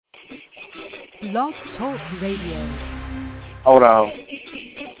Blog Talk Radio. Hold on.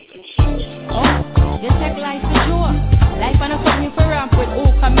 Oh, just take life for sure. Life ain't not something you for ramp with. Oh,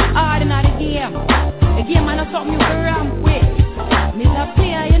 come me hard in the game. The game ain't not something you for ramp with. Me's a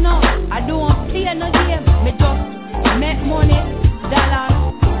player, you know. I don't play no game. Me just make money,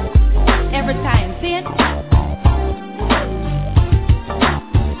 dollars, every time. See it?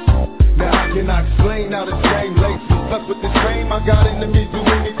 Now I cannot explain how the game laces. Plus with this fame, I got enemies do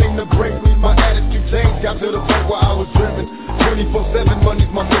anything to break me. My attitude changed, got to the point where I was driven 24/7,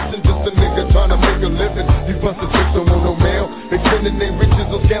 money's my mission. Just a nigga trying to make a living. These bunch of chicks don't want no mail. They spending their riches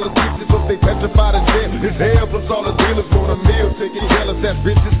on scandalous bitches, so they petrified in jail. It's hell, plus all the dealers want a meal ticket. Jealous ass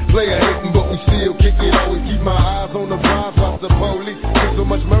bitches, player hating, but we still kick it. Always keep my eyes on the prize, watch the police. There's so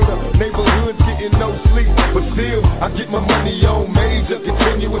much murder, neighborhoods getting no sleep. But still, I get my money on major,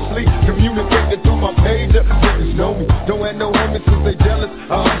 continuously communicating through my pager. Niggas know me, don't have no homies cause they jealous.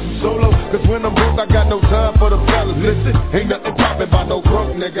 I hustle solo, cause when I'm broke I got no time for the fellas. Listen, ain't nothing poppin' by no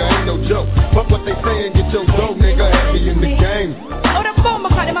broke nigga, ain't no joke. Fuck what they say and get your dough, nigga, happy in the game. Oh, the phone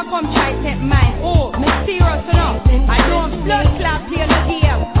because them a come try to take mine. Oh, me serious enough. I don't blood clot play the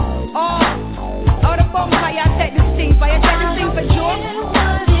game. Oh, the phone because you take this thing, but you take this thing for joke.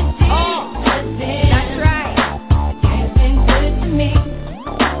 Oh, that's right. You've been good to me.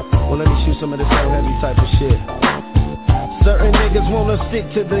 Well, let me shoot some of this old heavy type of shit. Certain niggas wanna stick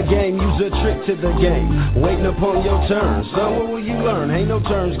to the game, use a trick to the game, waiting upon your turn. Son, what will you learn? Ain't no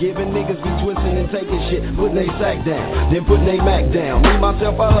terms given. Niggas be twisting and taking shit, putting they sack down, then putting they Mac down. Me,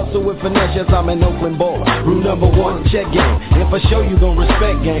 myself, I hustle with finesse, yes, I'm an Oakland baller. Rule number one, check game. And for sure you gon'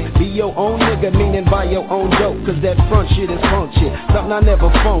 respect game. Be your own nigga, meaning buy your own dope, cause that front shit is funk shit, something I never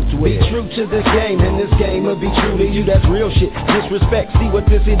funked with. Be true to this game, and this game will be true to you, that's real shit. Disrespect, see what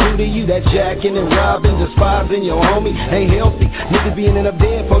this will do to you. That jacking and robbing, despising your homie ain't healthy. Niggas be ending up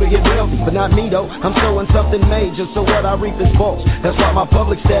dead before they get wealthy, but not me though. I'm sowing something major, so what I reap is false. That's why my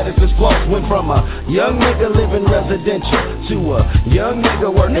public status is false. Went from a young nigga living residential to a young nigga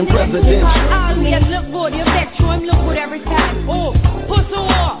working presidential. All me look good, you bet you him look good every time. Oh, push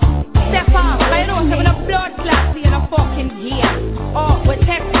off, step off. I know I'm a blood clot in a fucking gear. Oh, we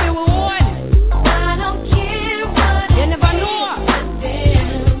text me we won. I don't care what you never know.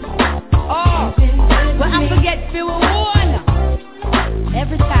 Oh, we have to get feel we won.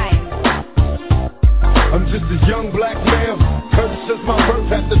 Every time. I'm just a young black male. Curse since my birth,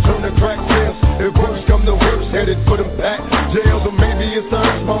 had to turn to crack sales. If worse come to worse, headed for them packed jails. Or maybe it's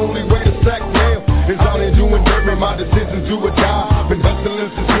earth, my only way to sack mail. It's all they doing dirt, made my decisions do or die. Been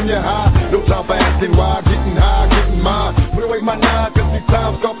hustling since junior high. No time for asking why, getting high, getting mine. Put away my nine, cause these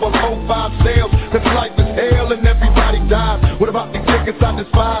times go for 4-5 sales. Cause life is hell and everybody dies. What about these tickets I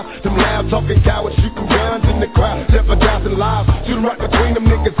despise? Them loud talking cowards shooting guns in the crowd, jeopardizing lives. Shoot them right between them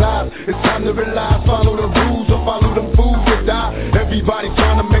niggas' eyes. It's time to realize, follow the rules or follow them fools that die. Everybody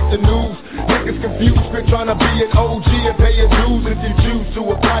trying to make the news. Niggas confused, quit trying to be an OG and pay your dues. If you choose to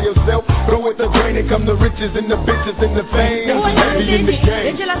apply yourself, throw it the grain and come the riches and the bitches and the fame. Heavy in the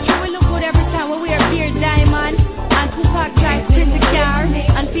game. They tell us we look good every time when we are here, Diamond. And Tupac drives in the car.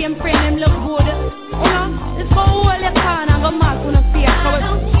 And Fame frame him look good. You know, it's for all your can and go mad on the fear. So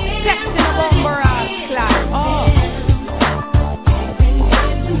it's texting a bumper ass class. Oh.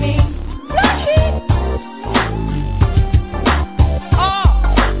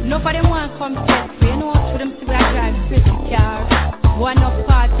 Nobody want to come test me, you know, for them to drive pretty car. Go on up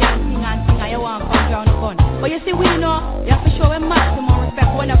party and sing, and you want to come down fun. But you see, we know, you have to show them maximum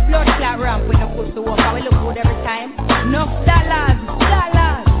respect. When a blood clot ramp, when you put to work, and we look good every time. Enough dollars.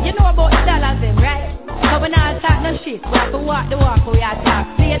 You know about dollars then, right? But when I talk no shit, we have to walk the walk, we have to talk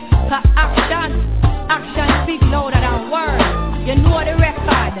straight. Cause action speak louder than words. You know the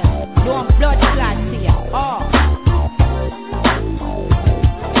record, don't blood clot see you. Oh.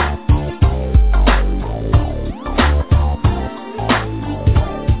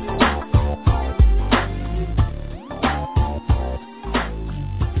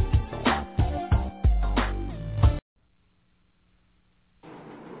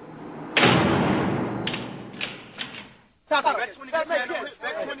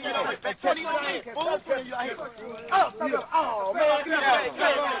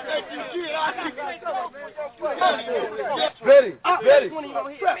 Ready.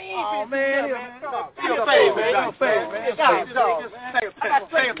 Oh, man.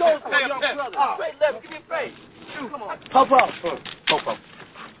 Pop up.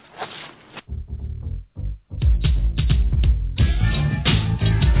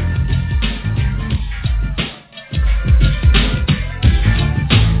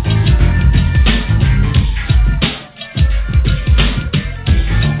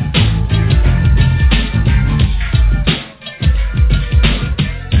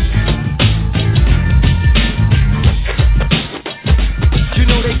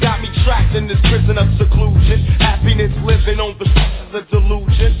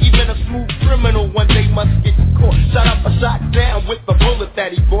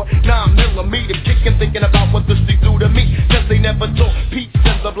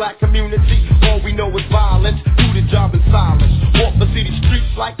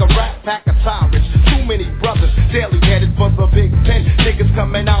 like a rat pack of tyrants. Too many brothers, daily headed for the big pen. Niggas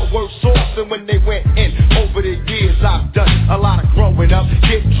coming out worse off than when they went in. Over the years I've done a lot of growing up.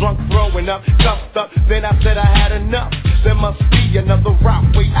 Get drunk, throwing up, cuffed up. Then I said I had enough. There must be another route,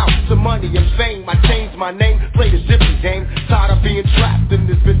 way out to money and fame. I changed my name, played a different game. Tired of being trapped in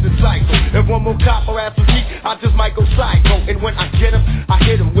this vicious cycle. If one more copper asks me, I just might go psycho. And when I get him, I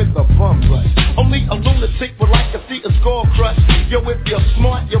hit him with a bum rush. Only a lunatic would like to see a skull crush. Yo, if you're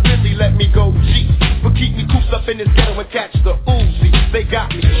smart, you really let me go G. But keep me cooped up in this ghetto and catch the Uzi. They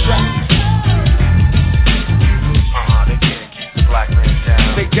got me trapped. They can't keep the black man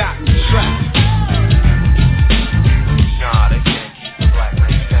down. They got me trapped. Nah, they can't keep the black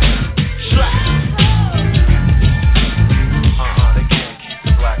man down. Trapped. They can't keep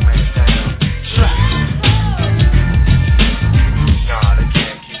the black man down. Trapped. Nah, they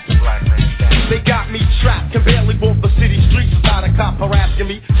can't keep the black man down. They got me trapped, can barely walk the city streets without a cop harassing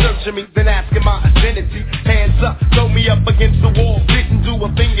me, searching me, then asking my identity. Hands up, throw me up against the wall, didn't do a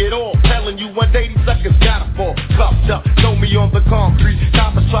thing at all. Telling you one day these suckers gotta fall. Cuffed up, throw me on the concrete.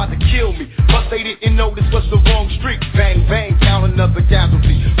 Coppers tried to kill me, but they didn't know this was the wrong street. Bang, bang, count another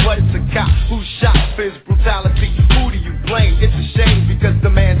casualty. But it's a cop who shot for his brutality. Who do you blame? It's a shame because the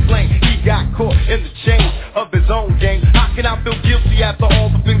man's slain. He got caught in the chains of his own gang. How can I feel guilty after all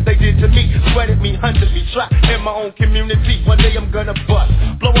the things they did to me? Sweated me, hunted me, trapped in my own community. One day I'm gonna bust,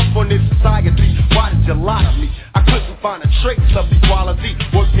 blow up on this society. Why did you lie to me? I couldn't find a trace of equality.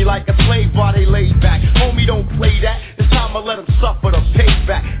 Worked me like a slave while they laid back. Homie, don't play that. It's time to let them suffer the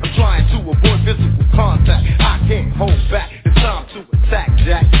payback. I'm trying to avoid physical contact. I can't hold back. It's time to attack,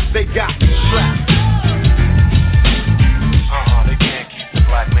 Jack. They got me trapped. They can't keep the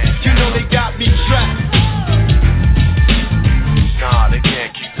black man down. You know they got me trapped. Nah, they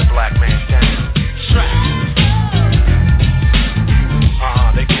can't keep the black man down. Trapped.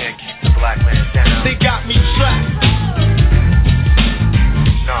 They can't keep the black man down. They got me trapped.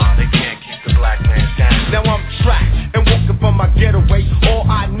 Nah, they can't keep the black man down. Now I'm trapped and walking from my getaway. All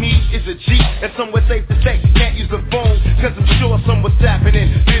I need is a G and somewhere safe to stay. Can't use a phone, cause I'm sure someone's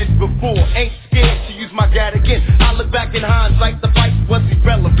happening. Did it before, ain't scared to use my gat again. I look back in hindsight, the fight was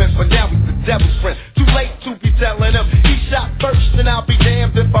irrelevant, but now he's the devil's friend. Too late to be telling him he shot first, and I'll be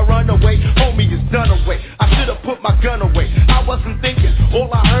damned if I run away. Homie is done away. I should've put my gun away. I wasn't thinking, all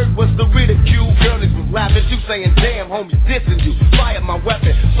I heard was the ridicule. Girlies was laughing, you saying, damn, homie, dissing you. Fired my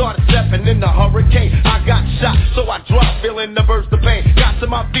weapon, started stepping in the hurricane. I got shot, so I dropped, feeling the burst of pain. Got to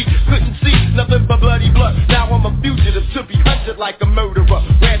my feet, couldn't see nothing but bloody blood. Now I'm a fugitive to be hunted like a murderer.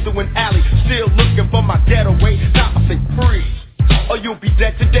 Ran through an alley, still looking for my getaway. Now I say freeze, or you'll be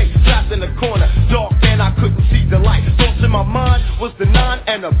dead today. Trapped in the corner, dark and I couldn't see the light. Thoughts in my mind was the nine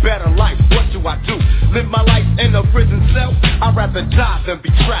and a better life. What do I do? Live my life in a prison cell? I'd rather die than be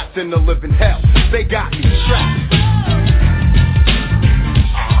trapped in the living hell. They got me trapped.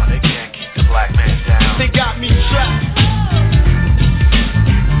 They can't keep the black man down. They got me trapped.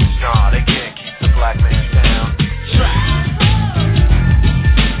 Nah, they can't keep the black man down. Trapped.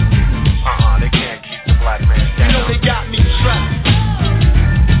 They can't keep the black man down. You know they got me trapped.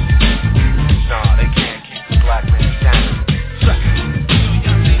 Nah, they can't keep the black man down.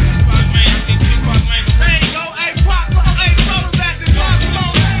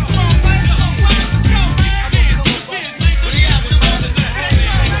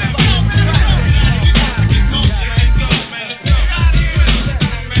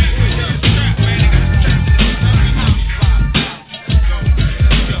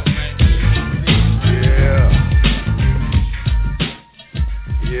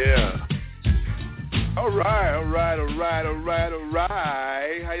 All right.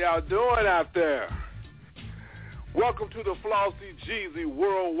 How y'all doing out there? Welcome to the Flossy Jeezy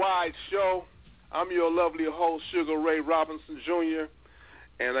Worldwide Show. I'm your lovely host, Sugar Ray Robinson Jr.,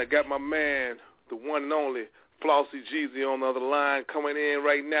 and I got my man, the one and only Flossy Jeezy on the other line, coming in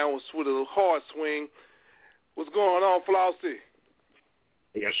right now with a hard swing. What's going on, Flossy?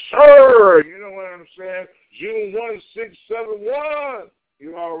 Yes, sir. You know what I'm saying? June 1671.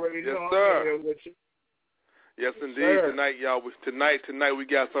 You already know. Yes, sir. Yes, Yes, indeed. sir. Tonight, y'all. Tonight we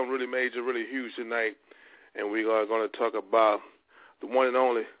got something really major, really huge tonight, and we are going to talk about the one and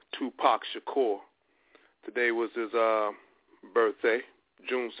only Tupac Shakur. Today was his birthday,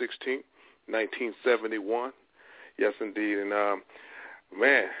 June 16th, 1971. Yes, indeed. And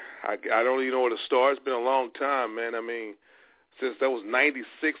man, I don't even know where to start. It's been a long time, man. I mean, since that was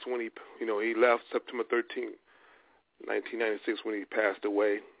 96 when he left, September 13th, 1996 when he passed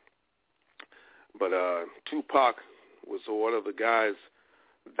away. But Tupac was one of the guys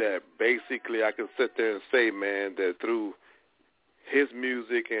that basically I can sit there and say, man, that through his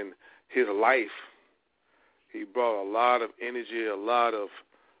music and his life, he brought a lot of energy, a lot of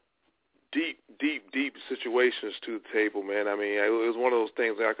deep situations to the table, man. I mean, it was one of those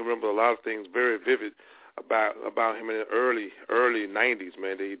things that I can remember a lot of things very vivid about him in the early 90s,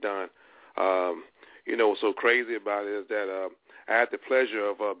 man, that he done. What's so crazy about it is that I had the pleasure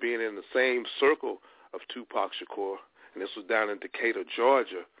of being in the same circle of Tupac Shakur, and this was down in Decatur,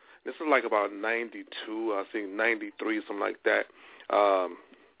 Georgia. This was like about 92, I think 93, something like that.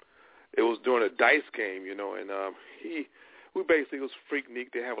 It was during a dice game, and we basically, it was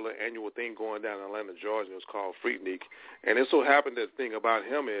Freaknik. They have a little annual thing going down in Atlanta, Georgia. It was called Freaknik. And it so happened that the thing about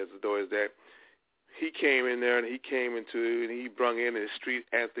him is that he came in there and he brung in his street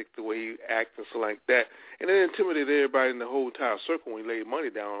ethic, the way he acted and stuff like that. And it intimidated everybody in the whole entire circle when he laid money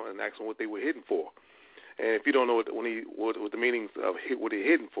down and asked them what they were hitting for. And if you don't know what the meanings of what they're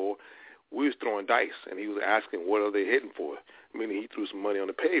hitting for, we was throwing dice, and he was asking what are they hitting for, meaning he threw some money on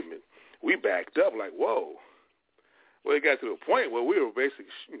the pavement. We backed up like, whoa. Well, it got to the point where we were basically,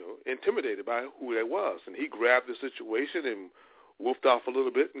 intimidated by who that was. And he grabbed the situation and woofed off a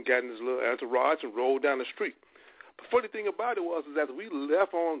little bit and got in his little entourage and rolled down the street. The funny thing about it was is that we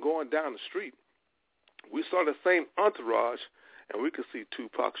left on going down the street, we saw the same entourage, and we could see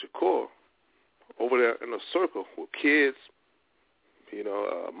Tupac Shakur over there in a circle with kids,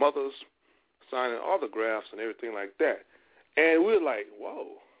 mothers signing autographs and everything like that. And we were like,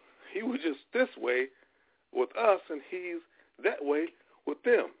 whoa, he was just this way with us, and he's that way with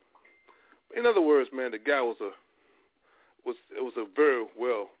them. In other words, man, the guy was a very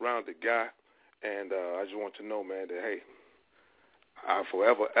well-rounded guy, and I just want to know, man, that, hey, I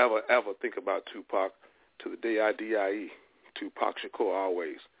forever, ever, ever think about Tupac to the day I die. Tupac Shakur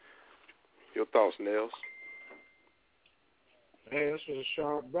always. Your thoughts, Nels? Man, this was a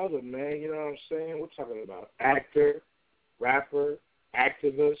sharp brother, man. You know what I'm saying? We're talking about actor, rapper,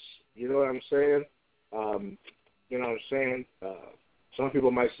 activist. You know what I'm saying? Some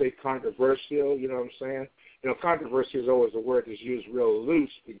people might say controversial. You know what I'm saying? Controversy is always a word that's used real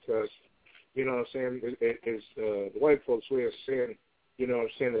loose because, you know what I'm saying, it's the white folks' way of saying,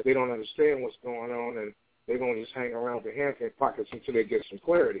 that they don't understand what's going on and they're going to just hang around the hand in pockets until they get some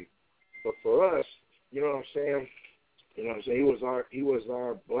clarity. But for us, you know what I'm saying, he was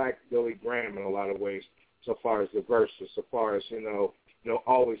our black Billy Graham in a lot of ways, so far as the verses, so far as,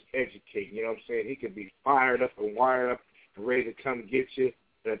 always educating. You know what I'm saying? He could be fired up and wired up and ready to come get you,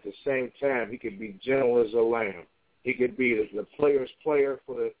 but at the same time, he could be gentle as a lamb. He could be the player's player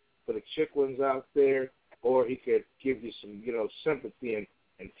for the chick ones out there, or he could give you some, sympathy and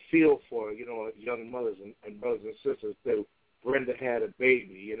feel for, young mothers and brothers and sisters that Brenda had a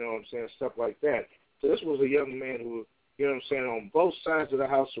baby, you know what I'm saying, stuff like that. So this was a young man who, you know what I'm saying, on both sides of the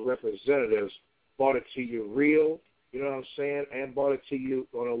House of Representatives brought it to you real, you know what I'm saying, and brought it to you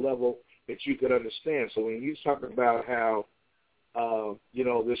on a level that you could understand. So when you talk about how,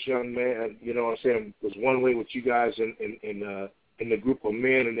 this young man, you know what I'm saying, was one way with you guys in the group of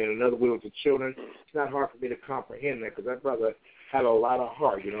men and then another way with the children, it's not hard for me to comprehend that because that brother had a lot of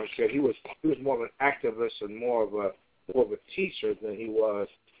heart, you know what I'm saying. He was more of an activist and more of a teacher than he was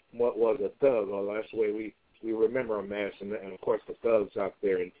a thug, although that's the way we remember him as, and of course the thugs out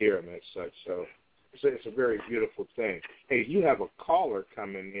there endear him as such. So it's a very beautiful thing. Hey, you have a caller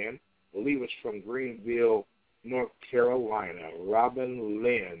coming in. I believe it's from Greenville, North Carolina. Robin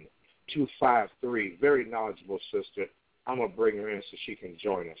Lynn, 253. Very knowledgeable sister. I'm going to bring her in so she can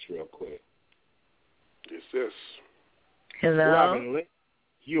join us real quick. Yes. Hello? Robin Lynn,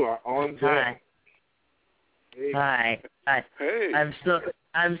 you are on there. Hi. Hey.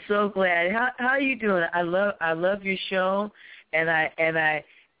 I'm so glad. How are you doing? I love your show, and I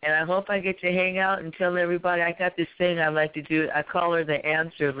hope I get to hang out and tell everybody. I got this thing I like to do. I call her the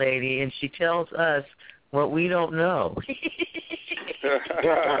answer lady, and she tells us what we don't know.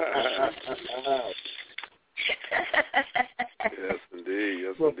 Yes, indeed.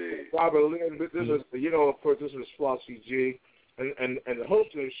 Robert Lynn, this is, of course, this is Flossie G, and the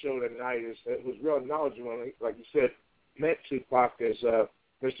host of the show tonight who's real knowledgeable, like you said, met Tupac as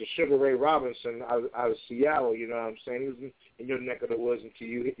Mr. Sugar Ray Robinson out of Seattle. You know what I'm saying? He was in your neck of the woods until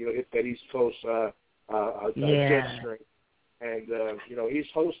you hit that East Coast jet stream, and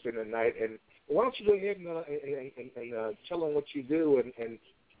he's hosting tonight. And why don't you go ahead and tell them what you do and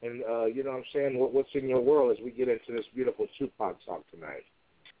you know what I'm saying, what's in your world as we get into this beautiful Tupac talk tonight.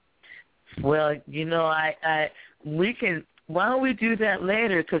 Well, we can. Why don't we do that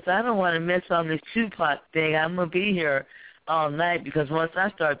later? Because I don't want to miss on this Tupac thing. I'm gonna be here all night because once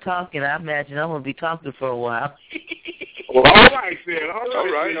I start talking, I imagine I'm gonna be talking for a while. Well, all right, then. All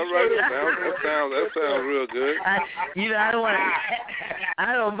right. That sounds real good.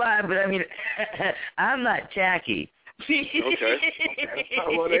 I don't mind, but I mean, I'm not tacky. Okay.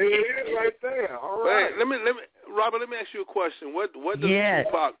 Well, it is right there. All right. Hey, Robert, let me ask you a question. What does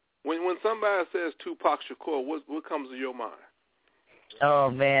Tupac? When somebody says Tupac Shakur, what comes to your mind? Oh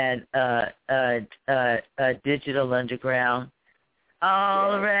man, Digital Underground.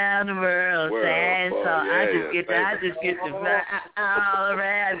 All around the world, saying so. I just get to fly all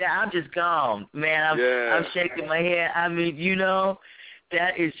around. I'm just gone, man. I'm shaking my head. I mean,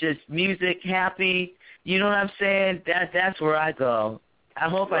 that is just music, happy. You know what I'm saying? That's where I go. I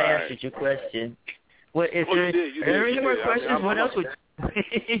hope I answered your question. What is there any more questions? What else would?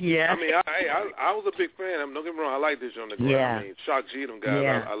 Yeah. I mean, I was a big fan. Don't get me wrong. I like this Underground. Yeah. I mean, Shock G, them guys.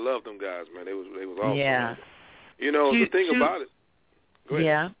 Yeah. I love them guys, man. They was awesome. Yeah. Man. The thing about it.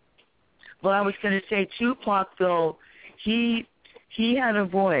 Yeah. Well, I was going to say Tupac, though, he had a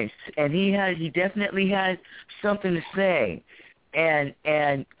voice, and he definitely had something to say, and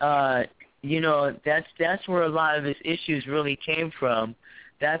that's where a lot of his issues really came from.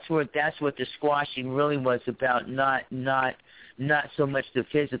 That's what the squashing really was about, not so much the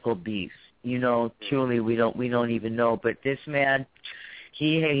physical beef. Truly we don't even know. But this man,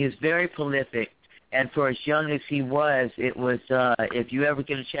 he was very prolific. And for as young as he was, it was, if you ever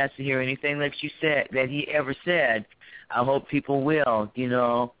get a chance to hear anything that he ever said, I hope people will,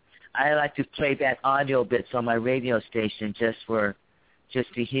 I like to play back audio bits on my radio station just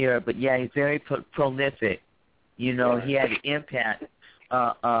to hear. But yeah, he's very prolific. He had an impact,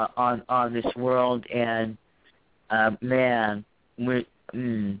 on this world, and, man,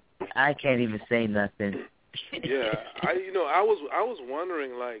 I can't even say nothing. Yeah. I was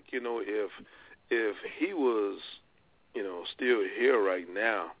wondering, like, if he was, still here right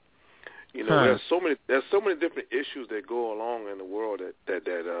now, there's so many different issues that go along in the world that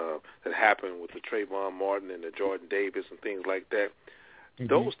happen with the Trayvon Martin and the Jordan Davis and things like that. Mm-hmm.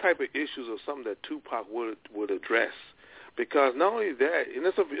 Those type of issues are something that Tupac would address, because not only that, and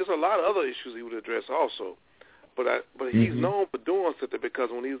there's a lot of other issues he would address also. But he's known for doing something, because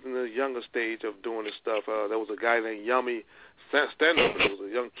when he was in the younger stage of doing this stuff, there was a guy named Yummy Stanhope. There was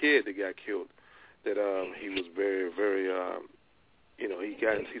a young kid that got killed. That he was very, very,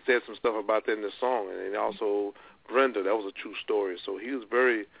 he said some stuff about that in the song, and also Brenda, that was a true story. So he was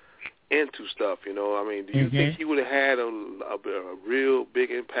very into stuff, I mean, do you think he would have had a real big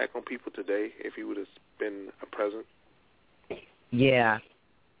impact on people today if he would have been present? Yeah,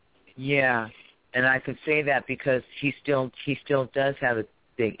 and I could say that because he still does have a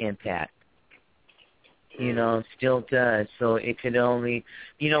big impact. Still does. So it could only,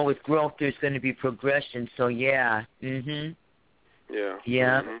 with growth, there's going to be progression. So yeah. Mhm. Yeah.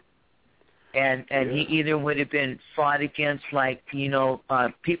 Yeah. Mm-hmm. And he either would have been fought against, like,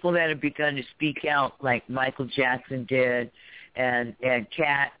 people that have begun to speak out, like Michael Jackson did, and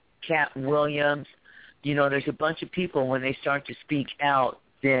Cat Williams. There's a bunch of people, when they start to speak out,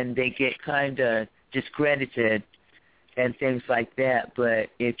 then they get kind of discredited and things like that. But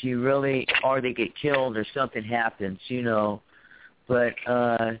if you really, or they get killed or something happens, But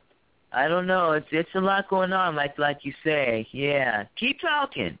I don't know. It's a lot going on, like you say. Yeah. Keep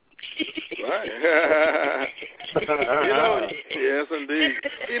talking. Right. Yes, indeed.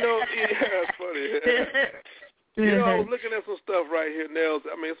 It's funny. I was looking at some stuff right here, Nels.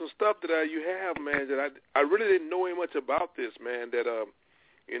 I mean, some stuff that you have, man, that I really didn't know any much about this, man, that,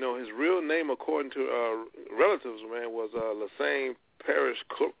 his real name, according to relatives, man, was Lassane Parish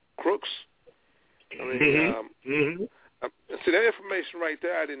Crooks. I mean, see, that information right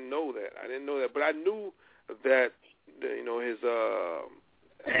there, I didn't know that. But I knew that, his...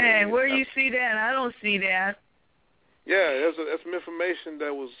 Hey, where you see that? I don't see that. Yeah, that's some information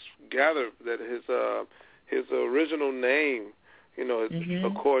that was gathered, that his original name,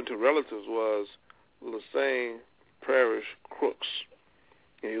 according to relatives, was Lassane Parish Crooks.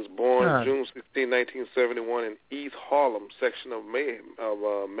 He was born June 16, 1971 in East Harlem section of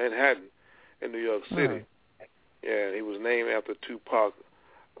Manhattan in New York City. Yeah, he was named after Tupac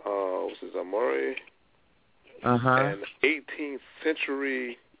Amaru, an 18th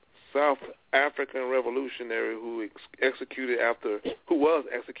century South African revolutionary who was executed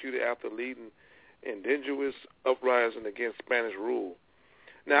after leading indigenous uprising against Spanish rule.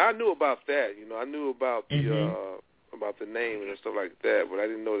 Now, I knew about that. I knew about the name and stuff like that, but I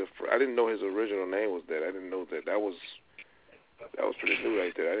didn't know his original name was that. I didn't know that. That was pretty new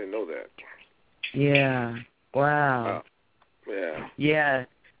right there. I didn't know that. Yeah. Wow. Yeah. Yeah.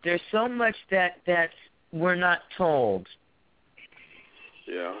 There's so much that we're not told.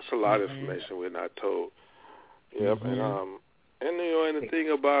 Yeah, it's a lot of information we're not told. Yep, Mm-hmm. and the thing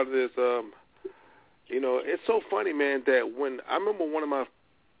about it is, it's so funny, man, that when I remember one of my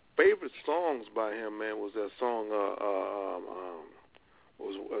favorite songs by him, man, was that song,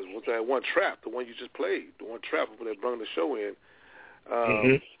 was that one Trap, the one you just played, the one Trap when they brought the show in.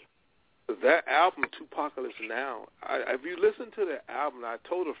 That album, 2PACALYPSE Now, if you listen to that album, I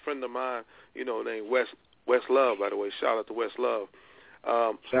told a friend of mine, named West Love, by the way, shout out to West Love.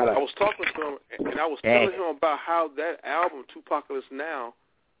 I was talking to him, and I was telling him about how that album, 2PACALYPSE Now,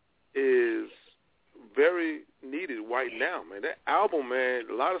 is very needed right now, man. That album, man,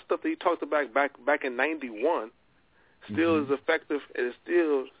 a lot of stuff that he talked about back in 91 still is effective, and it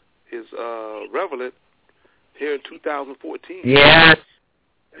still is relevant here in 2014. Yes.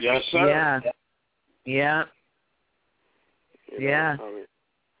 Yes, sir. Yeah. Yeah.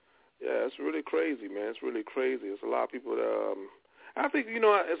 It's really crazy, man. It's really crazy. There's a lot of people that, I think,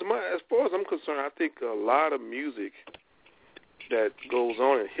 as far as I'm concerned, I think a lot of music that goes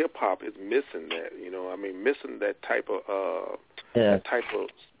on in hip hop is missing that. Missing that type of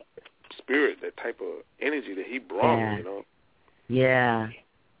spirit, that type of energy that he brought. Yeah,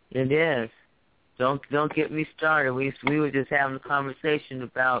 it is. Don't get me started. We were just having a conversation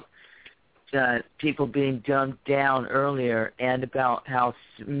about people being dumbed down earlier, and about how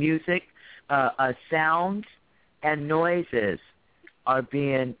music, sounds, and noises are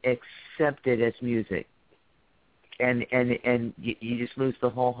being accepted as music, and you just lose the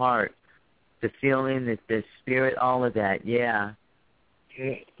whole heart, the feeling, the spirit, all of that. Yeah.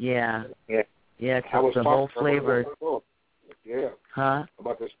 It's the whole flavor. Yeah. Huh?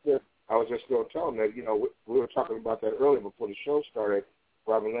 About the spirit. I was just going to tell him that, we were talking about that earlier before the show started.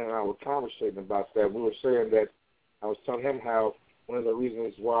 Robin Lynn and I were conversating about that. We were saying that I was telling him how one of the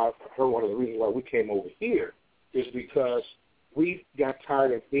reasons why we came over here is because we got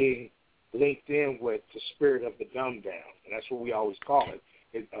tired of being linked in with the spirit of the dumbed down, and that's what we always call it.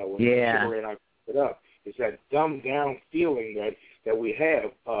 When Kimberly and I put it up, it's that dumbed down feeling that we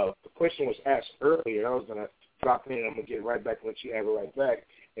have. The question was asked earlier, and I was going to drop in, and I'm going to get right back and let you have it right back.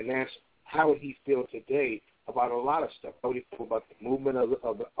 And that's how would he feel today about a lot of stuff. How would he feel about the movement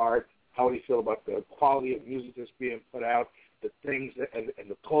of the art? How would he feel about the quality of music that's being put out, the things and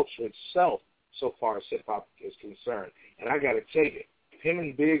the culture itself so far as hip-hop is concerned? And I got to tell you, if him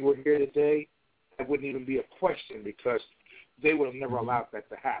and Big were here today, that wouldn't even be a question, because they would have never allowed that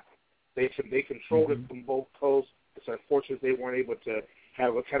to happen. They controlled it from both coasts. It's unfortunate they weren't able to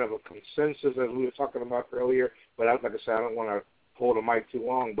have a kind of a consensus, as we were talking about earlier. But like I said, I don't want to hold the mic too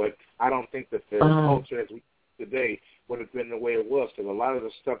long, but I don't think that the culture as we today would have been the way it was, because a lot of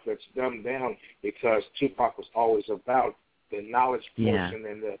the stuff that's dumbed down because Tupac was always about the knowledge portion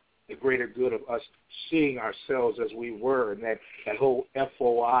and the greater good of us seeing ourselves as we were, and that whole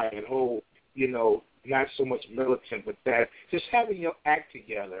FOI and whole, not so much militant, but that just having your act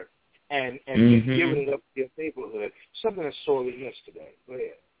together and giving it up to your neighborhood, something that's sorely missed today. Go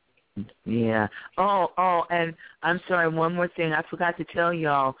ahead. Yeah. Oh, and I'm sorry, one more thing. I forgot to tell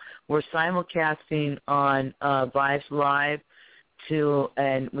y'all, we're simulcasting on Vibes Live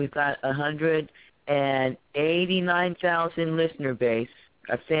and we've got 189,000 listener base,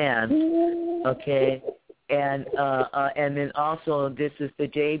 fans, okay? And then also this is the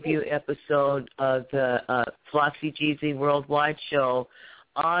debut episode of the Floxy Jeezy Worldwide show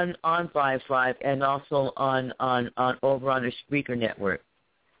on Vibes Live, and also on over on the Spreaker Network.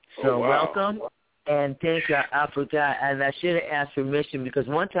 So welcome, and thank you. I forgot, and I should have asked permission, because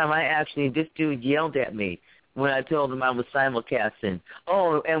one time this dude yelled at me when I told him I was simulcasting.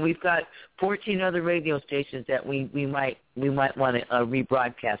 Oh, and we've got 14 other radio stations that we might want to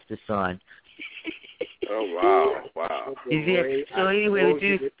rebroadcast this on. Oh wow! Yeah. So anyway,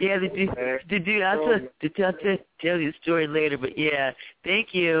 the dude. I'll tell you the story later. But yeah,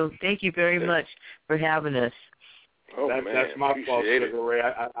 thank you very much for having us. Oh, that's my fault, Sugar Ray.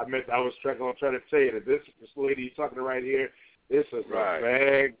 I was trying to tell you that this lady you're talking to right here, this is a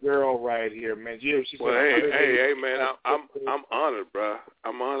bad girl right here, man. Hey, man, I'm honored, bro.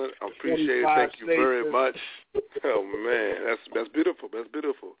 I'm honored. I appreciate it. Thank you very much. Oh man, that's beautiful. That's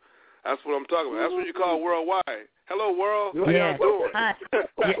beautiful. That's what I'm talking about. That's what you call worldwide. Hello, world. How y'all doing? Hi.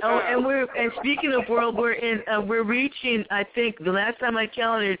 And speaking of world, we're reaching. I think the last time I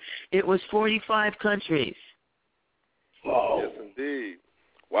counted, it was 45 countries. Oh. Yes, indeed.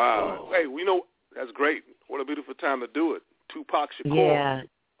 Wow. Hey, that's great. What a beautiful time to do it. Tupac Shakur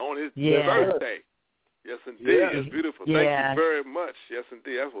on his birthday. Yes, indeed. Yeah. It's beautiful. Thank you very much. Yes,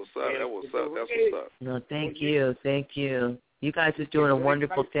 indeed. That's what's up. That's what's up. No, thank you. You guys are doing a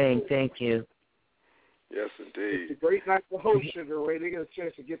wonderful thing. Thank you. Yes, indeed. It's a great night for host, Sugar Ray. They get a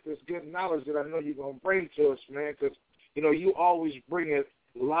chance to get this good knowledge that I know you're going to bring to us, man, because, you know, you always bring it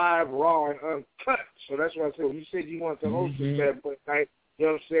live, raw, and uncut. So that's why I said when you said you wanted to host this bad boy night, you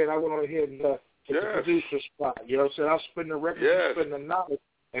know what I'm saying, I went on ahead and took the producer spot. You know what I'm saying? I'll spin the record, you spin the knowledge,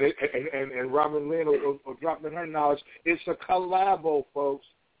 and Robin Lynn will drop in her knowledge. It's a collabo, folks.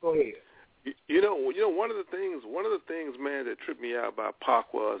 Go ahead. You know, one of the things, man, that tripped me out about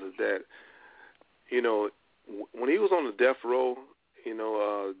Pac was that, you know, when he was on the Death Row, you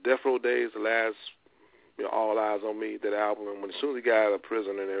know, Death Row Days, the last, you know, All Eyes on Me, that album, and as soon as he got out of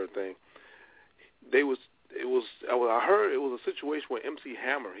prison and everything, I heard it was a situation where MC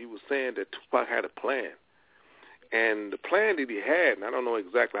Hammer, he was saying that Tupac had a plan. And the plan that he had, and I don't know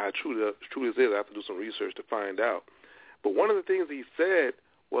exactly how true this is, I have to do some research to find out, but one of the things he said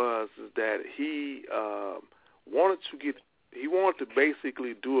was that he wanted to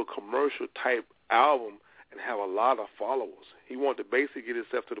basically do a commercial type album and have a lot of followers. He wanted to basically get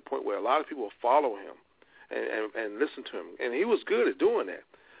himself to the point where a lot of people would follow him and listen to him. And he was good at doing that.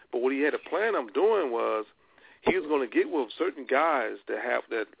 But what he had a plan of doing was he was going to get with certain guys that have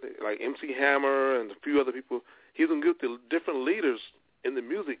that, like MC Hammer and a few other people. He was going to get the different leaders in the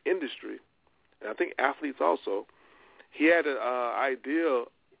music industry, and I think athletes also. He had an idea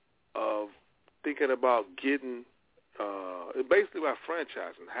of thinking about getting basically about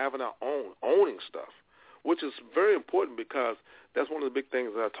franchising, having our own, owning stuff, which is very important because that's one of the big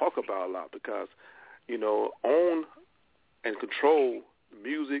things that I talk about a lot because, you know, own and control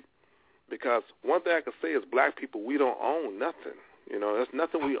music, because one thing I can say is black people, we don't own nothing. You know, there's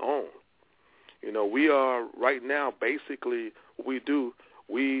nothing we own. You know, we are right now basically what we do,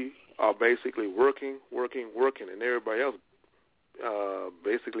 we are basically working, and everybody else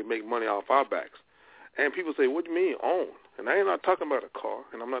basically make money off our backs. And people say, what do you mean own? And I ain't not talking about a car,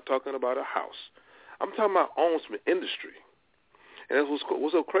 and I'm not talking about a house. I'm talking about own some industry. And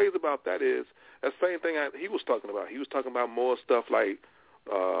what's so crazy about that is that same thing he was talking about. He was talking about more stuff like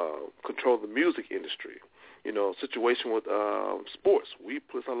control the music industry, you know, situation with sports.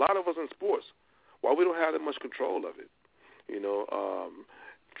 There's a lot of us in sports. Why we don't have that much control of it? You know,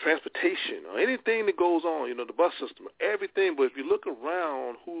 transportation or anything that goes on, you know, the bus system, everything. But if you look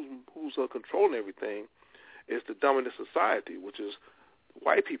around, who's controlling everything, it's the dominant society, which is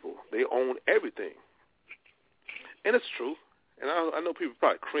white people. They own everything. And it's true. And I know people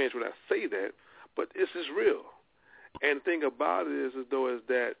probably cringe when I say that, but this is real. And the thing about it is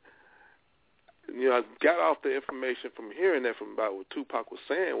that, you know, I got off the information from hearing that from about what Tupac was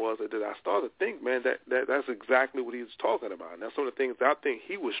saying was that I started to think, man, that's exactly what he was talking about. And that's some of the things that I think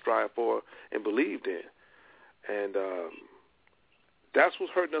he would strive for and believed in. And that's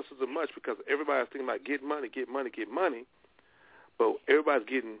what's hurting us so much because everybody's thinking about get money, but everybody's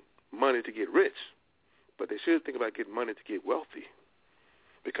getting money to get rich. But they should think about getting money to get wealthy,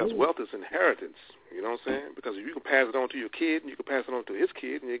 because wealth is inheritance, you know what I'm saying? Because if you can pass it on to your kid, and you can pass it on to his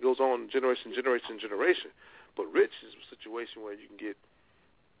kid, and it goes on generation. But rich is a situation where you can get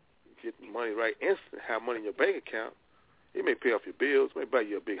money right instant, have money in your bank account. It may pay off your bills, may buy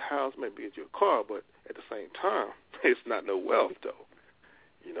you a big house, may buy you a car, but at the same time, it's not no wealth, though,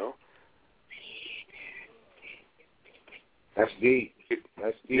 you know? That's deep.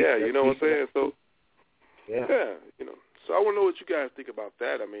 Yeah, you know what I'm saying? So, yeah, you know. So I want to know what you guys think about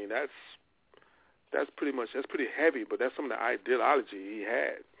that. I mean, that's pretty heavy, but that's some of the ideology he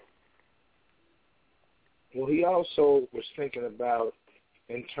had. Well, he also was thinking about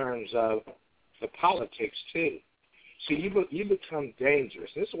in terms of the politics too. See, you become dangerous.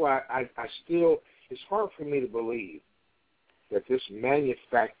 This is why I still, it's hard for me to believe that this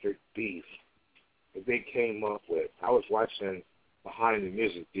manufactured beef that they came up with. I was watching Behind the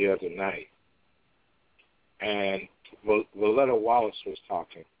Music the other night, and Valletta Wallace was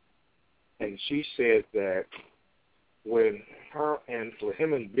talking, and she said that when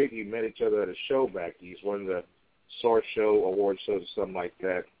him and Biggie met each other at a show back east, one of the Source Show, award shows, or something like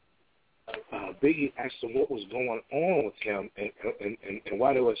that, Biggie asked him what was going on with him and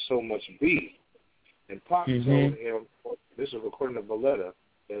why there was so much beef. And Pac told him, this is recording of Valletta,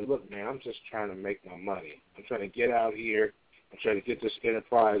 that, look, man, I'm just trying to make my money. I'm trying to get out here. I'm trying to get this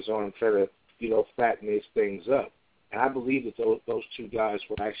enterprise on. I'm trying to, you know, fatten these things up. And I believe that those two guys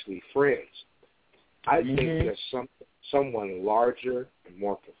were actually friends. I think that someone larger and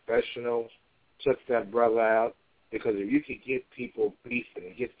more professional took that brother out, because if you could get people beefing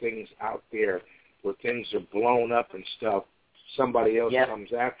and get things out there where things are blown up and stuff, somebody else comes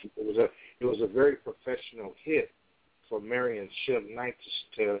after you. It was a very professional hit for Mary and Shiv Knight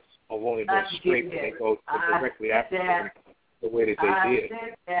to have only been straight when they go directly after them the way that they did.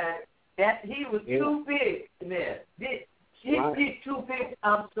 That he was too big, man. He's too big.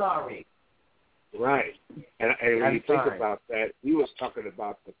 I'm sorry. Right. And when you think about that, he was talking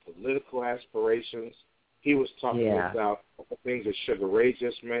about the political aspirations. He was talking about the things that Sugar Ray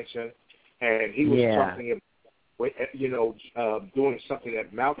just mentioned. And he was talking about, doing something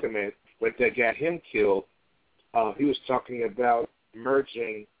that Malcolm had, that got him killed. He was talking about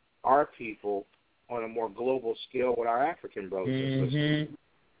merging our people on a more global scale with our African brothers and sisters.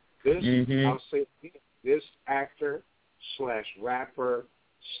 I'll say this actor / rapper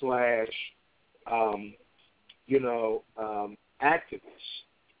 / activist.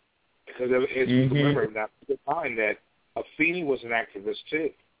 Because as you remember, now keep in mind that Afeni was an activist too,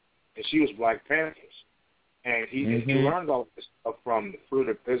 and she was Black Panthers. And he learned all this stuff from the Fruit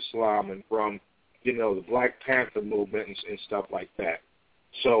of Islam and from, the Black Panther movement and stuff like that.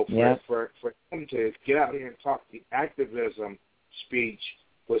 So for him to get out here and talk the activism speech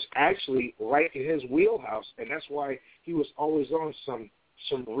was actually right in his wheelhouse, and that's why he was always on some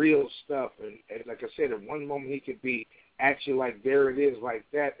real stuff. And like I said, at one moment he could be actually like, there it is, like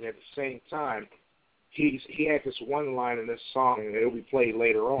that, and at the same time, he had this one line in this song, and it'll be played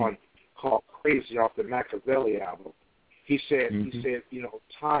later on, called Crazy off the Makaveli album. He said,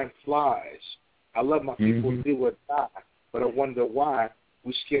 time flies. I love my people do or die, but I wonder why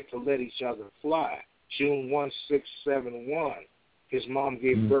we scared to let each other fly. June 1671, his mom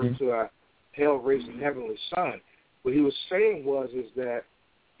gave birth to a hell-raising heavenly son. What he was saying is that,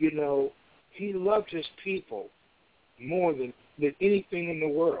 he loved his people more than anything in the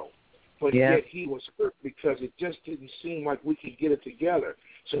world. But yet he was hurt because it just didn't seem like we could get it together.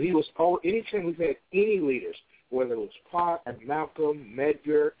 So he was anytime we've had any leaders, whether it was Pac, Malcolm,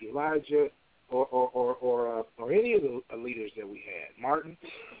 Medgar, Elijah, or any of the leaders that we had, Martin,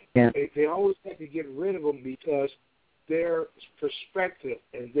 they always had to get rid of them because their perspective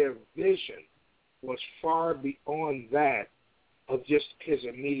and their vision was far beyond that of just his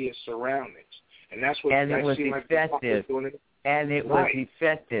immediate surroundings. And that's what it was effective. Was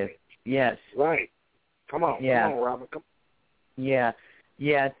effective. Yes. Right. Come on. Yeah. Come on, Robin. Come on. Yeah.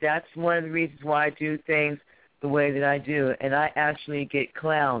 Yeah, that's one of the reasons why I do things the way that I do. And I actually get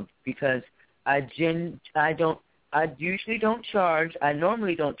clowned because I usually don't charge. I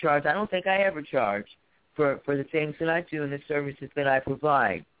normally don't charge. I don't think I ever charge for the things that I do and the services that I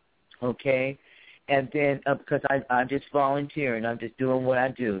provide. Okay? And then because I'm just volunteering. I'm just doing what I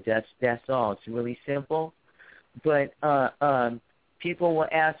do. That's all. It's really simple. But people will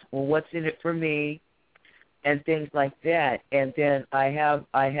ask, well, what's in it for me? And things like that. And then I have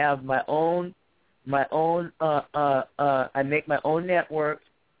my own I make my own network.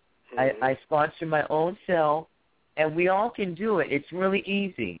 I sponsor my own cell, and we all can do it. It's really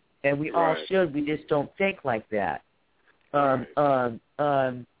easy, and we all should. We just don't think like that. But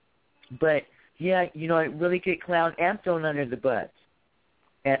yeah, I really get clowned and thrown under the bus,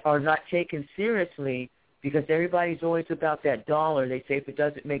 and are not taken seriously because everybody's always about that dollar. They say if it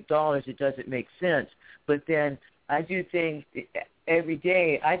doesn't make dollars, it doesn't make sense. But then I do things every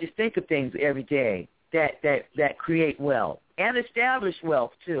day. I just think of things every day that create wealth and establish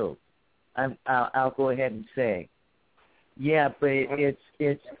wealth too. I'll go ahead and say, yeah. But it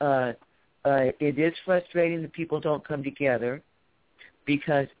is frustrating that people don't come together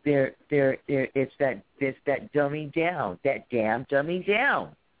because it's that dumbing down, that damn dumbing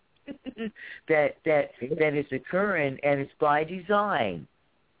down that is occurring, and it's by design.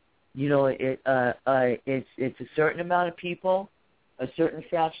 It's a certain amount of people, a certain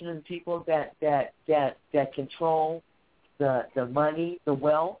fraction of the people that control the money, the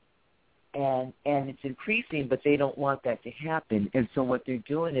wealth, and it's increasing, but they don't want that to happen. And so what they're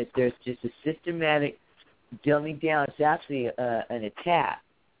doing is there's just a systematic dumbing down. It's actually an attack,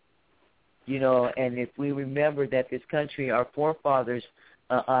 And if we remember that this country, our forefathers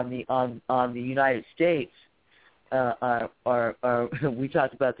on the United States, we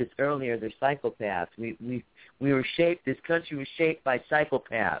talked about this earlier. They're psychopaths. We were shaped. This country was shaped by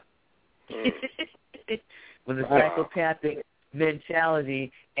psychopaths. With a psychopathic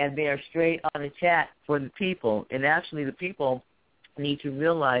mentality, and they are straight on attack for the people. And actually, the people need to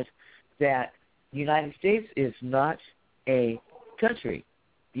realize that the United States is not a country.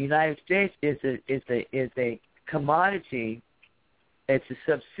 The United States is a commodity. It's a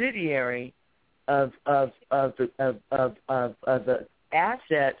subsidiary of the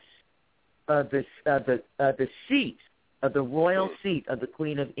assets of the seat of the royal seat of the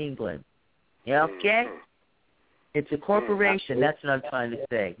Queen of England. Yeah, okay. It's a corporation. That's what I'm trying to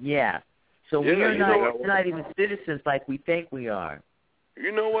say. Yeah. So we are not even citizens like we think we are.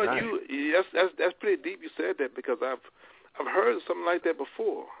 You know what? That's pretty deep. You said that because I've heard something like that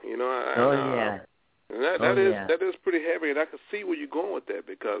before. You know. And that is pretty heavy, and I can see where you're going with that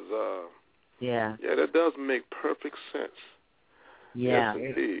because that does make perfect sense. Yeah.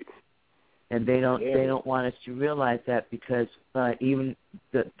 Yes, indeed. And they don't want us to realize that because even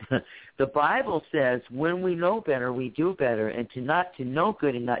the Bible says when we know better, we do better, and to know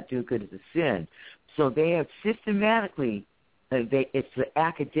good and not do good is a sin. So they have systematically, it's the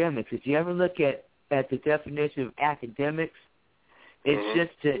academics. If you ever look at the definition of academics, it's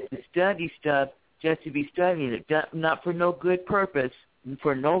just to study stuff just to be studying it, not for no good purpose,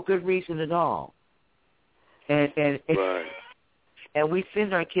 for no good reason at all. And we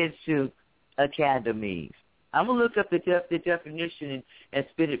send our kids to academies. I'm going to look up the definition and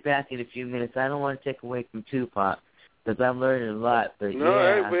spit it back in a few minutes. I don't want to take away from Tupac because I'm learning a lot. But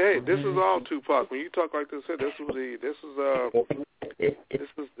hey, this is all Tupac. When you talk like this, this is a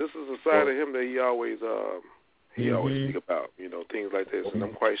side of him that he always speak about, things like this. And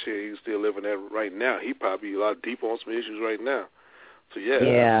I'm quite sure he's still living that right now. He probably a lot deeper on some issues right now. So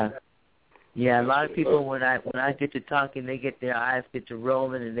Yeah, a lot of people, when I get to talking, their eyes get to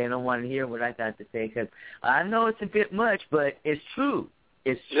rolling, and they don't want to hear what I got to say. Because I know it's a bit much, but it's true.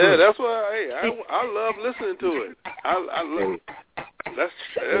 It's true. Yeah, that's why I love listening to it. I love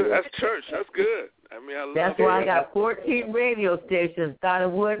that's church. That's good. I mean, I love. That's why I got 14 radio stations. Thought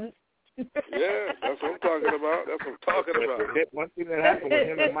it wouldn't. Yeah, that's what I'm talking about. One thing that happened with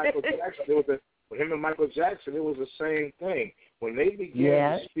him and Michael Jackson, it was the same thing. When they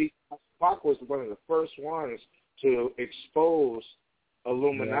began to speak, Pac was one of the first ones to expose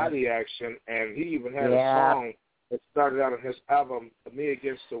Illuminati action, and he even had a song that started out on his album, Me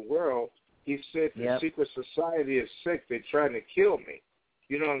Against the World. He said, the secret society is sick. They're trying to kill me.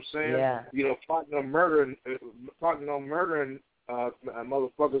 You know what I'm saying? Yeah. Plotting on murdering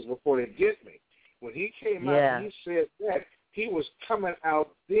motherfuckers before they get me. When he came out and he said that, he was coming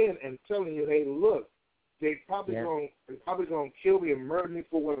out then and telling you, hey, look, they probably gonna kill me and murder me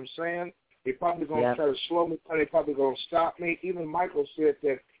for what I'm saying. They probably gonna try to slow me down. They probably gonna stop me. Even Michael said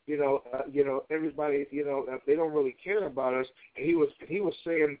that everybody they don't really care about us. And he was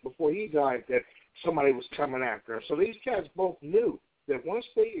saying before he died that somebody was coming after him. So these cats both knew that once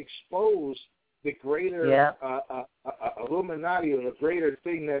they exposed the greater Illuminati or the greater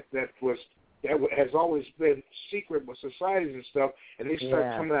thing that has always been secret with societies and stuff, and they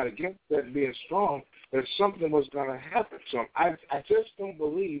start coming out against that and being strong, that something was going to happen. So I just don't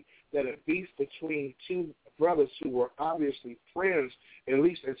believe that a beef between two brothers who were obviously friends, at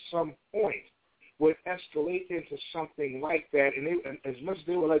least at some point, would escalate into something like that. And as much as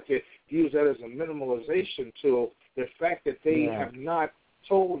they would like to use that as a minimalization tool, the fact that they have not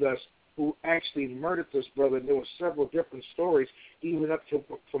told us who actually murdered this brother. There were several different stories, even up to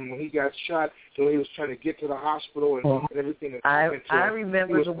from when he got shot to when he was trying to get to the hospital and everything. I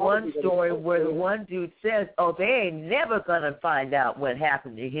remember the one story where the one dude says, "Oh, they ain't never gonna find out what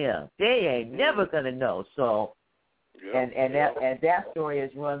happened to him. They ain't never gonna know." So, and that story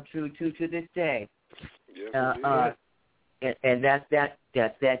has run true to this day. And that's that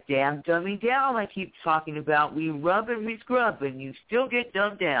damn dumbing down I keep talking about. We rub and we scrub, and you still get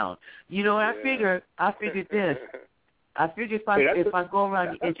dumbed down. You know, I figured this. I figured if I go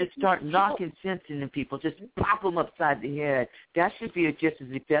around and just start knocking sense into people, just pop them upside the head, that should be just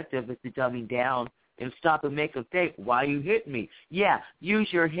as effective as the dumbing down and stop and make them think, why you hit me? Yeah,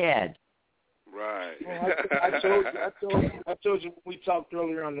 use your head. Right. Well, I told you when we talked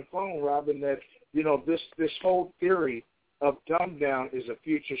earlier on the phone, Robin, that this whole theory of dumb down is a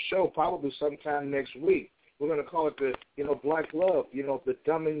future show, probably sometime next week. We're going to call it the Black Love, the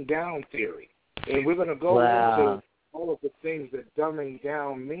dumbing down theory, and we're going to go into all of the things that dumbing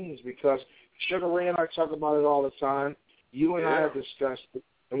down means, because Sugar Ray and I talk about it all the time. You and I have discussed it,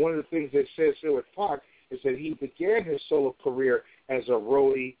 and one of the things that says here with Pac is that he began his solo career as a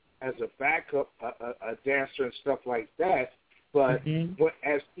roadie, as a backup, a dancer and stuff like that. But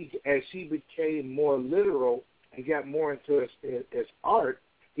as he became more literal and got more into his art,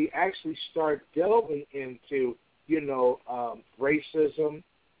 he actually started delving into, racism,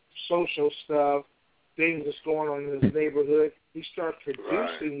 social stuff, things that's going on in his neighborhood. He started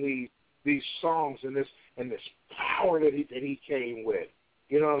producing these songs and this power that he came with.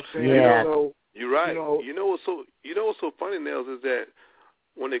 You know what I'm saying? Yeah. So, you're right. You know what's so funny, Nels, is that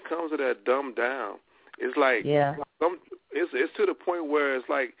when it comes to that dumb down, it's like it's to the point where it's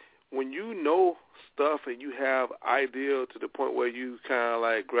like when you know stuff and you have ideal to the point where you kind of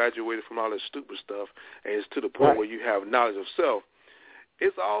like graduated from all this stupid stuff, and it's to the point where you have knowledge of self.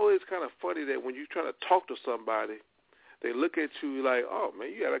 It's always kind of funny that when you're trying to talk to somebody, they look at you like, "Oh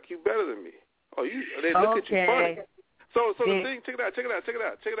man, you act like you better than me." Oh, they look at you funny. So the thing, check it out.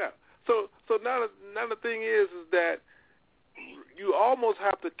 So now the thing is that you almost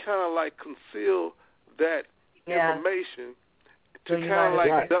have to kind of like conceal that information to kind of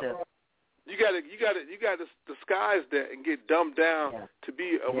like you got to disguise that and get dumbed down to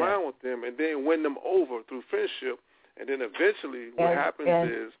be around with them and then win them over through friendship, and then eventually what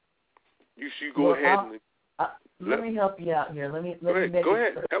happens is you should go ahead and let me help you out here. Let me go ahead.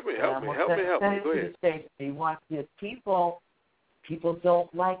 Help me. Go ahead. You watch this. People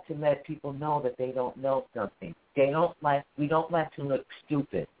don't like to let people know that they don't know something. We don't like to look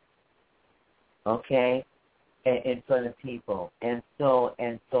stupid, okay, in front of people. And so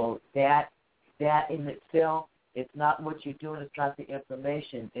that in itself, it's not what you're doing, it's not the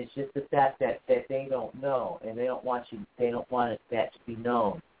information, it's just the fact that they don't know, and they don't want that to be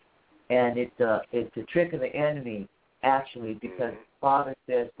known. And it's a trick of the enemy, actually, because Father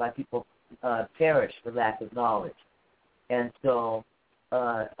says my people perish for lack of knowledge. And so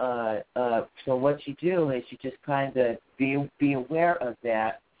what you do is you just kind of be aware of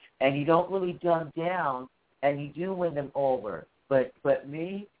that, and you don't really dumb down, and you do win them over. But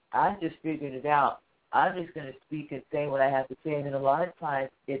me, I just figured it out. I'm just going to speak and say what I have to say, and then a lot of times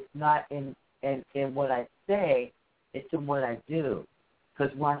it's not in what I say, it's in what I do.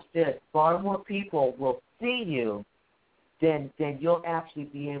 Because watch this, far more people will see you than you'll actually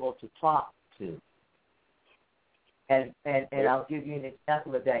be able to talk to. And I'll give you an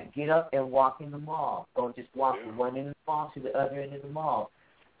example of that. Get up and walk in the mall. Don't just walk from one end of the mall to the other end of the mall.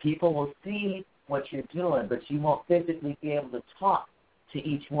 People will see what you're doing, but you won't physically be able to talk to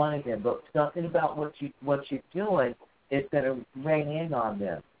each one of them. But something about what you're doing is going to rain in on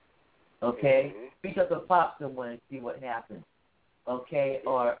them. Okay? Speak up and pop someone and see what happens. Okay?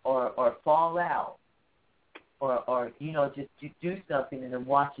 Or fall out. Or just do something and then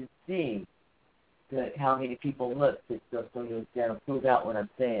watch and see how many people look, so you'll prove out what I'm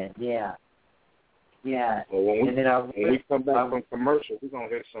saying. Yeah. Well, when we come back from commercial, we're gonna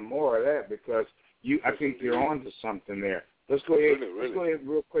hit some more of that because I think you're on to something there. Let's go ahead. Let's go ahead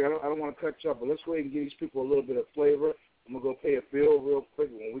real quick. I don't want to cut you up, but let's go ahead and give these people a little bit of flavor. I'm gonna go pay a bill real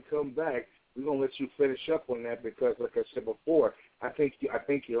quick. When we come back, we're gonna let you finish up on that because, like I said before, I think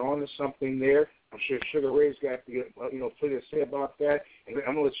you're on to something there. I'm sure Sugar Ray's got plenty to say about that, and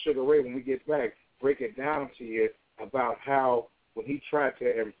I'm gonna let Sugar Ray, when we get back, break it down to you about how when he tried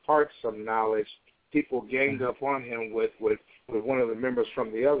to impart some knowledge, people ganged up on him with one of the members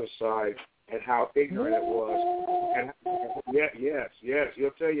from the other side and how ignorant it was. And yes,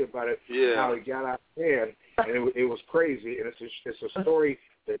 he'll tell you about it, how he got out there, and it was crazy. And it's a story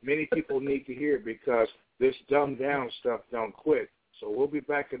that many people need to hear because this dumbed down stuff don't quit. So we'll be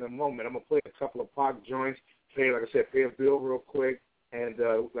back in a moment. I'm going to play a couple of Pac joints, pay a bill real quick. And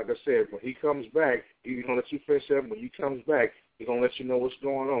like I said, when he comes back, he's going to let you finish up. When he comes back, he's going to let you know what's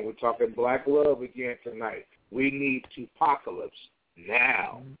going on. We're talking black love again tonight. We need 2PACALYPSE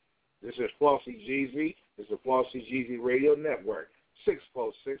now. This is Flossy Jeezy. This is the Flossy Jeezy Radio Network.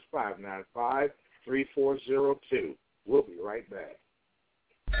 646-595-3402. We'll be right back.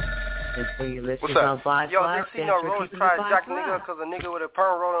 What's up? Yo, this Rolls trying to jack a nigga because a nigga with a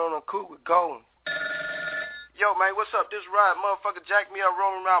perm rolling on a coupe with gold. Yo, man, what's up? This ride, motherfucker jack me up,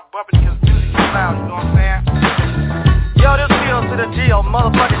 rolling around, bumping because music is loud, you know what I'm saying? Yo, this P.O. to the G.O.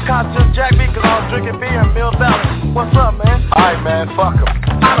 Motherfucking cops just jack me because I was drinking beer in Mill Valley. What's up, man? Alright, man, fuck 'em.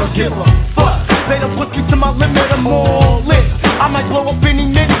 I don't give a fuck. They done put me to my limit, I'm all lit. I might blow up any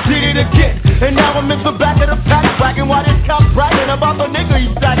minute, did it again. And now I'm in the back of the pack, bragging while this cop bragging about the nigga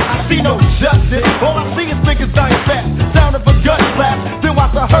he's back. I see no justice, all I see is niggas dying fast. Sound of a gun blast, then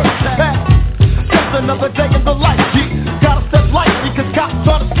watch the hearse pass. Another day in the life, G. Gotta step lightly, cause cops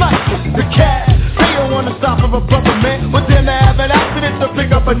try to slice the cash. They don't wanna stop for a brother, man. But then they have an accident to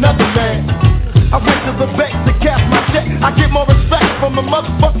pick up another man. I went to the bank to cash my check. I get more respect from a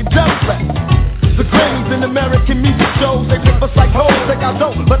motherfucking Democrat. The Grammys in American music shows, they pick us like hoes, think I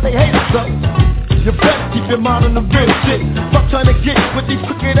don't, but they hate us though. You better keep your mind on the real shit. Stop trying to get with these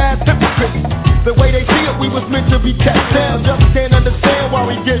crooked ass hypocrites. The way they see it, we was meant to be kept down. Just can't understand why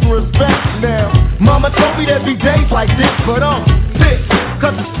we getting respect now. Mama told me there'd be days like this, but I'm pissed,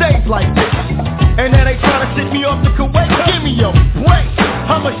 cause it stays like this. And now they trying to shit me off to Kuwait. Give me your break.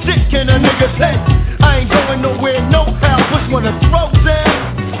 How much shit can a nigga take? I ain't going nowhere, no how. Which one to throw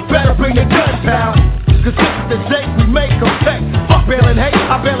down? Better bring the gun down. Cause this is the day we make them pay. Fuck bailing hate,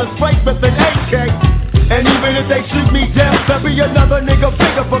 I bail in straight with an AK. And even if they shoot me down, there'll be another nigga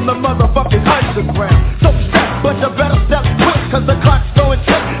bigger from the motherfucking underground. So step, but you better step quick, cause the clock's going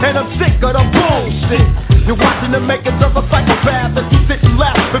tick, and I'm sick of the bullshit. You're watching the makings of a psychopath as he sits and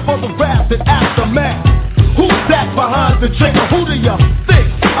laughs before the wrath and aftermath. Who's that behind the trigger. Who do you think?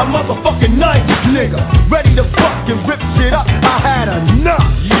 A motherfucking 90s nigga, ready to fucking rip shit up. I had enough,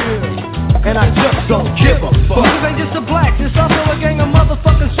 yeah, and I just don't give a fuck. Niggas ain't just the blacks, it's also a gang of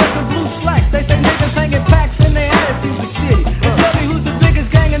motherfuckers stretching blue slacks. They say niggas hanging packs and their attitudes are shitty. And tell me who's the biggest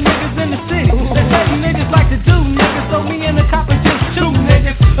gang of niggas in the city. They say niggas like to do niggas, so me and the coppers just shoot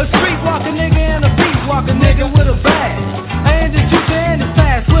niggas. A streetwalker nigga and a beat walker nigga with a bag. And the shooter and his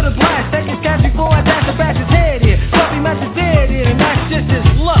pass with a blast. Taking cash before I dash the back his head in. Fuck him at the dead end, and that's just his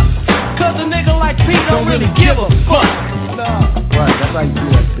luck. Cause a nigga like Pete don't really give a fuck. Right, that's how you do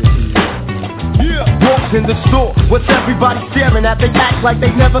that shit. Yeah. Walked in the store, what's everybody staring at? They act like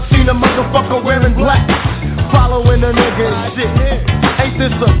they never seen a motherfucker wearing black. Following a nigga and shit. Ain't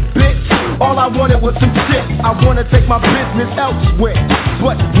this a bitch? All I wanted was some shit. I wanna take my business elsewhere.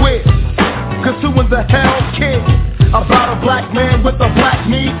 But where? Cause who in the hell cares about a black man with a black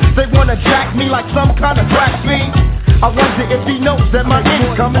knee? They wanna jack me like some kind of crack fiend. I wonder if he knows that my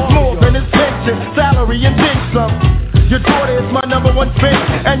income is more than his pension, salary, and then some. Your daughter is my number one fan,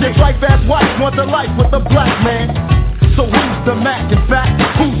 and your life-ass wife wants a life with a black man. So who's the Mac? In fact,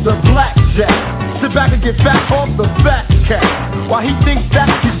 who's the blackjack? Sit back and get back off the fat cat. While he thinks that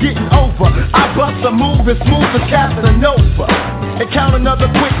he's getting over, I bust a move as smooth as Casanova and count another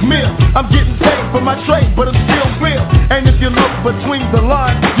quick meal. I'm getting paid for my trade, but I'm still real. And if you look between the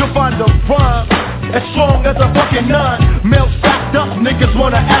lines, you'll find a rhyme as strong as a fucking nine. Male stacked up, niggas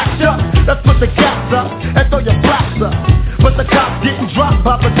wanna act up. Let's put the gas up and throw your blacks up. But the cops getting dropped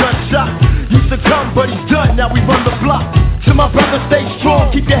by the gunshot. Used to come, but he's done, now we run the block. To my brother, stay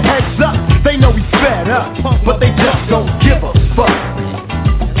strong, keep your heads up. They know we fed up, but they just don't give a fuck.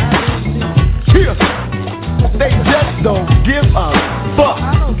 Yeah. They just don't give a fuck.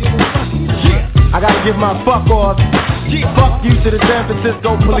 Yeah. I gotta give my fuck off. Fuck you to the San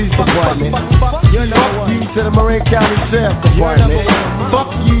Francisco Police Department. Fuck you to the Marin County Sheriff Department. Fuck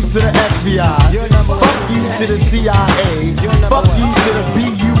you to the FBI. Fuck you to the CIA. Fuck you to the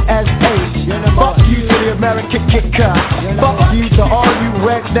BUSH. Fuck you to the American Kit Kat. Fuck you to all you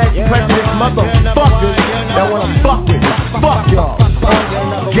redneck president motherfuckers that wanna fuck with me. Fuck y'all.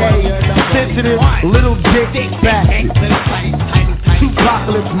 Gay, sensitive, little dick bastards.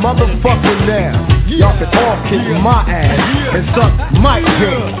 2PACALYPSE motherfucking now. Y'all can all kick my ass and suck my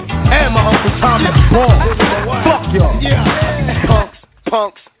dick. And my Uncle Thomas Ball. Fuck y'all. Punks,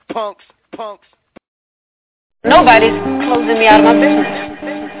 punks, punks, punks. Nobody's closing me out of my business.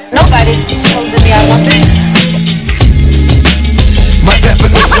 Nobody's closing me out of my business. My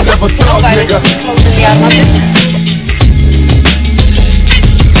definition of a thug nigga. Nobody's closing me out of my business.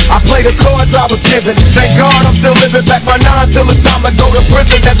 I play the cards I was given. Thank God I'm still living back my nine till it's time to go to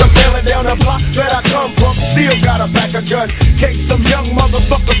prison. As I'm sailing down the block that I come from, still got a pack of guns. Case some young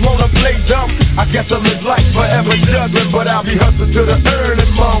motherfuckers wanna play dumb. I guess I live life forever juggling, but I'll be hustling to the early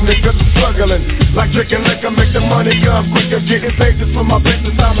morning, cause I'm struggling. Like drinking liquor, make the money come quicker. Getting paid just for my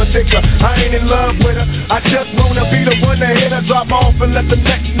business, I'm a dicker. I ain't in love with her, I just wanna be the one to hit her. Drop off and let the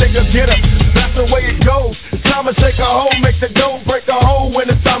next nigga get her. That's the way it goes. It's time to take a hoe, make the dough, break a hole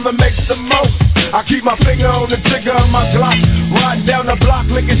when it's time to make the most. I keep my finger on the trigger of my Glock, riding down the block,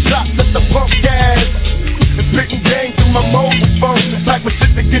 licking shots at the punk gas, and spitting game through my mobile phone. The type of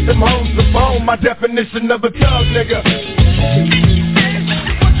shit to get them hoes to bone. My definition of a thug nigga.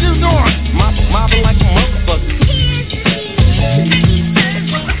 What you doing? Mobbing like a motherfucker.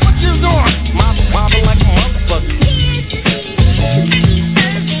 What you doing? Mobbing like a motherfucker.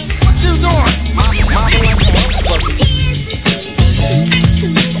 What you doing? Mobbing like a motherfucker.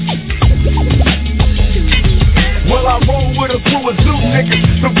 Well, I roll with a crew of zoo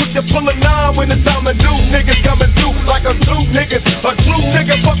niggas. So put your pull a nine when it's time to do. Niggas coming through like a zoo niggas. A true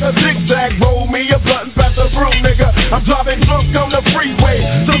nigga, fuck a zigzag. Roll me a blunt and pass a brew, nigga. I'm driving drunk on the freeway,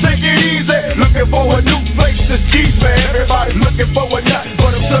 so take it easy. Looking for a new place to ski, man. Everybody's looking for a nut,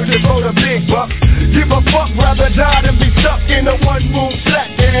 but I'm searching for the big bucks. Give a fuck, rather die than be stuck in a one-room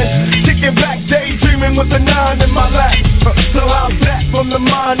flat, man. Kicking back, daydreaming with a 9 in my lap. So how's that from the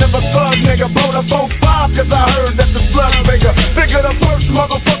mind of a thug nigga? Blow the 4-5, cause I heard that's a slug nigga. Figure the first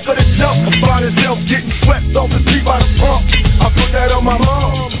motherfucker to jump, find himself getting swept off the street by the pump. I put that on my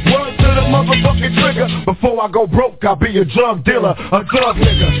mom. Word to the motherfucking trigger. Before I go broke, I'll be a drug dealer, a drug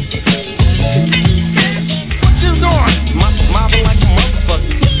nigga. What you doing? Mobbing like a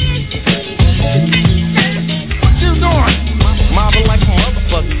motherfucker. What you doing? Mobbing like a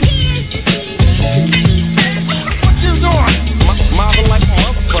motherfucker. What you doing? Mobbing like a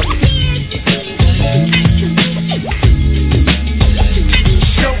motherfucker.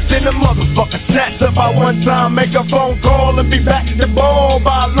 In the motherfucker, snatch up by one time, make a phone call and be back to the ball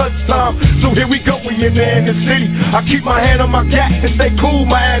by lunchtime. down. So here we go, we in the city. I keep my hand on my gat and stay cool,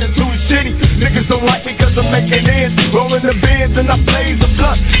 my attitude is shitty. Niggas don't like me cause I'm making ends. Rolling the bins and I blaze the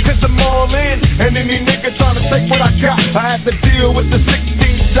blunt, cause I'm all in. And any nigga trying to take what I got, I have to deal with the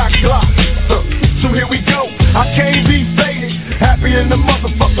 16-shot Glock. So here we go, I can't be faded. Happy in the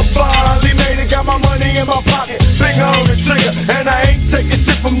motherfucker, finally made it. Got my money in my pocket, finger on the trigger, and I ain't taking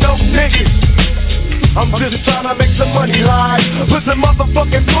shit from no niggas. I'm just trying to make some money, right? Put some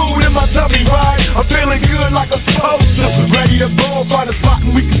motherfucking food in my tummy, right? I'm feeling good like I'm supposed to. Ready to go, find a spot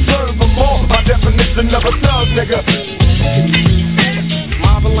and we can serve them all. My definition of a thug, nigga.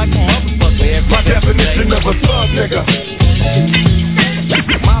 Mobbing like a motherfucker. My definition of a thug, nigga.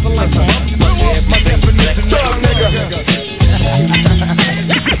 Mobbing like a motherfucker. My definition of a thug, nigga.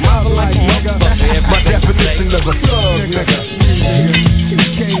 Mobbing like a motherfucker. My definition of a thug, nigga. You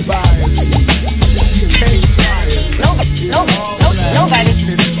can't buy it.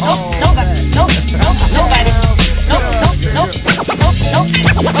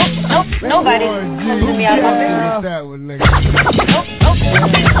 Nobody pulling me out of my business.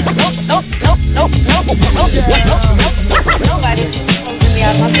 Nobody pulling me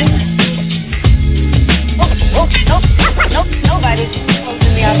out of my business. Nobody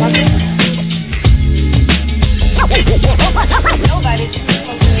pulling me out of my business. Nobody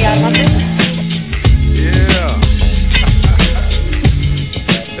pulling me out of my business. Yeah.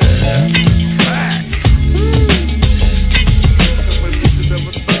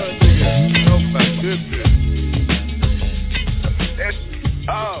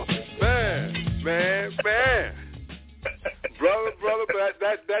 Oh, man. Brother,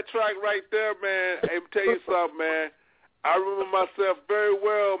 that track right there, man, let me tell you something, man. I remember myself very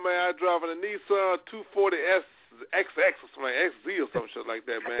well, man. I driving a Nissan 240S XX or something, XZ or some shit like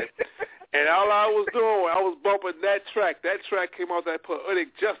that, man. And all I was doing, I was bumping that track. That track came off that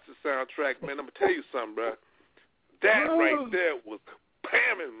Poetic Justice soundtrack, man. I'm going to tell you something, bro. That right there was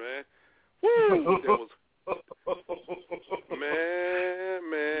pamming, man. Woo! That was...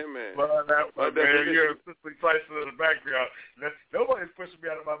 Man. Well, man, you're Cicely Tyson in the background. Nobody's pushing me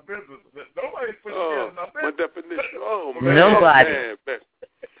out of my business. Nobody's pushing me out of my business. My definition. Oh, man. Nobody. Man.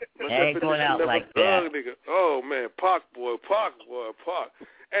 Ain't going out like that. Nigga. Oh, man. Pac.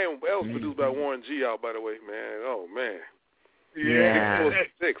 And that was produced by Warren G. out, by the way, man. Oh, man. Yeah.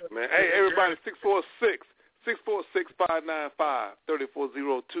 646, man. Hey, everybody,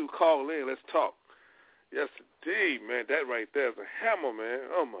 646-595-3402. Call in. Let's talk. Yes, indeed, man. That right there is a hammer, man.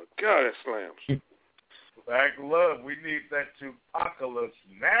 Oh, my God, that slams. Black love. We need that Tupacalypse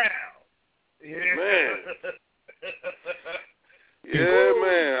now. Yeah. Man. Yeah,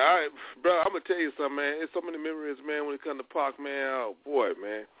 man. Bro, I'm going to tell you something, man. It's so many memories, man, when it comes to Pac, man. Oh, boy,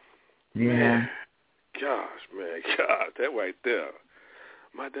 man. Yeah. Man. Gosh, man. God, that right there.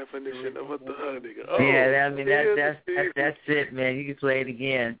 My definition of a thug, nigga. Oh, yeah, I mean, that's it, man. You can play it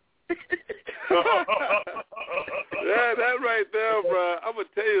again. Yeah, that right there, bro. I'm going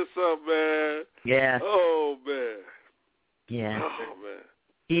to tell you something, man. Yeah. Oh, man. Yeah. Oh, man.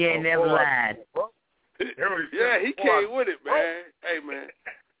 He ain't never lied. Yeah, he came with it, man. Hey, man.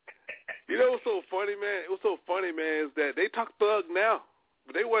 You know what's so funny, man? It was so funny, man, is that they talk thug now.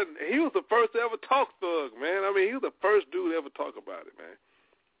 But they wasn't. He was the first to ever talk thug, man. I mean, he was the first dude to ever talk about it, man.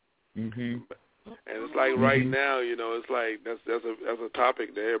 Mhm. And it's like right now, you know, it's like that's a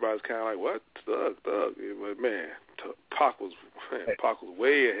topic that everybody's kind of like, what? Thug. But man, Pac was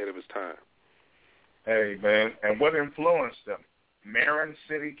way ahead of his time. Hey, man, and what influenced them? Marin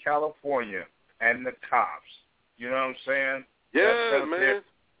City, California, and the cops. You know what I'm saying? Yeah, man.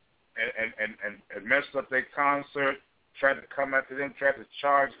 And messed up their concert, tried to come after them, tried to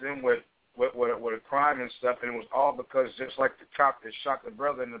charge them with a crime and stuff, and it was all because just like the cop that shot the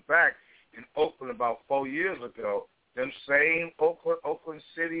brother in the back in Oakland about 4 years ago, them same Oakland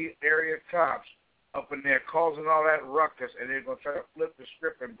City area cops up in there causing all that ruckus, and they're going to try to flip the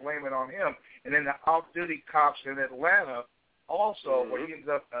script and blame it on him. And then the off-duty cops in Atlanta also, where he ends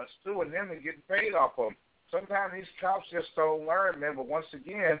up suing them and getting paid off of them. Sometimes these cops just don't learn, man, but once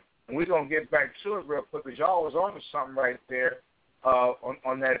again, and we're going to get back to it real quick, because y'all was on to something right there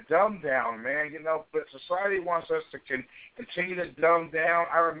on that dumb down, man. You know, but society wants us to continue to dumb down.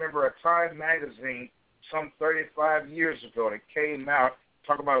 I remember a Time magazine some 35 years ago that came out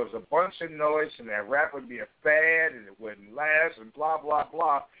talking about it was a bunch of noise and that rap would be a fad and it wouldn't last and blah, blah,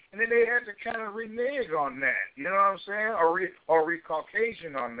 blah. And then they had to kind of renege on that. You know what I'm saying? Or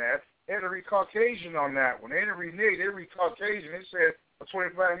re-Caucasian on that. They had to re-Caucasian on that one. They didn't renege. They re-Caucasian. They said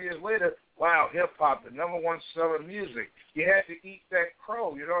 25 years later, wow, hip-hop, the number one selling music. You had to eat that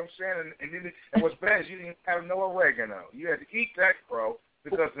crow. You know what I'm saying? And what's bad is you didn't have no oregano. You had to eat that crow.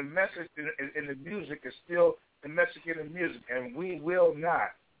 because the message in the music is still the message in the music, and we will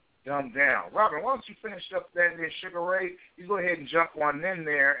not dumb down. Robin, why don't you finish up that there, Sugar Ray? You go ahead and jump on in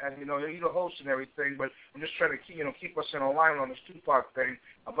there, and you're the host and everything, but I'm just trying to keep us in alignment on this Tupac thing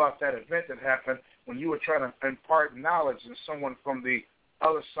about that event that happened when you were trying to impart knowledge, and someone from the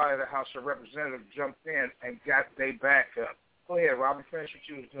other side of the House of Representatives jumped in and got their back up. Go ahead, Robin, finish what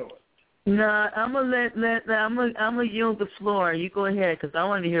you was doing. No, I'm gonna yield the floor. You go ahead, because I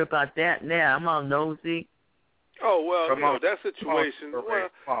want to hear about that now. I'm all nosy. Oh, well, that situation, let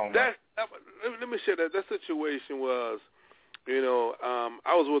me share that. That situation was,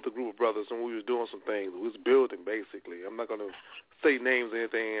 I was with a group of brothers, and we was doing some things. We was building, basically. I'm not going to say names or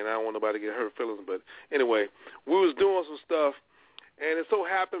anything, and I don't want nobody to get hurt feelings, but anyway, we was doing some stuff, and it so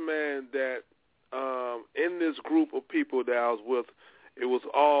happened, man, that in this group of people that I was with, it was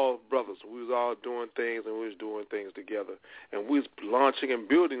all brothers. We was all doing things, and we was doing things together, and we was launching and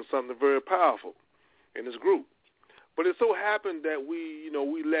building something very powerful in this group. But it so happened that we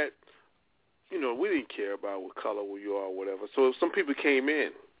didn't care about what color you are or whatever. So some people came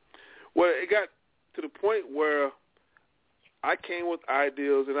in. Well, it got to the point where I came with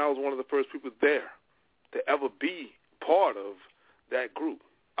ideas, and I was one of the first people there to ever be part of that group.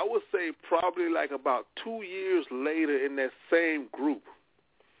 I would say probably like about 2 years later in that same group,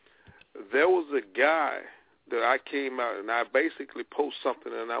 there was a guy that I came out, and I basically posted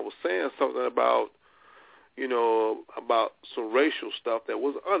something, and I was saying something about some racial stuff that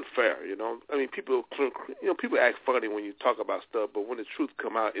was unfair, I mean, people act funny when you talk about stuff, but when the truth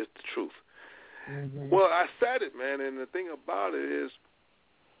come out, it's the truth. Mm-hmm. Well, I said it, man, and the thing about it is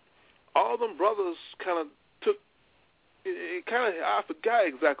all them brothers kind of took it I forgot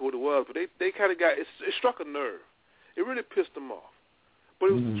exactly what it was, but they kind of it struck a nerve. It really pissed them off. But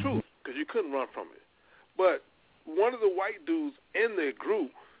it was the truth, because you couldn't run from it. But one of the white dudes in their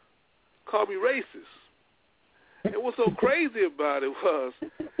group called me racist. And what's so crazy about it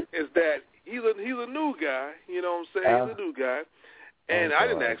is that he's a new guy, you know what I'm saying? He's a new guy. And I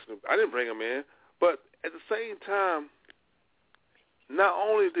didn't ask him, I didn't bring him in. But at the same time, not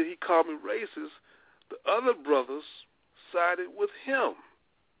only did he call me racist, the other brothers sided with him.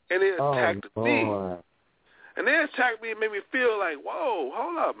 And they attacked me. And they attacked me and made me feel like, whoa,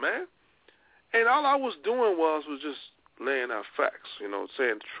 hold up, man. And all I was doing was just laying out facts, saying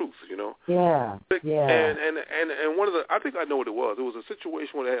the truth, Yeah. And one of the, I think I know what it was. It was a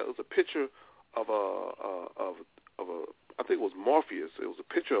situation where it was a picture of a I think it was Morpheus. It was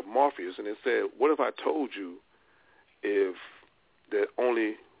a picture of Morpheus, and it said, "What if I told you if that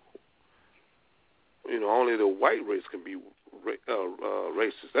only the white race can be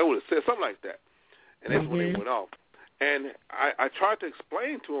racist?" That would have said something like that. And that's when they went off. And I tried to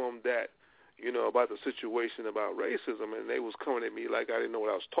explain to them that, about the situation about racism, and they was coming at me like I didn't know what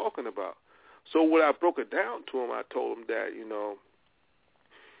I was talking about. So when I broke it down to them, I told them that,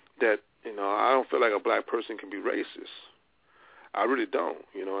 I don't feel like a black person can be racist. I really don't,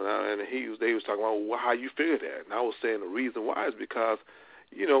 and they was talking about, well, how you figure that? And I was saying the reason why is because,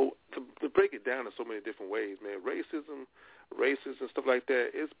 to break it down in so many different ways, man, racism and stuff like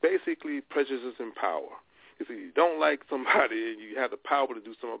that, it's basically prejudice and power. You see, you don't like somebody and you have the power to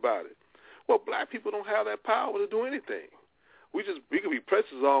do something about it. Well, black people don't have that power to do anything. We can be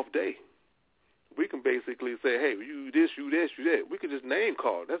prejudiced all day. We can basically say, hey, you this, you this, you that. We can just name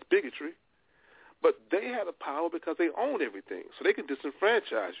call. That's bigotry. But they have the power because they own everything. So they can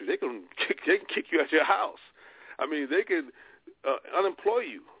disenfranchise you. They can kick you out of your house. I mean, they can unemploy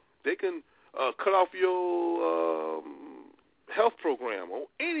you. They can cut off your health program or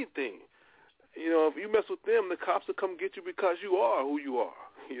anything. If you mess with them, the cops will come get you because you are who you are.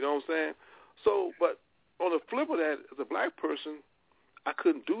 You know what I'm saying? So, but on the flip of that, as a black person, I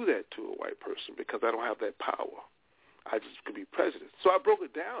couldn't do that to a white person because I don't have that power. I just could be prejudiced. So I broke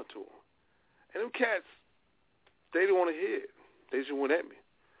it down to them. And them cats, they didn't want to hear it. They just went at me.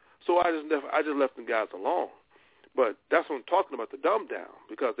 So I just left them guys alone. But that's what I'm talking about, the dumb down,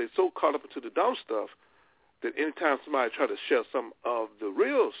 because they're so caught up into the dumb stuff that anytime somebody try to share some of the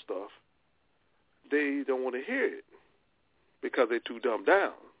real stuff, they don't want to hear it because they're too dumbed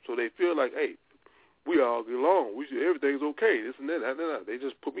down. So they feel like, hey, we all get along. Everything's okay. This and that. They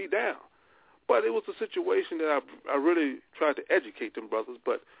just put me down. But it was a situation that I really tried to educate them brothers.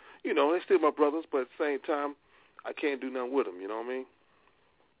 But, they're still my brothers. But at the same time, I can't do nothing with them. You know what I mean?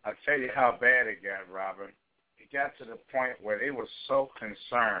 I'll tell you how bad it got, Robin. It got to the point where they were so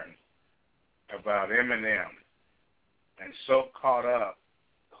concerned about Eminem and so caught up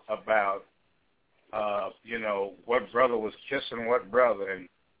about, what brother was kissing what brother and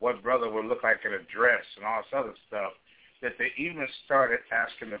what brother would look like in a dress and all this other stuff, that they even started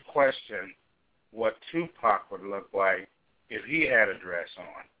asking the question what Tupac would look like if he had a dress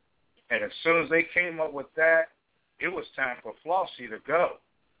on. And as soon as they came up with that, it was time for Flossie to go.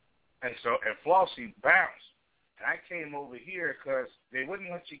 And Flossie bounced. And I came over here because they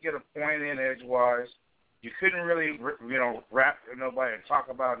wouldn't let you get a point in edgewise. You couldn't really, rap to nobody and talk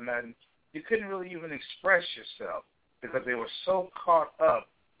about nothing. You couldn't really even express yourself because they were so caught up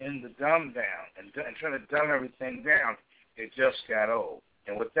in the dumb down and trying to dumb everything down, it just got old.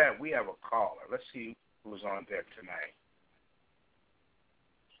 And with that, we have a caller. Let's see who's on deck tonight.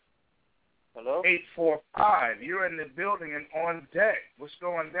 Hello? 845. You're in the building and on deck. What's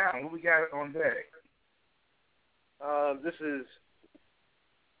going down? Who we got on deck? This is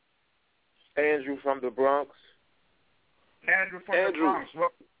Andrew from the Bronx. Andrew from the Bronx.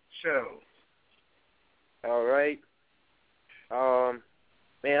 Welcome to the show. All right.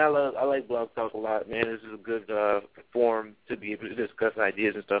 Man, I like Blog Talk a lot, man. This is a good forum to be able to discuss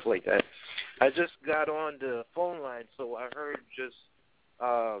ideas and stuff like that. I just got on the phone line, so I heard just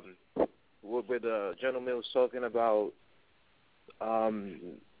where the gentleman was talking about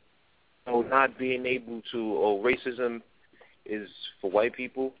not being able to, or racism is for white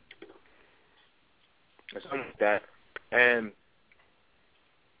people, or something like that. And,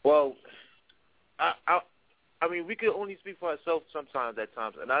 well, I mean, we can only speak for ourselves sometimes at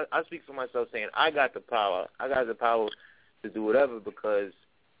times, and I speak for myself saying I got the power. I got the power to do whatever because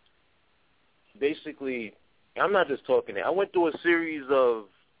basically I'm not just talking it. I went through a series of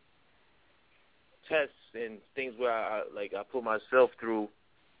tests and things where I put myself through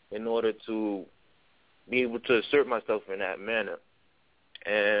in order to be able to assert myself in that manner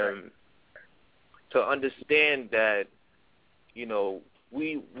and to understand that,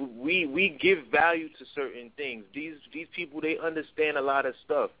 we give value to certain things. These people, they understand a lot of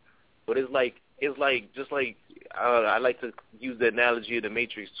stuff, but it's like I like to use the analogy of the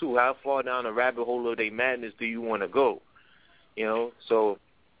Matrix too. How far down the rabbit hole of their madness do you want to go? So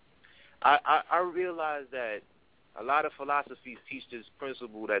I realize that a lot of philosophies teach this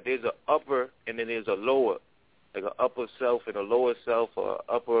principle that there's an upper and then there's a lower, like an upper self and a lower self, or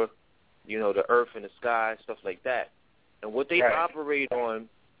upper, the earth and the sky, stuff like that. And what they operate on,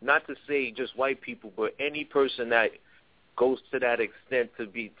 not to say just white people, but any person that goes to that extent to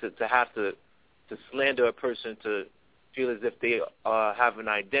have to slander a person, to feel as if they have an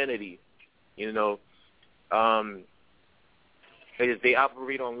identity, they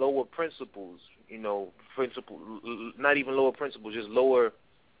operate on lower principles, not even lower principles, just lower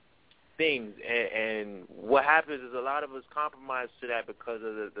things. And what happens is a lot of us compromise to that because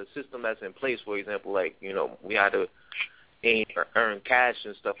of the system that's in place. For example, we had to earn cash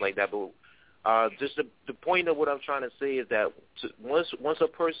and stuff like that. But just the point of what I'm trying to say is that once a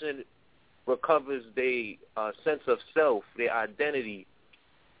person recovers their sense of self, their identity,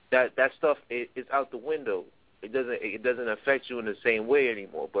 that stuff is out the window. It doesn't affect you in the same way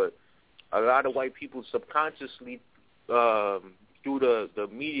anymore. But a lot of white people subconsciously, through the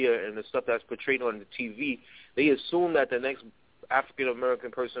media and the stuff that's portrayed on the TV, they assume that the next African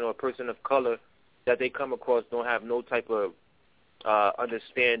American person or person of color that they come across don't have no type of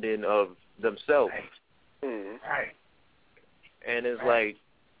understanding of themselves. Right. And it's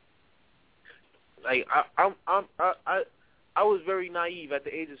I was very naive at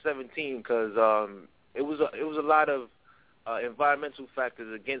the age of 17 because it was a lot of environmental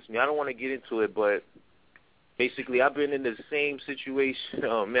factors against me. I don't want to get into it, but basically I've been in the same situation.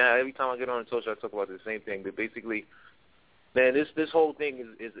 Man, every time I get on social, I talk about the same thing. But basically, man, this whole thing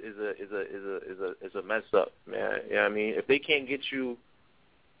is a mess up, man. You know what I mean? If they can't get you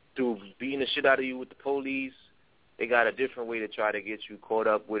through beating the shit out of you with the police, they got a different way to try to get you caught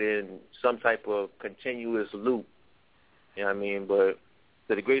up within some type of continuous loop. You know what I mean? But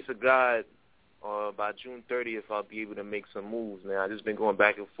to the grace of God, by June 30th, I'll be able to make some moves, man. I've just been going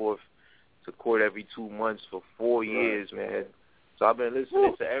back and forth to court every 2 months for 4 years, man. So I've been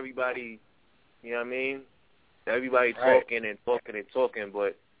listening to everybody, you know what I mean? Everybody talking and talking and talking,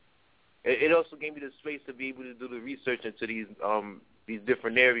 but it also gave me the space to be able to do the research into these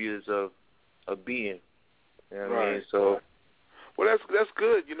different areas of being. You know what I mean? So, well, that's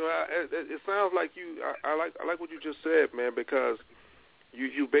good. It sounds like I like what you just said, man, because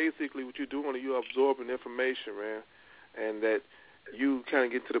you basically what you're doing is you're absorbing information, man, and that you kind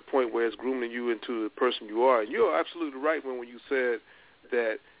of get to the point where it's grooming you into the person you are. And you're absolutely right when you said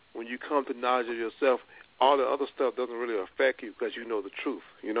that when you come to knowledge of yourself, all the other stuff doesn't really affect you because you know the truth.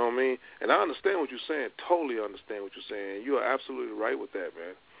 You know what I mean? And I understand what you're saying, totally understand what you're saying. You are absolutely right with that,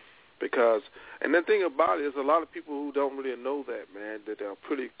 man. Because, and the thing about it is a lot of people who don't really know that, man, that they're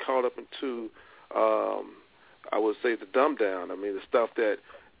pretty caught up into I would say, the dumb down. I mean, the stuff that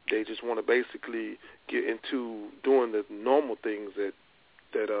they just want to basically get into doing the normal things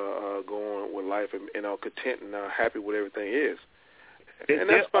that are going on with life and are content and are happy with everything is. And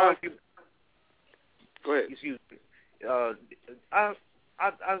that's fine. Go ahead. Excuse me. I've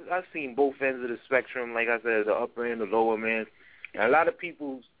seen both ends of the spectrum. Like I said, the upper end, the lower man. And a lot of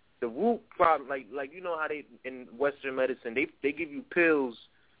people, the root problem, like you know how they in Western medicine, they give you pills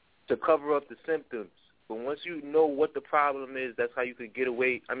to cover up the symptoms. But once you know what the problem is, that's how you could get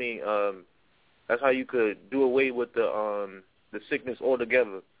away. I mean, that's how you could do away with the sickness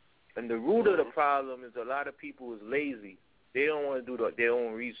altogether. And the root of the problem is a lot of people is lazy. They don't want to do their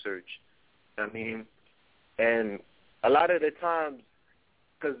own research. I mean, and a lot of the times,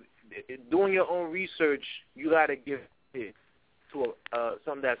 because doing your own research, you got to give it to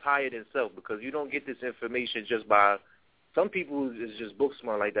something that's higher than self, because you don't get this information just by, some people is just book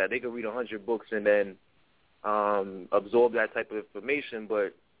smart like that. They can read 100 books and then absorb that type of information,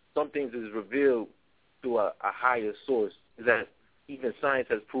 but some things is revealed through a higher source that even science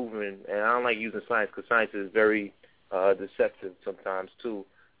has proven, and I don't like using science because science is very deceptive sometimes too.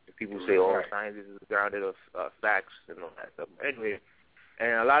 If people say, oh, science is grounded of facts and all that stuff. Anyway,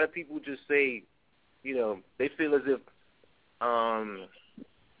 and a lot of people just say, you know, they feel as if,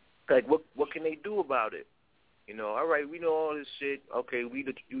 like, what can they do about it? You know, all right, we know all this shit. Okay, we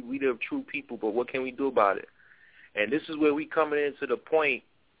the true people, but what can we do about it? And this is where we coming into the point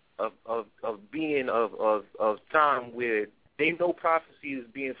of being of time where they know prophecy is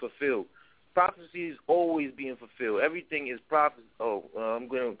being fulfilled. Prophecy is always being fulfilled. Everything is prophecy. Oh, I'm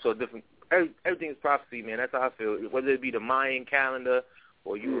going to a different. Everything is prophecy, man. That's how I feel. Whether it be the Mayan calendar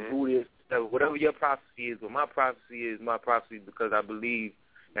or you a Buddhist, whatever your prophecy is. But my prophecy is my prophecy because I believe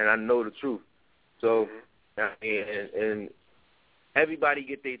and I know the truth. So, and everybody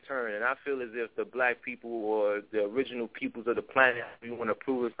get their turn. And I feel as if the black people or the original peoples of the planet, if you want to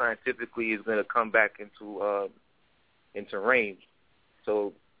prove it scientifically, is going to come back into range.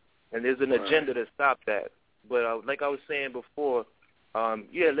 So, and there's an agenda to stop that. But like I was saying before,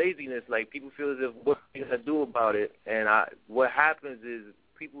 laziness, like people feel as if what are they going to do about it? And what happens is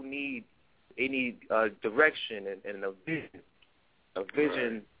people need direction and a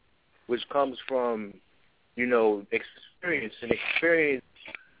vision which comes from, you know, experience. And experience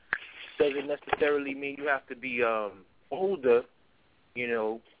doesn't necessarily mean you have to be older, you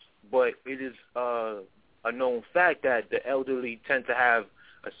know, but it is a known fact that the elderly tend to have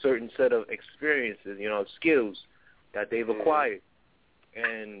a certain set of experiences, you know, skills that they've acquired.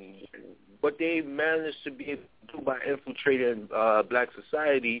 And what they managed to be able to do by infiltrating black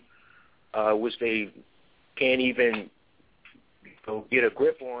society, which they can't even get a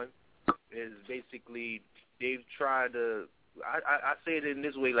grip on, is basically they've tried to, I say it in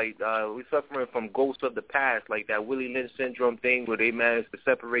this way, like we're suffering from ghosts of the past, like that Willie Lynch syndrome thing where they managed to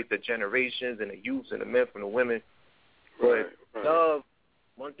separate the generations and the youths and the men from the women. But love,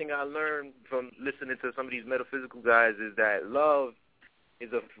 one thing I learned from listening to some of these metaphysical guys is that love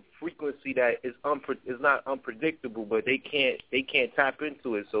is a frequency that is not unpredictable, but they can't tap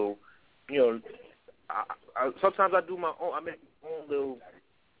into it. So, you know, I sometimes I do my own, I make my own little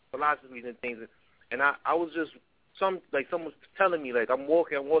philosophies and things, and I was just someone was telling me, like, I'm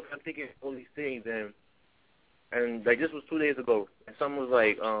walking, I'm thinking all these things, and like this was 2 days ago, and someone was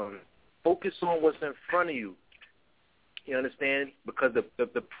like, focus on what's in front of you. You understand? Because the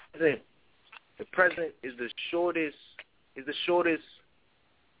present is the shortest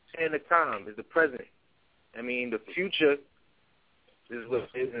span of time, is the present. I mean, the future is what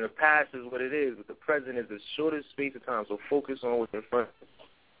is, and the past is what it is, but the present is the shortest space of time. So focus on what's in front.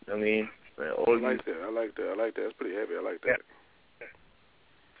 I mean, I like that. That's pretty heavy. I like that. Yeah.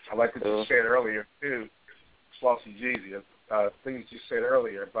 I like what you said earlier too, Flossy Jeezy. Things you said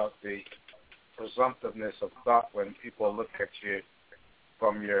earlier about the presumptiveness of thought when people look at you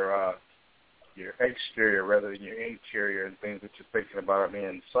from your exterior rather than your interior and things that you're thinking about on the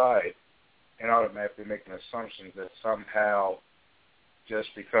inside, and automatically making assumptions that somehow, just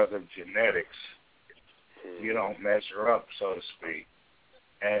because of genetics, you don't measure up, so to speak.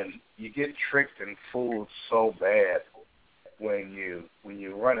 And you get tricked and fooled so bad when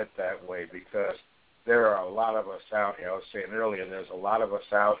you run it that way, because there are a lot of us out here. I was saying earlier, there's a lot of us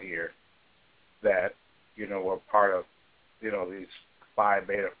out here that, you know, were part of, you know, these Phi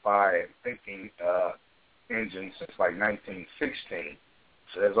Beta Phi thinking engines since like 1916.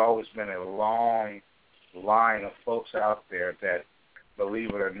 So there's always been a long line of folks out there that, believe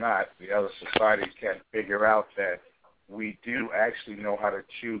it or not, the other societies can't figure out that we do actually know how to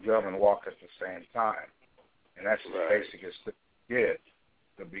chew gum and walk at the same time. And that's the basic as to get.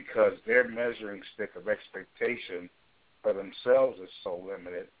 because their measuring stick of expectation for themselves is so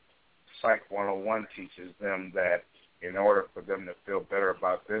limited, Psych 101 teaches them that in order for them to feel better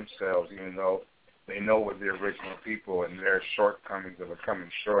about themselves, even though they know we're the original people and their shortcomings are becoming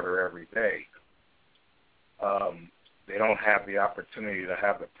shorter every day, they don't have the opportunity to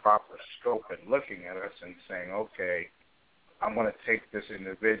have the proper scope in looking at us and saying, okay, I'm going to take this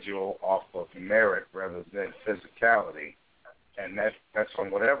individual off of merit rather than physicality. And that's on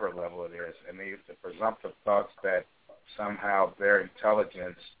whatever level it is. And the presumptive thoughts that somehow their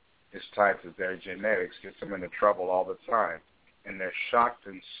intelligence is tied to their genetics gets them into trouble all the time. And they're shocked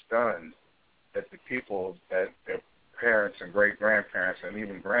and stunned that the people that their parents and great-grandparents and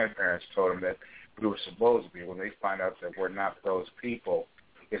even grandparents told them that we were supposed to be, when they find out that we're not those people,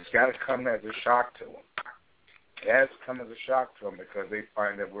 it's got to come as a shock to them. It has to come as a shock to them because they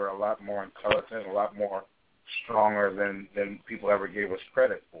find that we're a lot more intelligent, a lot more stronger than people ever gave us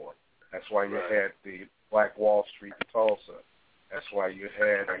credit for. That's why you had the Black Wall Street in Tulsa. That's why you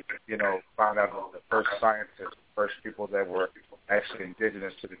had, found out that the first scientists, the first people that were actually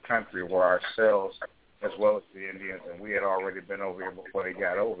indigenous to the country were ourselves as well as the Indians, and we had already been over here before they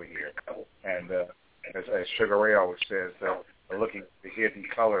got over here. And as Sugar Ray always says, looking at the hidden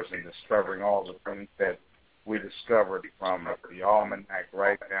colors and discovering all the things that we discovered from the almanac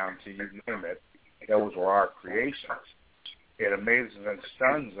right down to you name it, those were our creations. It amazes and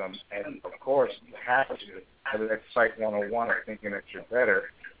stuns them, and of course, you have to, whether that's Psych 101 or thinking that you're better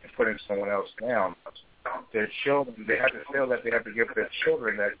and putting someone else down. Their children, they have to feel that they have to give their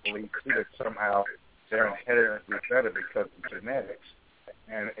children that belief too, that somehow they're inherently better because of genetics.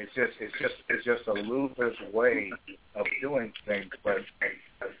 And it's just a loser's way of doing things. But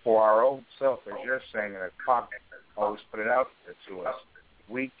for our own self, as you're saying, and as Pop always put it out there to us,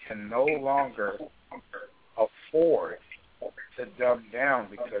 we can no longer afford to dumb down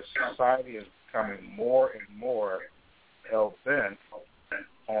because society is becoming more and more hell-bent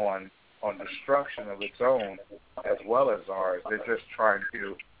on destruction of its own as well as ours. They're just trying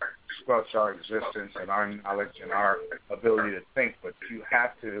to squelch our existence and our knowledge and our ability to think, but you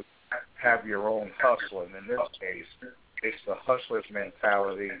have to have your own hustle. And in this case, it's the hustler's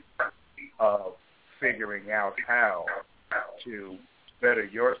mentality of figuring out how to better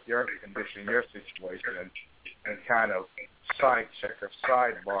your condition, your situation, and kind of side check or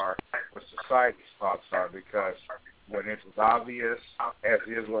sidebar what society's thoughts are, because when it's as obvious as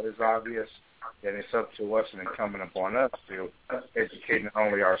is what is obvious, then it's up to us and incumbent upon us to educate not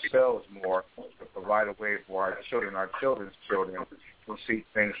only ourselves more, but provide a way for our children, our children's children, to see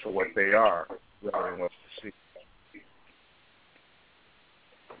things for what they are rather than what they see.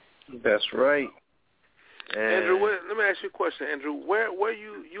 That's right. And Andrew, let me ask you a question, Andrew. Where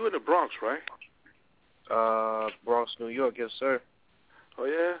you in the Bronx, right? Bronx, New York, yes, sir. Oh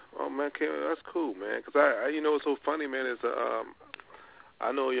yeah, oh man, that's cool, man. Cause I what's so funny, man, is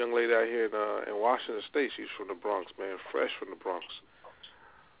I know a young lady out here in Washington State. She's from the Bronx, man, fresh from the Bronx.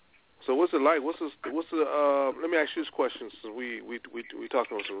 So what's it like? What's the? Let me ask you this question, since we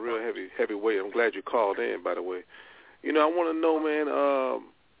talking about some real heavy weight. I'm glad you called in, by the way. I want to know, man.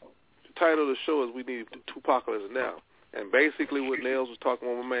 The title of the show is "We Need Tupacalypse Now," and basically what Nails was talking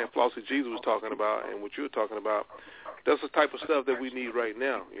about, my man Flossie Jesus was talking about, and what you were talking about. That's the type of stuff that we need right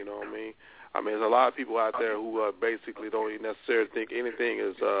now. You know what I mean? There's a lot of people out there who basically don't even necessarily think anything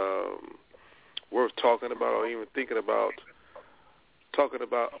is worth talking about or even thinking about talking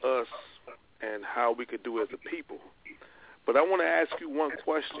about us and how we could do as a people. But I want to ask you one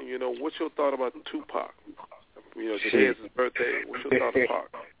question. What's your thought about Tupac? Today is his birthday. What's your thought of Tupac?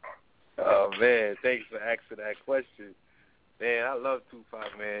 Oh, man, thanks for asking that question. Man, I love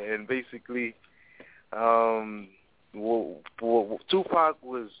Tupac, man. And basically, Tupac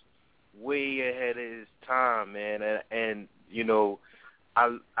was way ahead of his time, man. And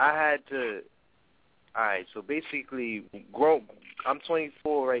I had to. All right, so basically, I'm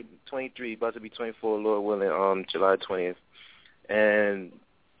 24, right? 23, about to be 24, Lord willing, July 20th, and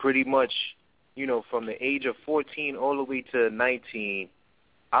pretty much, from the age of 14 all the way to 19,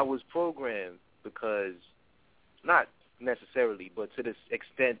 I was programmed because, not necessarily, but to the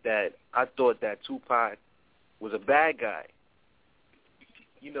extent that I thought that Tupac was a bad guy.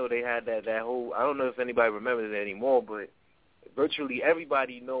 They had that whole, I don't know if anybody remembers it anymore, but virtually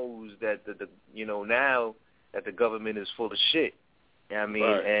everybody knows that now that the government is full of shit. I mean,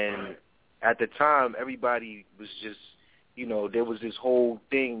 right. And at the time, everybody was just, there was this whole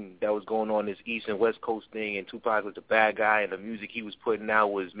thing that was going on, this East and West Coast thing, and Tupac was the bad guy, and the music he was putting out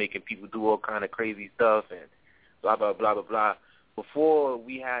was making people do all kind of crazy stuff, and blah, blah, blah, blah, blah. before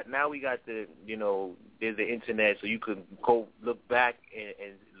we got the, there's the internet, so you could go look back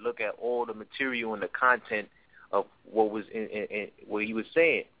and look at all the material and the content of what was in what he was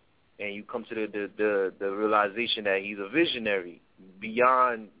saying, and you come to the realization that he's a visionary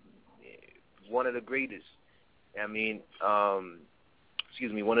beyond one of the greatest. I mean,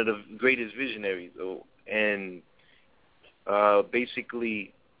 one of the greatest visionaries. And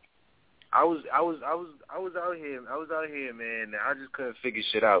basically, I was out here, man. I just couldn't figure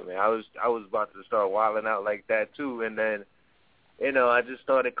shit out, man. I was about to start wilding out like that too, and then, I just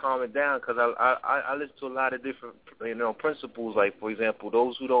started calming down because I listen to a lot of different, principles. Like, for example,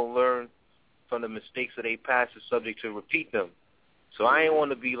 those who don't learn from the mistakes of their past are subject to repeat them. So I ain't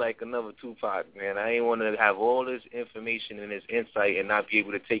want to be like another Tupac, man. I ain't want to have all this information and this insight and not be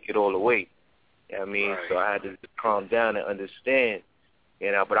able to take it all away. You know what I mean? Right. So I had to calm down and understand.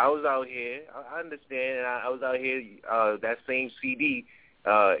 But I was out here. I understand. And I was out here. That same CD.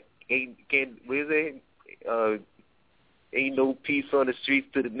 Ain't no peace on the streets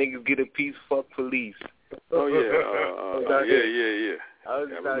till the niggas get a piece. Fuck police. Oh yeah. Yeah. I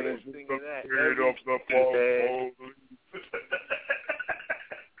was out here singing that.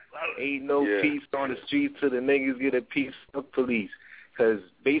 Ain't no peace on the streets till the niggas get a piece of police. Because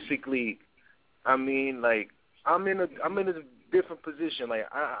basically, I mean, like, I'm in a different position. Like,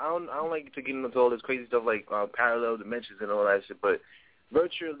 I don't like to get into all this crazy stuff like parallel dimensions and all that shit. But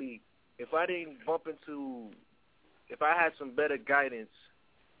virtually, if I had some better guidance,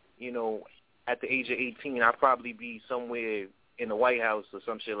 at the age of 18, I'd probably be somewhere in the White House or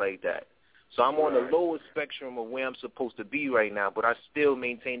some shit like that. So I'm on the lower spectrum of where I'm supposed to be right now, but I still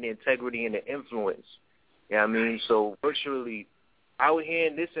maintain the integrity and the influence. You know what I mean? So virtually, out here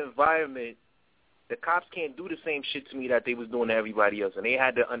in this environment, the cops can't do the same shit to me that they was doing to everybody else, and they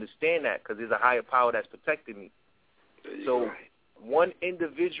had to understand that because there's a higher power that's protecting me. So one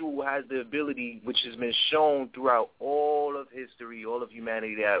individual has the ability, which has been shown throughout all of history, all of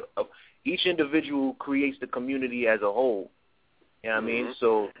humanity, that each individual creates the community as a whole. You know what I mean?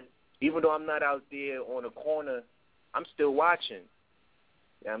 So even though I'm not out there on a corner, I'm still watching.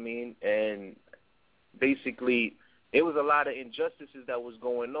 You know what I mean? And basically, there was a lot of injustices that was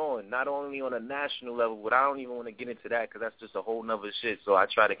going on, not only on a national level, but I don't even want to get into that because that's just a whole nother shit, so I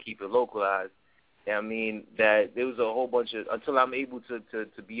try to keep it localized. You know what I mean? That there was a whole bunch of, until I'm able to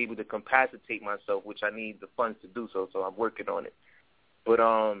be able to capacitate myself, which I need the funds to do so I'm working on it. But,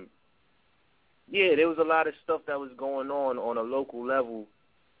 there was a lot of stuff that was going on a local level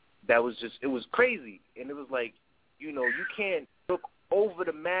that was just, it was crazy. And it was like, you can't look over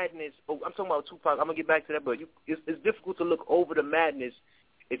the madness. I'm talking about Tupac. I'm going to get back to that, but it's difficult to look over the madness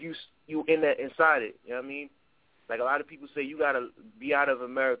if you inside it. You know what I mean? Like a lot of people say you got to be out of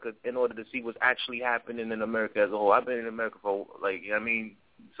America in order to see what's actually happening in America as a whole. I've been in America for, you know what I mean?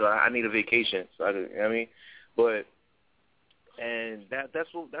 So I need a vacation. So you know what I mean? But, and that's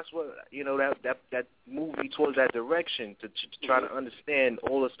what that moved me towards that direction to try to understand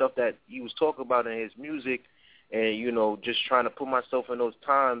all the stuff that he was talking about in his music, and just trying to put myself in those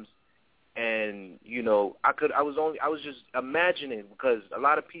times, and I was just imagining, because a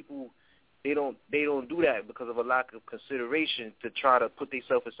lot of people they don't do that because of a lack of consideration to try to put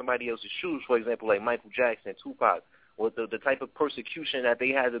themselves in somebody else's shoes. For example, like Michael Jackson, Tupac, or the type of persecution that they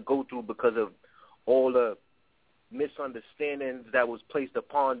had to go through because of all the misunderstandings that was placed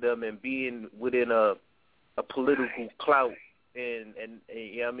upon them and being within a political clout and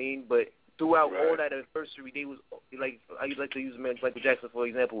you know what I mean? But throughout all that adversity, they was like, I like to use Michael Jackson for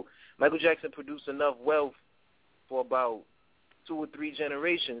example. Michael Jackson produced enough wealth for about 2 or 3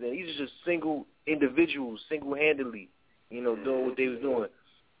 generations, and these are just single individuals, single-handedly, doing what they was doing.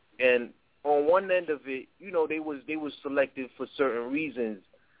 And on one end of it, they was selected for certain reasons.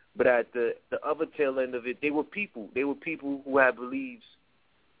 But at the other tail end of it, they were people. They were people who had beliefs,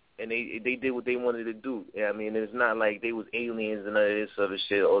 and they did what they wanted to do. Yeah, I mean, it's not like they was aliens and none of this other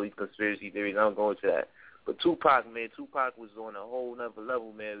shit, all these conspiracy theories. I don't go into that. But Tupac was on a whole nother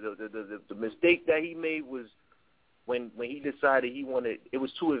level, man. The mistake that he made was when he decided it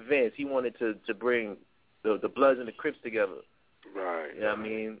was too advanced. He wanted to bring the Bloods and the Crips together. Right. You know what I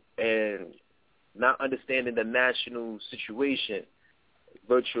mean? And not understanding the national situation.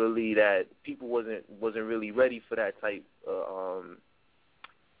 Virtually that people wasn't really ready for that type.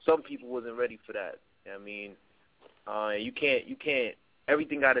 Some people wasn't ready for that. I mean, you can't.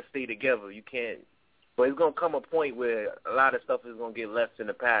 Everything got to stay together. You can't. But it's gonna come a point where a lot of stuff is gonna get left in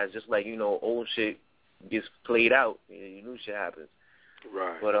the past. Just like old shit gets played out. New shit happens.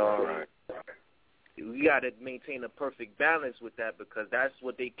 Right. But we got to maintain a perfect balance with that because that's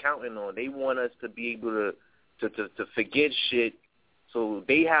what they counting on. They want us to be able to forget shit So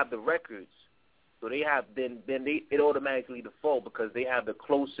they have the records. So they have it automatically default because they have the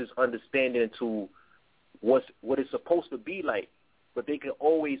closest understanding to what it's supposed to be like. But they can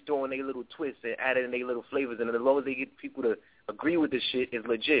always throw in their little twists and add in their little flavors. And as long as they get people to agree with this shit, it's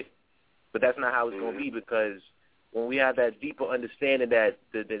legit. But that's not how it's going to be, because when we have that deeper understanding that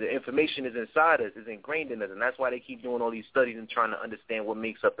the information is inside us, is ingrained in us, and that's why they keep doing all these studies and trying to understand what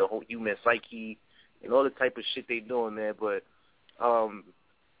makes up the whole human psyche and all the type of shit they doing, man. But,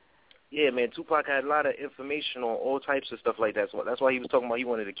 yeah, man, Tupac had a lot of information on all types of stuff like that. So that's why he was talking about he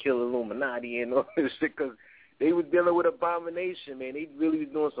wanted to kill Illuminati and all this shit, because they was dealing with abomination, man. They really was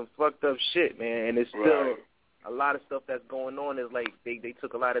doing some fucked up shit, man. And it's still a lot of stuff that's going on. Is like they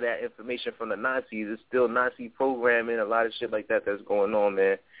took a lot of that information from the Nazis. It's still Nazi programming, a lot of shit like that that's going on,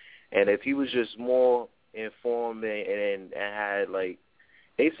 man. And if he was just more informed and had, like,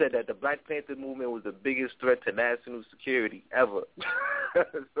 they said that the Black Panther movement was the biggest threat to national security ever.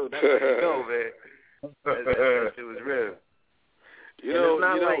 So that's what you know, man. That shit was real. It's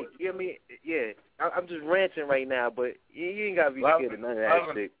not like, you know what I mean? Yeah, I'm just ranting right now, but you ain't got to be scared of none of that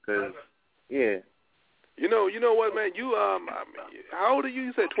shit, because, yeah. You know what, man? You, how old are you?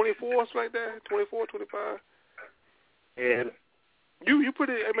 You said 24 or something like that? 24, 25? Yeah. You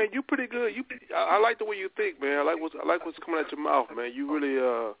pretty, I mean, you pretty good. I like the way you think, man. I like what's coming out your mouth, man. You really,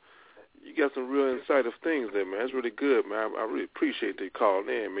 you got some real insight of things there, man. That's really good, man. I really appreciate that you calling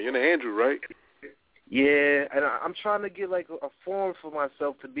in, man. You're Andrew, right? Yeah, and I'm trying to get, like, a forum for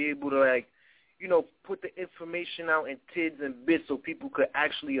myself to be able to, like, you know, put the information out in tidbits and bits so people could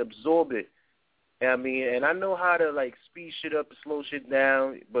actually absorb it. I mean, and I know how to, like, speed shit up and slow shit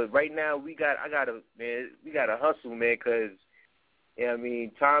down, but right now we gotta hustle, man, because, you know what I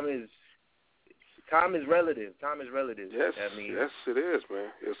mean, time is relative. Time is relative. Yes, I mean, yes, it is, man.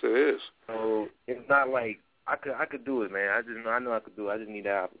 Yes, it is. So it's not like I could do it, man. I know I could do it. I just need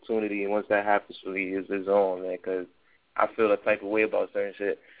that opportunity, and once that happens for me, it's on, man, because I feel a type of way about certain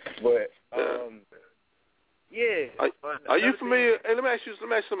shit. But yeah. Are you familiar? Hey, let me ask you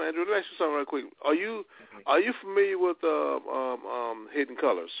something, Andrew. Let me ask you something real quick. Are you familiar with Hidden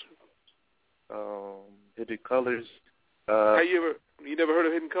Colors? Hidden Colors. Have you never heard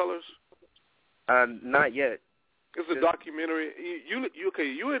of Hidden Colors? Not yet. It's a documentary.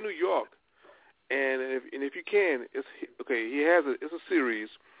 You're in New York, and if you can, it's a series.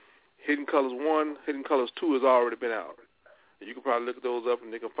 Hidden Colors 1, Hidden Colors 2 has already been out. You can probably look those up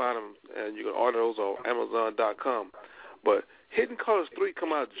and you can find them, and you can order those on Amazon.com. But Hidden Colors 3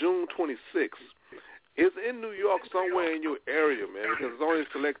 come out June 26th. It's in New York somewhere in your area, man, because it's only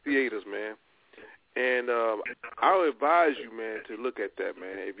select theaters, man. And I would advise you, man, to look at that,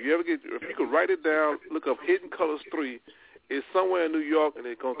 man. If you could write it down, look up Hidden Colors 3. It's somewhere in New York, and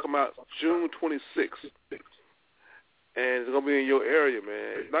it's going to come out June 26th. And it's going to be in your area,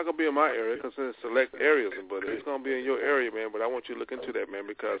 man. It's not going to be in my area because it's select areas, but it's going to be in your area, man. But I want you to look into that, man,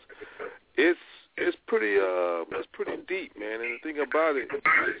 because it's pretty deep, man. And the thing about it,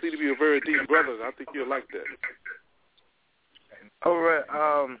 you seem to be a very deep brother, and I think you'll like that. All right.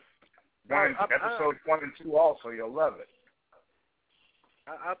 Episodes 1 and 2 also, you'll love it.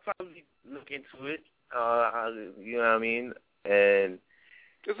 I'll probably look into it. You know what I mean? And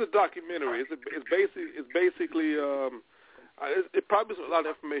it's a documentary. It's basically it probably is a lot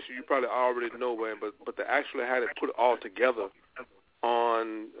of information you probably already know, man. But to actually have it put all together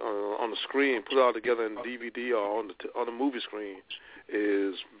on the screen, put it all together in DVD or on the movie screen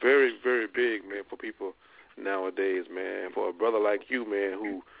is very, very big, man, for people nowadays, man. For a brother like you, man,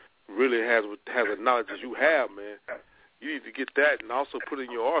 who really has the knowledge that you have, man, you need to get that and also put it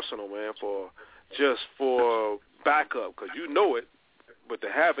in your arsenal, man, for backup, because you know it. But to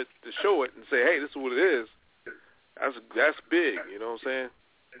have it, to show it and say, hey, this is what it is, that's big, you know what I'm saying?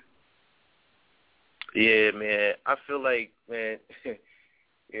 Yeah, man. I feel like, man,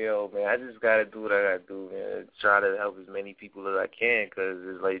 man, I just got to do what I got to do, man. Try to help as many people as I can, because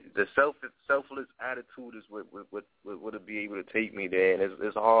it's like the selfless attitude is what would be able to take me there. And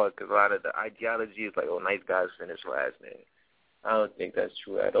it's hard because a lot of the ideology is like, oh, nice guys finish last, man. I don't think that's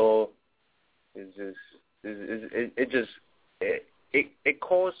true at all. It's just, it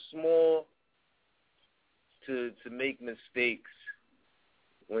costs more to make mistakes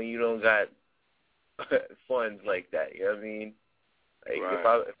when you don't got funds like that. You know what I mean? Like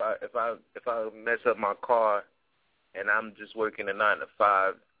right. if I mess up my car and I'm just working a 9 to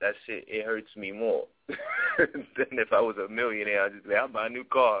 5, that shit, it hurts me more than if I was a millionaire. I'd just be like, I'll buy a new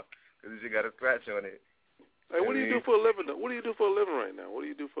car because it got a scratch on it. Hey, what do you do for a living? What do you do for a living right now? What do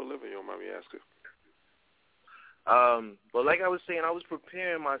you do for a living? You don't mind me asking. But like I was saying, I was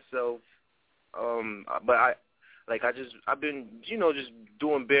preparing myself. But like I've been, you know, just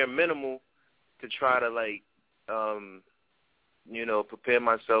doing bare minimal to try to like, you know, prepare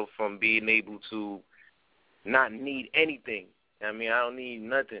myself from being able to not need anything. I mean, I don't need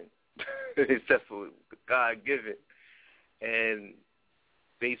nothing except for God given. And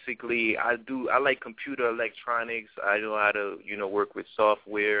basically, I like computer electronics. I know how to, you know, work with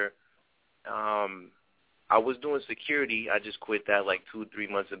software. I was doing security. I just quit that like 2-3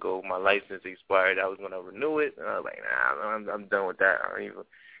 months ago. My license expired. I was going to renew it. And I was like, nah, I'm done with that. I don't even.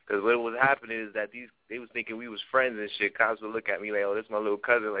 Because what was happening is that they was thinking we was friends and shit. Cops would look at me like, oh, this is my little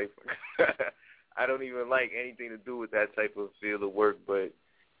cousin. Like, I don't even like anything to do with that type of field of work. But,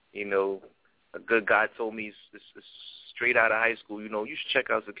 you know, a good guy told me it's straight out of high school, you know, you should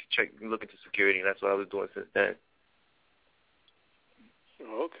look into security. And that's what I was doing since then.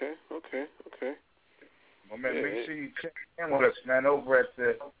 Okay. Well, man, make sure you check in with us, man, over at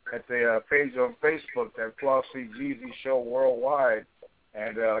the page on Facebook, that Flossy Jeezy Show Worldwide.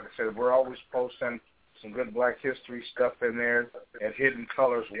 And like I said, we're always posting some good Black History stuff in there at Hidden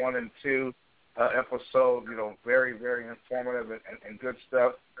Colors 1 and 2 episode. You know, very, very informative and good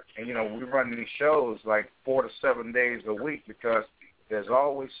stuff. And, you know, we run these shows like 4 to 7 days a week because there's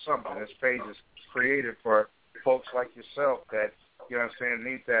always something. This page is created for folks like yourself that, you know what I'm saying,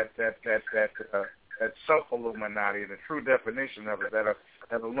 need that self-illuminati, the true definition of it, that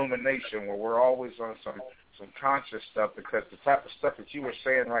illumination where we're always on some conscious stuff, because the type of stuff that you were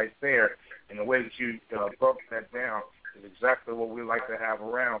saying right there and the way that you broke that down is exactly what we like to have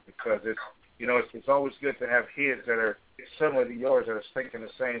around, because it's, you know, it's always good to have kids that are similar to yours that are thinking the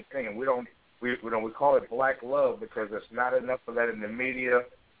same thing. And we call it black love because there's not enough of that in the media.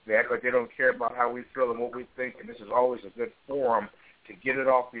 They act like they don't care about how we feel and what we think, and this is always a good forum to get it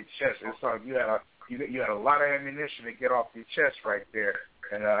off your chest. It's like you had a lot of ammunition to get off your chest right there.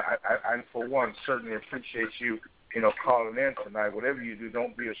 And I for one, certainly appreciate you, you know, calling in tonight. Whatever you do,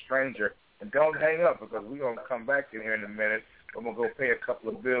 don't be a stranger. And don't hang up, because we're going to come back in here in a minute. I'm going to go pay a couple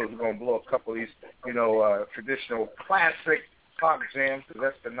of bills. We're going to blow a couple of these, you know, traditional classic pop jams, because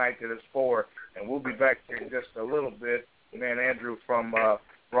that's the night that it's for. And we'll be back here in just a little bit. Man, Andrew from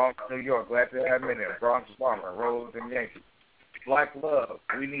Bronx, New York. Glad to have him in there. Bronx Bomber, Rose and Yankees. Black Love.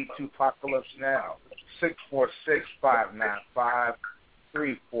 We need 2PACALYPSE now.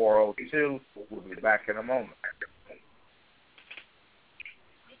 646-595-3402. We'll be back in a moment.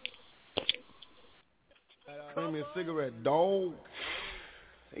 Bring me a cigarette, dog.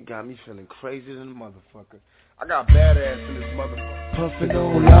 They got me feeling crazy than a motherfucker. I got badass in this motherfucker. Puffin'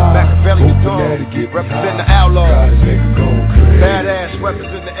 on live. Makaveli the tongue. Represent the outlaws. Badass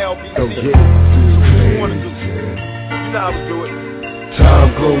represent the LBC. What you wanna do? You know how we do it. Time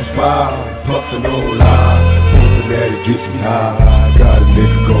goes by, puffin' on live. Hoping that it gets me high. Got a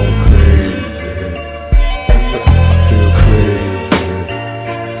nigga going crazy. I feel crazy.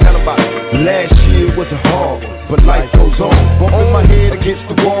 Tell about it. Last year was a hard one, but life goes on. Bumping my head against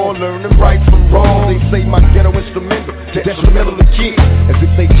the wall, learning right from wrong. They say my ghetto instrumental, detrimental to kids, as if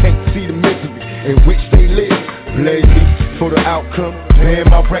they can't see the misery in which they live. Blame me for the outcome, paying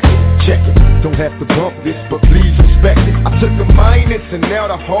my record, check it. Don't have to bump this, but please respect it. I took a minus, and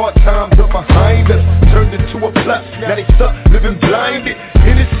now the hard times are behind us. Turned into a plus, now they stuck living blinded.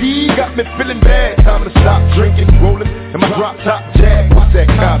 Hennessy got me feeling bad. Time to stop drinking, rolling in my drop top Jag. What's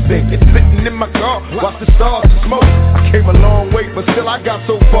that car thinking? Sitting in my car, watch the stars smoke. I came a long way, but still I got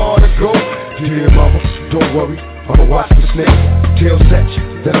so far to go. Dear mama, don't worry, I'ma watch the snake. Tell Satch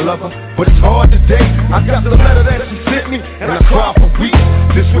that I love her, but it's hard today. I got the letter that she sent me, and I cried for weeks.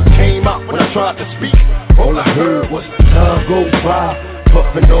 This what came out when I tried to speak. All I heard was time goes by,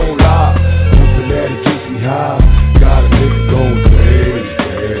 puffin' on live. Hoping that it gets me high. Got a nigga going crazy.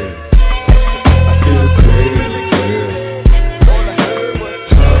 I feel crazy. All I heard was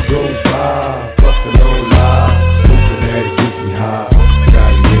time goes by, puffin' on live. Hoping that it gets me high. Got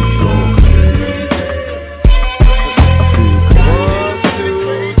a nigga going crazy. I feel crazy. 1, 2,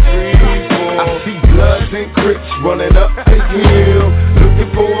 3, 4. I see Bloods and Crips running up the hill, looking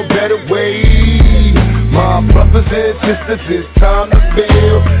for a better way. My brothers and sisters, it's time to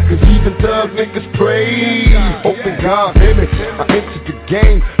build, cause even thug niggas pray. Open God, baby, I entered the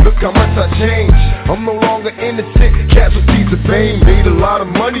game, look how much I changed. I'm no longer innocent, casualties of fame. Made a lot of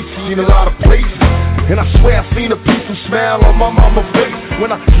money, seen a lot of places, and I swear I seen a peaceful smile on my mama's face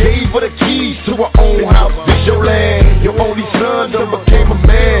when I gave her the keys to her own house. This your land, your only son done became a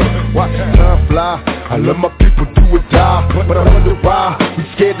man. Watch the time fly, I love my people do or die, but I wonder why we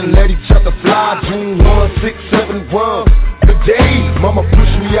scared to let each other fly. June 1, 6, 7, 1, the day mama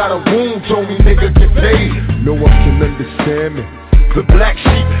pushed me out of womb, told me nigga get paid. No one can understand me, the black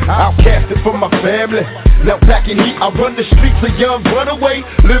sheep, outcasted from my family. Now packing heat, I run the streets, a young runaway,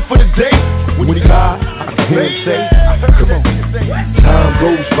 live for the day. When he high, I can hear him say, come on. Time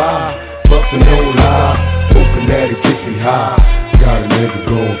goes by, bustin' no lie, hoping that it gets me high. Got a nigga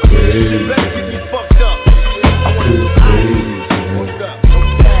going crazy. I feel crazy.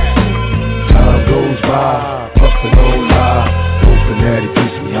 Time goes by, bustin' no lie, hoping that it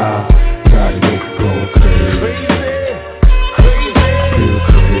gets me high. Got a nigga going crazy. Feel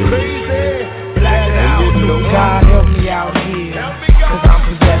crazy. God help me out here, cause I'm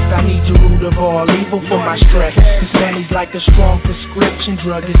possessed. I need your root of all evil for my stress. This man is like a strong prescription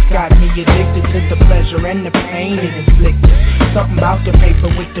drug. It's got me addicted to the pleasure and the pain it inflicted. Something about the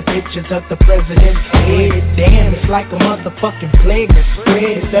paper with the pictures of the president's head. Damn, it's like a motherfucking plague that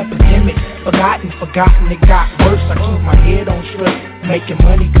spread. It's epidemic, forgotten, it got worse. I keep my head on straight, making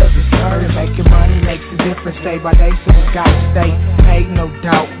money cause it's hurting. Making money makes a difference day by day, so it's gotta stay paid, no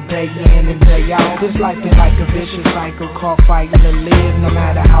doubt, day in and day out. This life is like a vicious cycle, caught fighting to live. No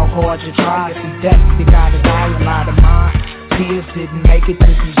matter how hard you try, if you death, you gotta die. A lot of mine peers didn't make it to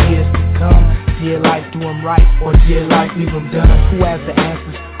these years to come. Dear life do them right, or dear life leave them done. Who has the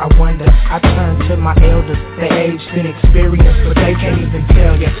answers? I wonder. I turn to my elders, they aged in experience, but they can't even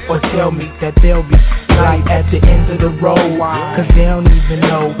tell yet, or tell me that they'll be light at the end of the road. Cause they don't even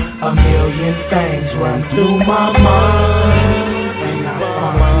know a million things run through my mind. And I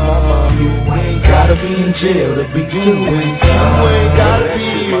find you ain't gotta be in jail to be doing time. You ain't gotta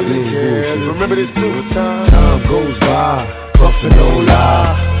be in jail. Remember this too. Time goes by, bustin' no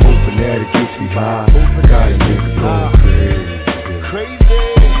lie, hoping that it gets me high. Got a nigga going crazy.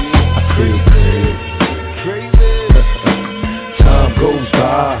 I feel crazy. Time goes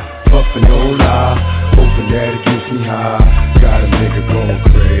by, bustin' no lie, hoping that it gets me high. Got a nigga going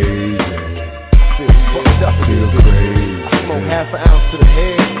crazy. I feel crazy. I smoke half an ounce to the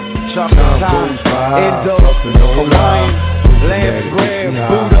head. Chocolate tie, Endo, Hawaiian, lamb bread,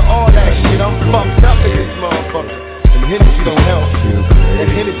 Buddha, all that shit. I'm fucked up in this motherfucker. And Hennessy don't help. And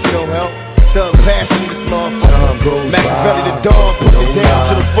Hennessy don't help. Thug passion in this motherfucker. Makaveli the dog, put it down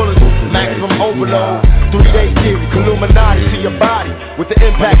to the fullest. Maximum overload. 3-day theory, Illuminati to your body. With the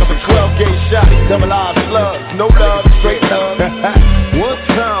impact of a 12-gauge shot. Double R slugs, no love, straight love. One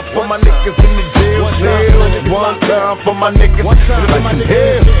time for my niggas in the jail cell. One time for my niggas like in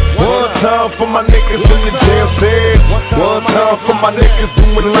hell. One time for my niggas in the jail cell. One time for my niggas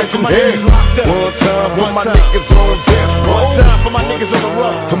doing like in hell. One time for my niggas on death row. One time for my niggas on the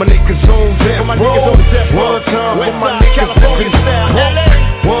run. For my niggas on death row. One time for my niggas living.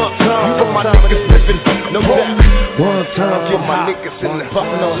 One time for my niggas living. No doubt. One time for my niggas in the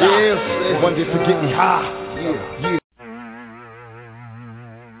fucking on jail. One day to get me high. Yeah.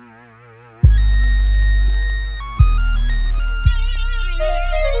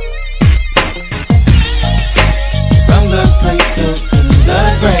 From the cradle to the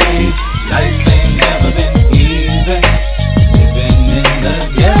grave, life ain't never been easy. Living in the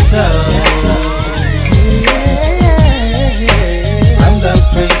ghetto. From the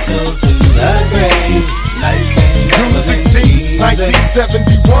cradle to the grave, life ain't never been easy.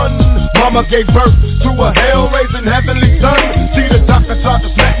 1971, mama gave birth to a hell-raising heavenly son. See, the doctor tried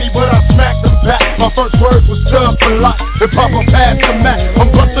to smack me, but I smacked him back. My first words was tough for life, and Papa passed the Mac. I'm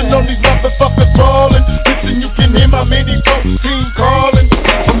busting on these motherfuckers falling. Listen, you can hear my mini folks team calling.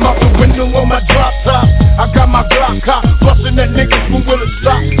 I'm out the window on my drop top. I got my Glock cop, busting at niggas who will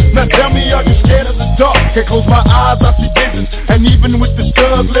stop. Now tell me, are you scared of the dark? Can't close my eyes, I see visions. And even with the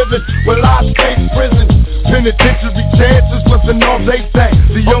thug living, well, I stay in prison. Penitentiary chances wasn't all they say.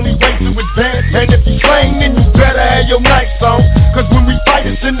 The only way to advance, and if you slang, then you better have your nights on. Cause when we fight,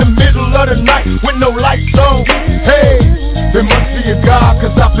 it's in the middle of the night with no lights on. Hey, there must be a God,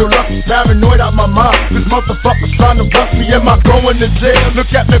 cause I feel lucky, paranoid out my mind. This motherfucker's trying to bust me, am I going to jail?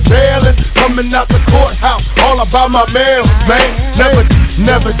 Look at me bailing, coming out the courthouse, all about my mail, man.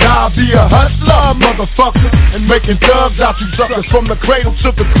 Never die, be a hustler, motherfucker, and making thugs out you suckers from the cradle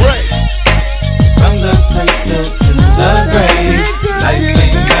to the grave. From the cradle to the grave, life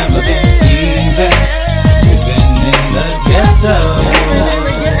ain't never been easy. Living in the ghetto.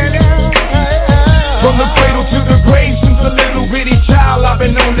 From the cradle to the grave, since a little bitty child, I've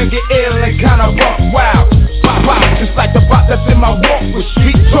been known to get ill and kinda rough, wow. Just like the bot that's in my walk with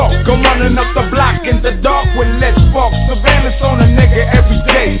street talk. I'm running up the block in the dark with less spark. Surveillance on a nigga every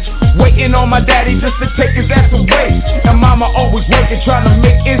day, waiting on my daddy just to take his ass away. And mama always working, trying to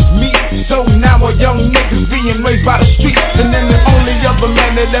make ends meet. So now a young nigga's being raised by the streets. And then the only other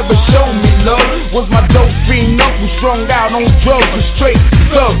man that ever showed me love was my dope fiend uncle, strung out on drugs and straight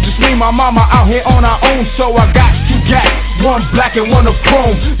thug, just me and my mama out here on our own, so I got two gats, one black and one of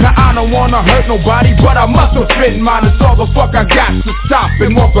chrome. Now I don't wanna hurt nobody, but I must offend mine. It's all the fuck I got to stop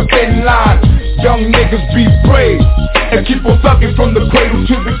and walk a thin line. Young niggas be brave and keep on thugging from the cradle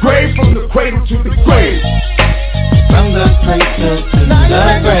to the grave, from the cradle to the grave. From the cradle to the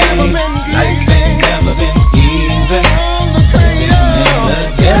grave, life ain't never been easy. Living in the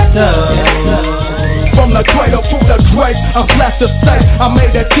ghetto. From the cradle to the grave, I'm glad to say I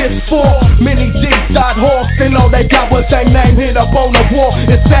made a kiss for many G's died horse, and all they got was their name hit up on the wall.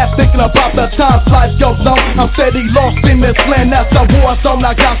 It's sad thinking about the times life goes on. I'm steady lost in this land, that's a war zone.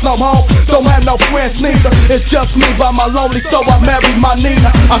 I got no home, don't have no friends neither. It's just me by my lonely, so I married my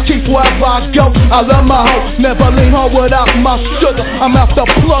Nina. I keep wherever I go, I love my hoe, never leave home without my sugar. I'm out to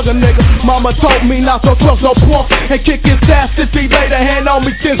plug a nigga. Mama told me not to trust no punk and kick his ass if he laid a hand on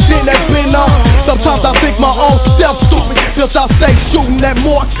me. Since then it's been on. Sometimes I think my own self stupid, cause I stay shooting at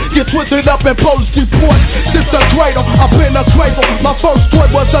more. Get twisted up in police reports. Since the cradle, I've been a cradle. My first toy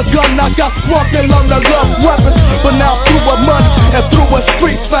was a gun, I got sprung and learned to love weapons. But now through a money and through a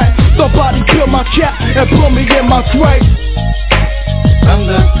street fight, somebody peel my cap and put me in my grave. From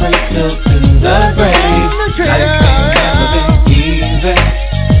the cradle to the grave, life ain't never been easy.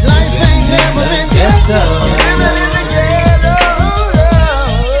 Life ain't never been ghetto.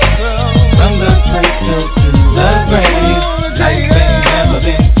 From the cradle to the grave, life ain't never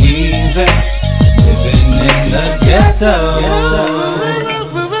been easy. Living in the ghetto.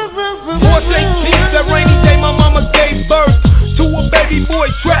 4/18, that rainy day my mama gave birth to a baby boy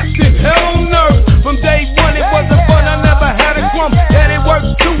trapped in hell on earth. From day one it wasn't fun, I never had a crumb. Daddy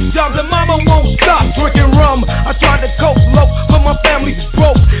worked 2 jobs and mama won't stop drinking rum. I tried to cope low, but my family's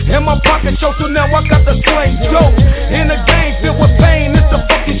broke, and my pocket choked, so now I got the slang dope. In a game filled with pain, it's a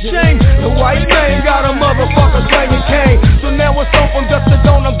fucking shame. The white man got a motherfucker slanging cane. So now it's on from dusk to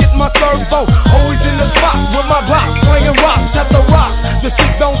dawn, I'm getting my third vote. Always in the spot with my block, slinging rocks at the rock. The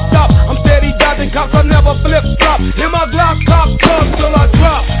shit don't stop, I'm steady dodging cops, I never flip-flop. In my Glock, cop comes till I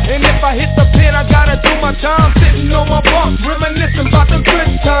drop. And if I hit the pin, I gotta do my time. Sitting on my bunk, reminiscing about the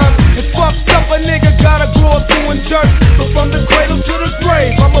good time. It's fucked up, a nigga gotta grow up doing dirt. But from the cradle to the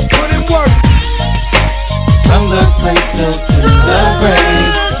grave, I'ma put in work. From the cradle to the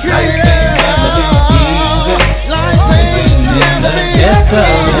grave, life ain't never been easy. Living in the ghetto.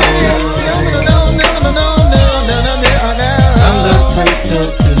 From the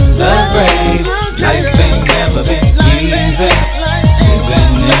cradle to the grave, life ain't never been easy.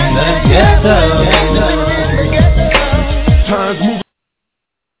 Living in the ghetto. Turns moving.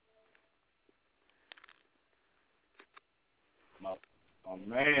 My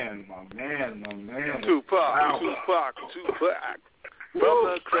man. Tupac. From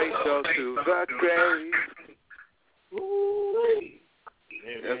the cradle to the grave.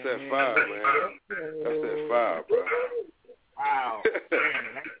 That's that fire, man. That's that fire, bro. Wow,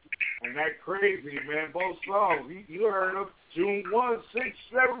 man. And that crazy, man. Both songs. You heard them. June 1, 6,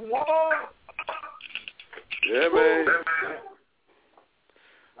 7, 1. Yeah, man.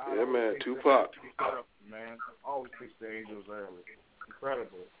 Yeah, man. Tupac. Man, always fix the Angels early.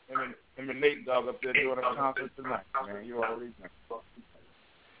 Incredible. Him and Nate Dogg up there doing a concert tonight, man. You already know.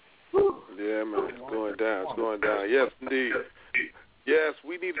 Yeah, man. It's going down. It's going down. Yes, indeed. Yes,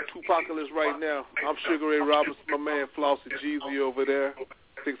 we need a Tupacalypse right now. I'm Sugar Ray Robertson, my man Flossie Jeezy over there.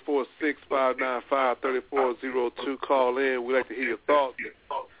 646-595-3402. Call in. We like to hear your thoughts. It's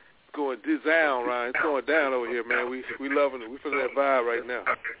going down, Ryan. It's going down over here, man. We loving it. We feeling that vibe right now.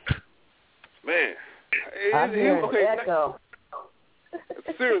 Man. I'm hearing echo. It's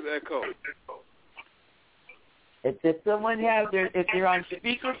a serious echo. If someone if you're on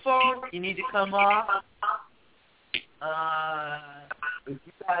speakerphone, you need to come off. If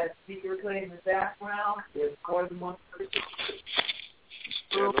you got a speaker playing in the background, there's more than one person.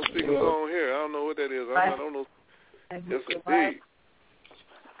 Yeah, no speakerphone here. I don't know what that is. I don't know. Yes, indeed.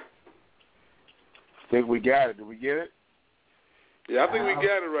 Think we got it. Did we get it? Yeah, I think we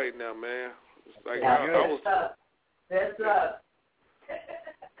got it right now, man. It's like I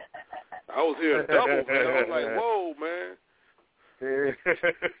was hearing double, man. I was like, whoa, man.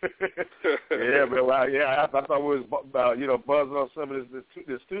 Yeah, but I thought we was buzzing on some of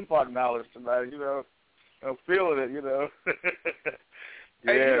this Tupac knowledge tonight. I'm feeling it.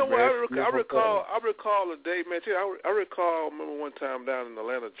 Hey, yeah, you know what? man, I recall a day, man. I remember one time down in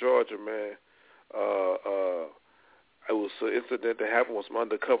Atlanta, Georgia, man. It was an incident that happened with some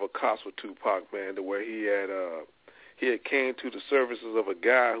undercover cops with Tupac, man, to where he had came to the services of a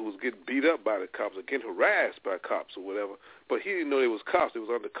guy who was getting beat up by the cops or getting harassed by cops or whatever, but he didn't know they was cops. They was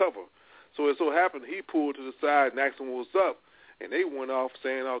undercover. So it so happened he pulled to the side and asked him what was up, and they went off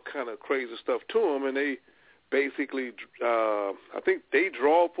saying all kind of crazy stuff to him, and they basically, I think they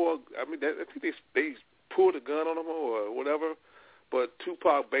I think they pulled a gun on him or whatever. But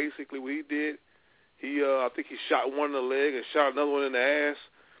Tupac basically, what he did, I think he shot one in the leg and shot another one in the ass,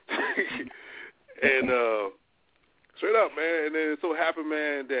 and straight up, man. And then it so happened,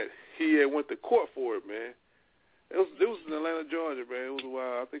 man, that he had went to court for it, man. It was in Atlanta, Georgia, man. It was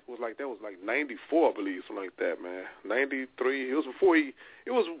I think it was like 94, I believe, something like that, man. 93. It was before it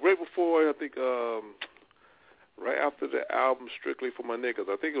was right before, I think, right after the album Strictly for My Niggas.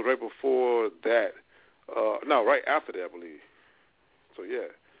 I think it was right before that. No, right after that, I believe. So yeah,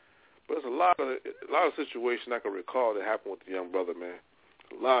 but there's a lot of situations I can recall that happened with the young brother, man.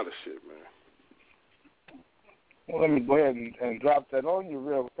 A lot of shit, man. Well, let me go ahead and drop that on you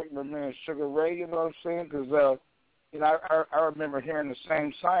real quick, my man, Sugar Ray. You know what I'm saying? Because I remember hearing the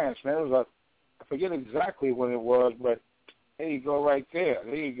same science, man. It was I forget exactly what it was, but there you go, right there.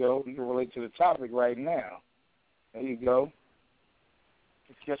 There you go. You can relate to the topic right now. There you go.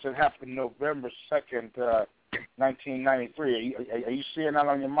 I guess it happened November 2nd, 1993. Are you seeing that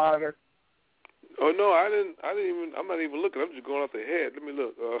on your monitor? Oh no, I didn't even. I'm not even looking. I'm just going off the head. Let me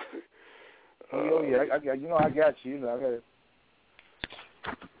look. Yeah, I got you. You know, I got it.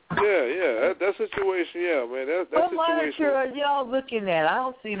 Yeah, that situation. Yeah, man, that what situation. What monitor are y'all looking at? I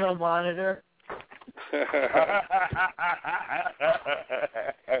don't see no monitor.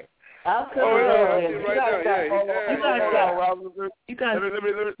 I'll come over.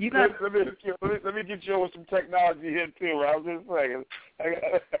 Let me get you over some technology here too, Rob. Just a second.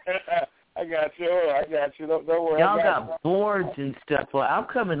 I got you. Don't worry. Y'all got boards and stuff. Well, I'm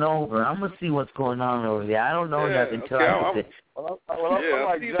coming over. I'm gonna see what's going on over there. I don't know nothing till I see. I'm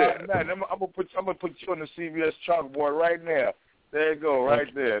like John Madden. I'm gonna put you on the CBS chalkboard right now. There you go,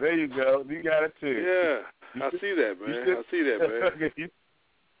 right there. There you go. You got it too. Yeah, I see that, man.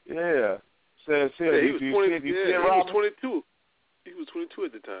 Yeah. Says here. Yeah, he was 20. He was 22. He was 22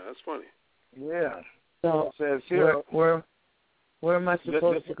 at the time. That's funny. Yeah. So says here. Where am I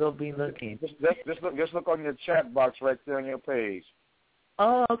supposed to go be looking? Just look on your chat box right there on your page.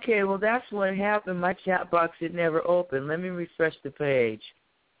 Oh, okay. Well, that's what happened. My chat box had never opened. Let me refresh the page.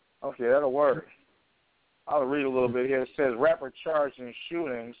 Okay, that'll work. I'll read a little bit here. It says rapper charged in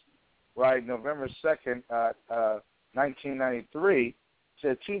shootings, right, November 2nd, 1993,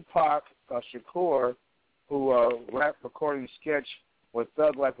 said Tupac Shakur, who rap recording sketch with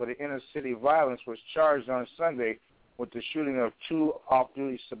Thug Life for the inner city violence, was charged on Sunday with the shooting of two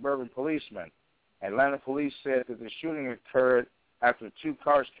off-duty suburban policemen. Atlanta police said that the shooting occurred after two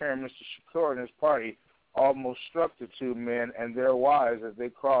cars carrying Mr. Shakur and his party almost struck the two men and their wives as they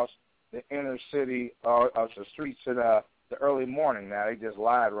crossed the inner city the streets in the early morning. Now, they just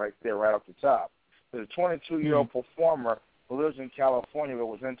lied right there, right off the top. The 22-year-old performer who lives in California but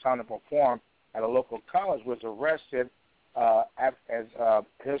was in town to perform at a local college was arrested at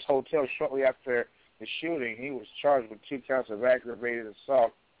his hotel shortly after the shooting. He was charged with 2 counts of aggravated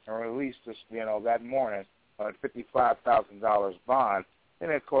assault and released that morning on a $55,000 bond.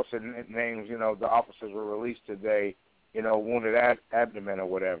 And, of course, it names, the officers were released today, wounded abdomen or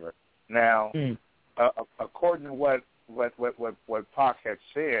whatever. Now, according to what Pac had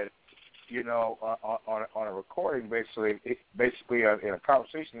said, on a recording, basically in a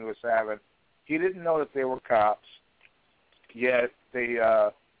conversation he was having, he didn't know that they were cops, yet they,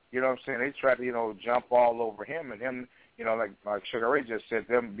 they tried to, jump all over him, and him, like Sugar Ray just said,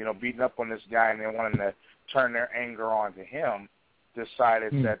 them, beating up on this guy and then wanting to turn their anger onto him,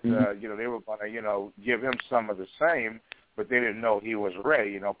 decided that, they were going to, give him some of the same, but they didn't know he was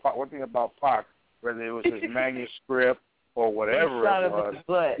ready. One thing about Pac, whether it was his manuscript or whatever it was,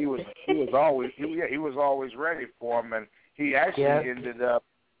 he was always ready for him, and he actually ended up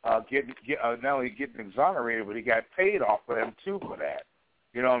getting not only getting exonerated, but he got paid off for him too for that.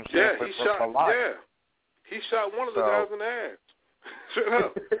 You know what I'm saying? Yeah, he shot one of the guys in the ass. Shut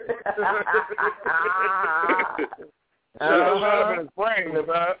up. Shut up in his brain, man.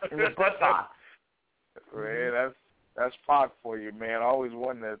 That's Pac for you, man. Always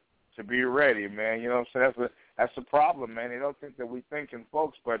wanting to be ready, man. You know what I'm saying? That's the problem, man. They don't think that we thinking,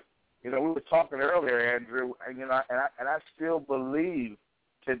 folks. But we were talking earlier, Andrew, and I still believe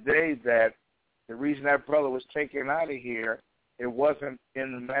today that the reason that brother was taken out of here, it wasn't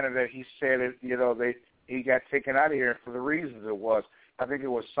in the manner that he said it. He got taken out of here for the reasons it was. I think it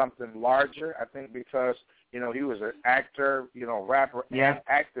was something larger. I think because he was an actor, rapper, and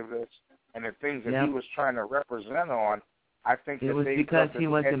activist, and the things that he was trying to represent on. I think it was because he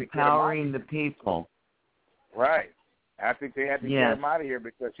was empowering the people. Right. I think they had to get him out of here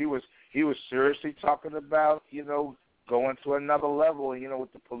because he was seriously talking about, going to another level, you know,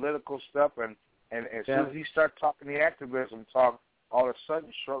 with the political stuff. And as soon as he started talking the activism talk, all of a sudden,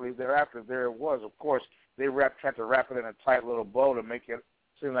 shortly thereafter, there it was. Of course, they tried to wrap it in a tight little bow to make it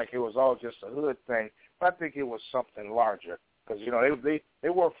seem like it was all just a hood thing. But I think it was something larger. Because, you know, they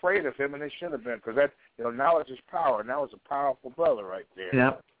were afraid of him, and they should have been. Because, that, you know, knowledge is power. Now it's a powerful brother right there.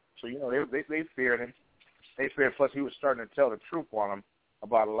 Yep. So, you know, they feared him. They feared, plus he was starting to tell the truth on them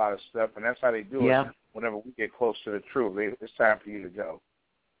about a lot of stuff. And that's how they do it whenever we get close to the truth. It's time for you to go.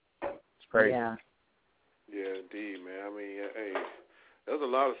 It's crazy. Yeah. Yeah, indeed, man. I mean, hey, there's a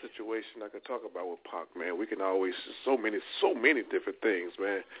lot of situations I could talk about with Pac, man. We can always, so many different things,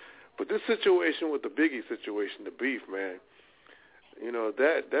 man. But this situation with the Biggie situation, the beef, man, you know,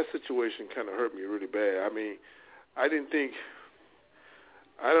 that situation kind of hurt me really bad. I mean, I don't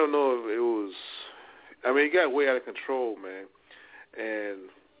know if it was, I mean, it got way out of control, man. And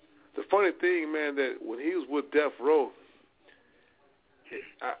the funny thing, man, that when he was with Death Row,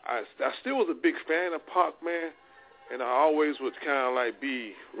 I still was a big fan of Pac, man, and I always would kind of like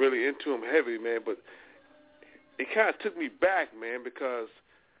be really into him heavy, man, but it kind of took me back, man, because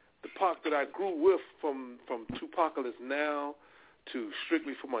the Pac that I grew with from 2PACALYPSE Now to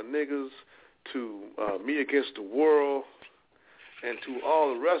Strictly for My Niggas to Me Against the World and to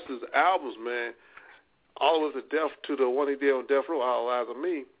all the rest of his albums, man, all of the death to the one he did on Death Row, All Eyes on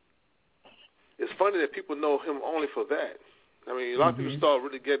Me. It's funny that people know him only for that. I mean, a lot of people start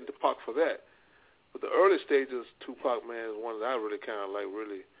really getting to Pac for that. But the early stages, Tupac, man, is one that I really kind of like,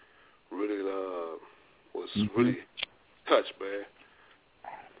 really was really touched,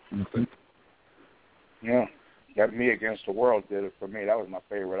 man. Yeah. That Me Against the World did it for me. That was my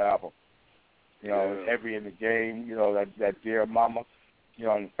favorite album. You know, Heavy in the Game, you know, that Dear Mama, you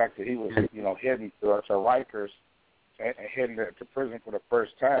know, and the fact that he was, you know, heading to Rikers and heading to prison for the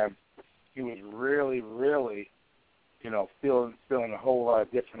first time, he was really, really, you know, feeling a whole lot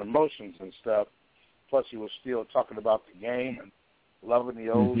of different emotions and stuff. Plus, he was still talking about the game and loving the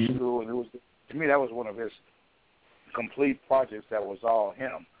old school. And it was, to me, that was one of his complete projects that was all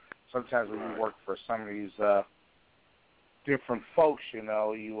him. Sometimes when you work for some of these different folks, you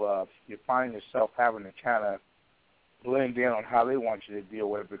know, you find yourself having to kind of blend in on how they want you to deal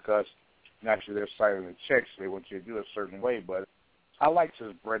with it because naturally they're signing the checks. So they want you to do a certain way. But I liked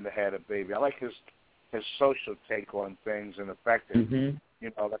his Brenda Had a Baby. I like his social take on things and the fact that,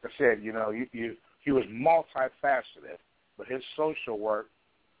 you know, like I said, you know, he was multifaceted, but his social work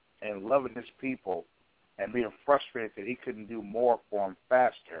and loving his people and being frustrated that he couldn't do more for them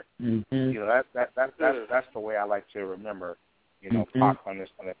faster. You know, that's the way I like to remember, you know, Pac on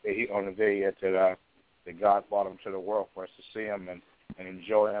the day that God brought him to the world for us to see him and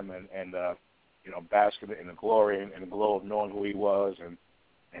enjoy him and you know, bask in the glory and the glow of knowing who he was and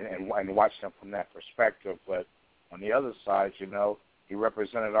watch him from that perspective. But on the other side, you know, he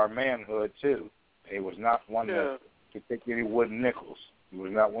represented our manhood too. He was not one to take any wooden nickels. He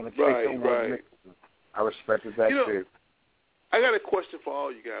was not one to take any wooden nickels. I respected that too. I got a question for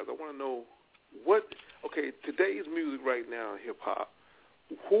all you guys. I want to know today's music right now in hip hop,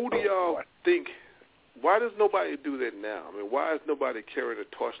 who do y'all think, why does nobody do that now? I mean, why is nobody carrying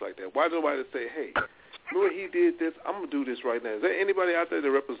a torch like that? Why does nobody say, hey, remember he did this, I'm going to do this right now? Is there anybody out there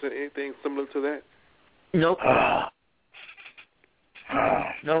that represent anything similar to that? Nope.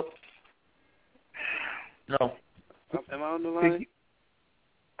 Nope. No. Am I on the line?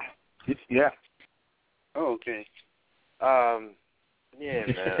 Yeah. Oh, okay. Yeah,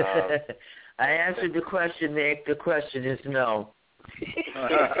 man. I answered the question, Nick. The question is no.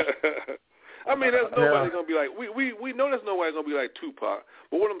 I mean, there's nobody going to be like, we know there's nobody going to be like Tupac.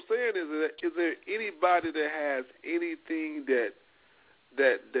 But what I'm saying is there anybody that has anything that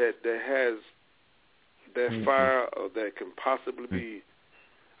has that fire or that can possibly be,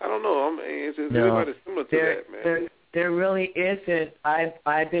 I don't know. I mean, is anybody similar to that, man? There really isn't.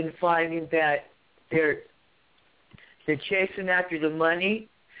 I've been finding that they're chasing after the money,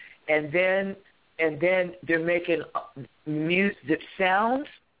 and then they're making music sounds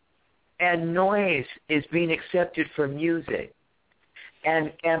and noise is being accepted for music,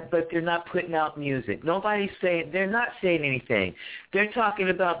 but they're not putting out music. They're not saying anything. They're talking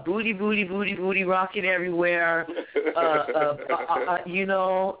about booty, rocking everywhere, you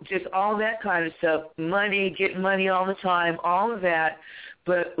know, just all that kind of stuff. Money, getting money all the time, all of that.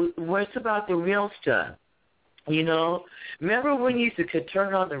 But what's about the real stuff? You know, remember when you used to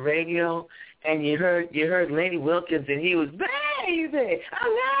turn on the radio and you heard Lenny Wilkins and he was baby,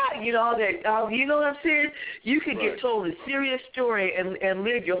 I'm not, you know, all that. You know what I'm saying? You could get told a serious story and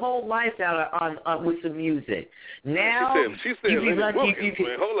live your whole life out on with some music. Now she said Lenny Wilkins,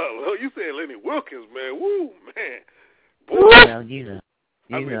 man. Hold on, you said Lenny Wilkins, man. Woo, man. boy. Well, you know.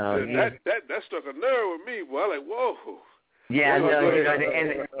 That struck a nerve with me, boy. I like, whoa. Yeah, no,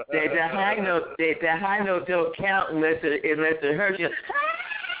 and the high note don't count unless it hurts you.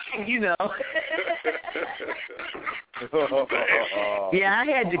 You know. Yeah, I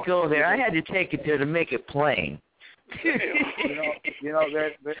had to go there. I had to take it there to make it plain.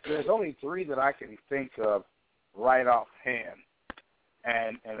 There's only three that I can think of right offhand,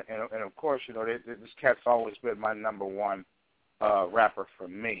 and of course, this cat's always been my number one rapper for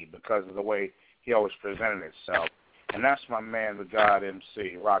me because of the way he always presented himself, and that's my man, the God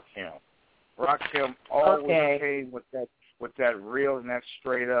MC, Rakim. Rakim always came with that real and that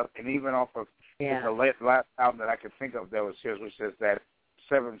straight up, and even off of the last album that I could think of that was his, which is that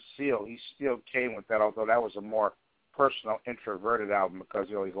Seventh Seal, he still came with that, although that was a more personal, introverted album because,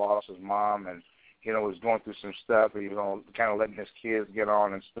 he lost his mom and, was going through some stuff, and, kind of letting his kids get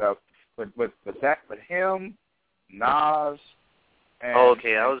on and stuff. But him, Nas, and...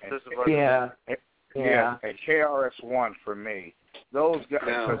 I was just about to... Yeah, and KRS-One for me. Those guys,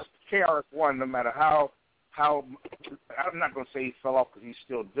 because KRS-One, no matter how I'm not going to say he fell off because he's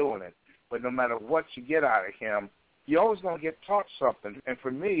still doing it, but no matter what you get out of him, you're always going to get taught something. And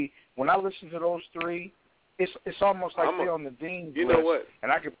for me, when I listen to those three, it's almost like they're on the dean's list. Know what?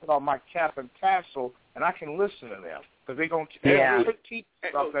 And I can put on my cap and tassel, and I can listen to them because they're going to teach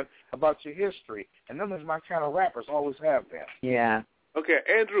something about your history. And them is my kind of rappers, always have been. Yeah. Okay,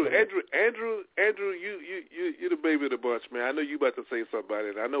 Andrew, you're the baby of the bunch, man. I know you about to say something about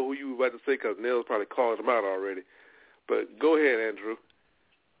it. I know who you about to say because Nell's probably called him out already. But go ahead, Andrew.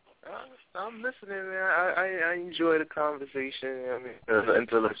 I'm listening, man. I enjoy the conversation. I mean, the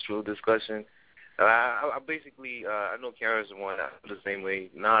intellectual discussion. I basically I know KRS-One the same way.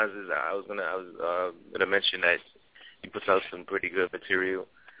 Nas is. I was gonna mention that he puts out some pretty good material.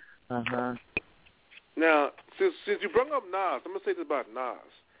 Now, since you brought up Nas, I'm gonna say this about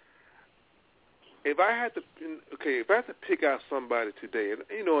Nas. If I had to pick out somebody today, and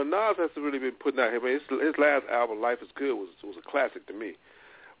Nas has really been putting out his last album, Life Is Good, was a classic to me.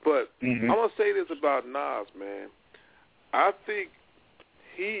 But I'm gonna say this about Nas, man. I think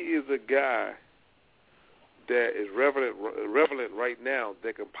he is a guy that is relevant right now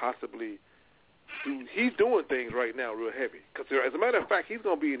that can possibly do. He's doing things right now real heavy. Because as a matter of fact, he's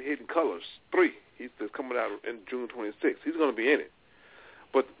gonna be in Hidden Colors 3. He's coming out in June 26th. He's gonna be in it.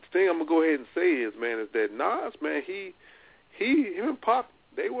 But the thing I'm gonna go ahead and say is, man, is that Nas, man, him and Pop,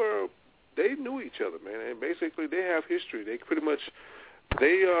 they knew each other, man, and basically they have history. They pretty much,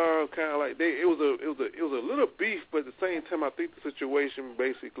 they are kind of like it was a little beef, but at the same time, I think the situation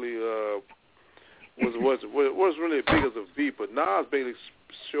basically was really as big as a beef. But Nas basically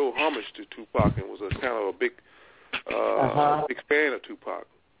showed homage to Tupac and was a kind of a big fan of Tupac.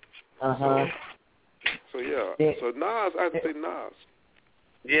 So Nas, I'd say Nas.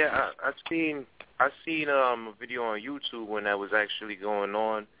 Yeah, I seen a video on YouTube when that was actually going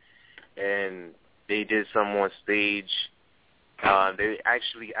on, and they did some on stage. They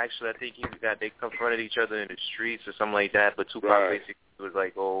actually, I think they confronted each other in the streets or something like that. But Tupac basically was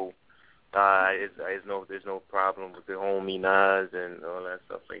like, there's no problem with the homie Nas and all that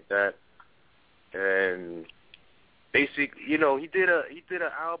stuff like that. And basically, he did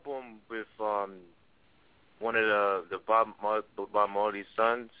an album with one of the Bob Marley's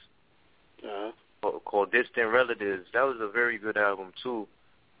sons called Distant Relatives. That was a very good album too.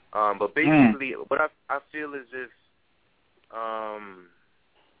 But basically, what I feel is if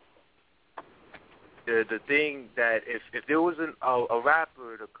the thing that if there wasn't a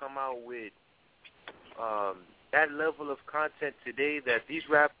rapper to come out with that level of content today, that these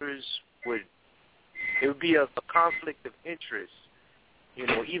rappers it would be a conflict of interest.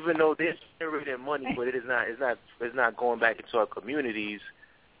 Even though they're generating money, but it's not going back into our communities.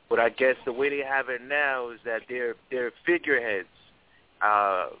 But I guess the way they have it now is that they're figureheads,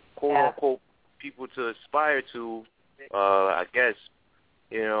 quote unquote, people to aspire to. I guess,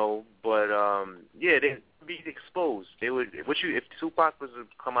 but they'd be exposed. They would. If Tupac was to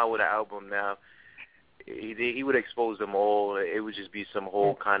come out with an album now, he would expose them all. It would just be some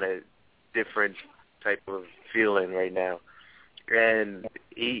whole kind of different type of feeling right now. And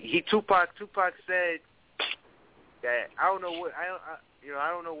Tupac said that I don't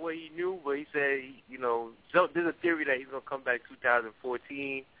know what he knew, but he said there's a theory that he's gonna come back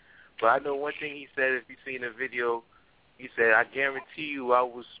 2014. But I know one thing he said. If you've seen the video, he said, "I guarantee you, I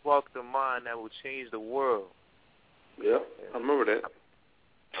will spark the mind that will change the world." Yeah, I remember that.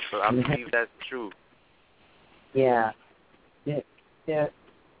 So I believe that's true. Yeah.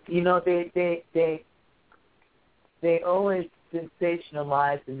 They always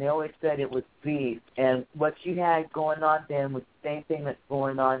sensationalized, and they always said it was beef. And what you had going on then was the same thing that's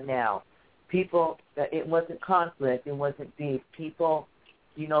going on now. People, it wasn't conflict, it wasn't beef. People,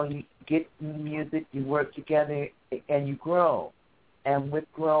 you get music, you work together, and you grow. And with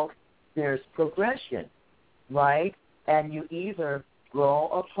growth, there's progression, right? And you either grow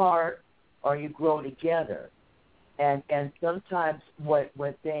apart or you grow together. And sometimes what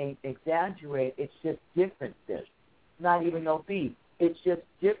they exaggerate, it's just differences. Not even no beef. It's just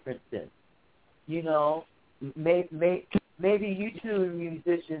differences. Maybe you two are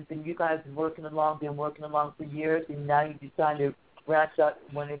musicians and you guys been working along for years, and now you decide to branch out,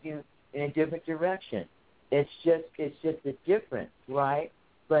 one of you, in a different direction. It's just a difference, right?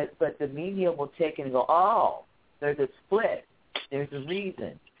 But the media will take it and go, oh, there's a split. There's a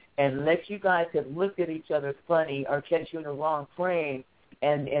reason. And let you guys have looked at each other funny or catch you in the wrong frame,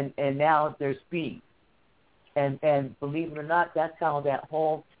 and now there's beef. And believe it or not, that's how that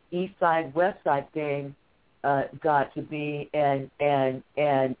whole East Side West Side thing got to be, and that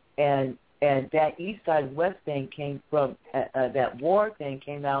East Side West thing came from that war thing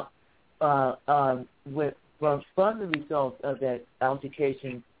came out from the result of that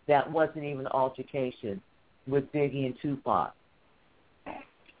altercation. That wasn't even an altercation with Biggie and Tupac.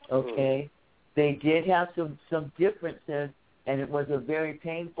 Okay, they did have some differences, and it was a very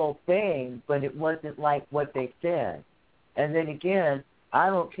painful thing, but it wasn't like what they said. And then again, I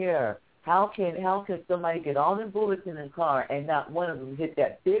don't care. How can somebody get all them bullets in the car and not one of them hit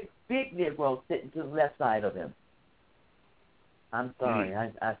that big Negro sitting to the left side of him? I'm sorry,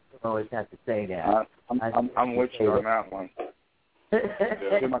 I always have to say that. I'm with you on that one.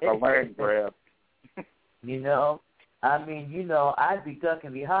 It's like a leg grab. I'd be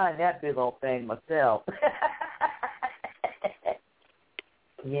ducking behind that big old thing myself.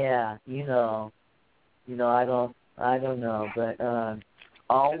 Yeah, I don't know, but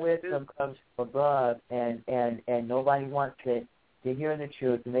all wisdom comes from above, and nobody wants to hear the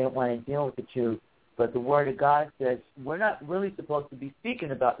truth, and they don't want to deal with the truth. But the Word of God says we're not really supposed to be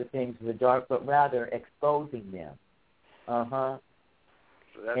speaking about the things of the dark, but rather exposing them. So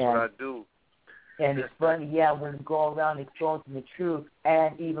that's what I do. And it's funny, when we go around exposing the truth,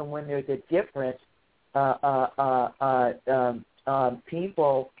 and even when there's a difference,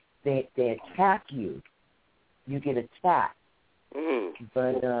 people, they attack you. You get attacked.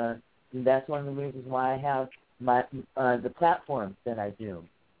 But that's one of the reasons why I have the platforms that I do.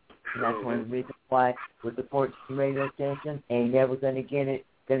 And that's one of the reasons why with the 14 radio station, ain't never gonna get it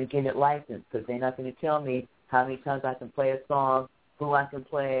licensed, because they're not gonna tell me how many times I can play a song, who I can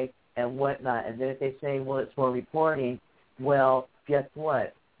play, and whatnot. And then if they say, well, it's for reporting, well, guess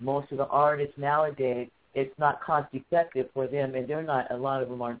what? Most of the artists nowadays, it's not cost-effective for them, and they're not. A lot of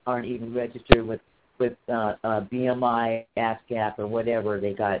them aren't even registered with BMI, ASCAP, or whatever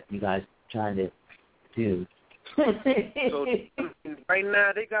they got you guys trying to do. So right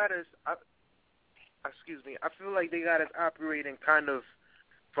now they got us. I feel like they got us operating kind of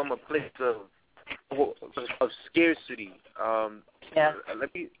from a place of scarcity. I'm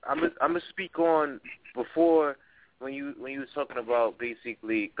gonna speak on before when you was talking about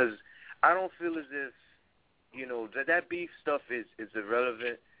basically, because I don't feel as if that beef stuff is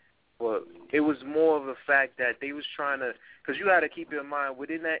irrelevant, but it was more of a fact that they was trying to, because you got to keep in mind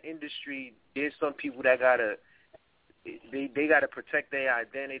within that industry there's some people that they gotta protect their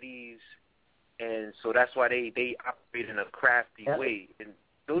identities, and so that's why they operate in a crafty way, and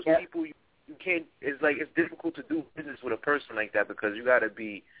those people you can't. It's difficult to do business with a person like that, because you got to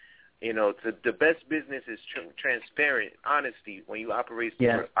be, the best business is transparent, honesty. When you operate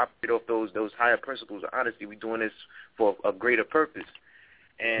off those higher principles of honesty, we're doing this for a greater purpose,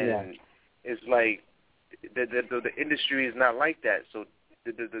 and it's like the industry is not like that. So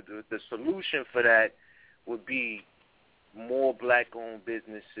the solution for that would be more black-owned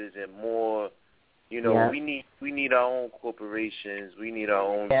businesses and more. We need our own corporations. We need our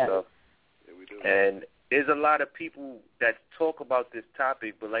own stuff. And there's a lot of people that talk about this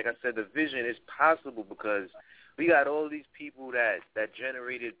topic, but like I said, the vision is possible because we got all these people that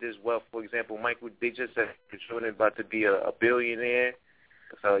generated this wealth. For example, Michael, they just said Jordan about to be a billionaire,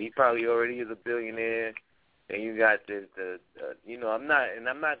 so he probably already is a billionaire. And you got I'm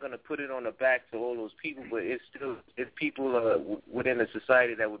not going to put it on the backs of all those people, but it's people within the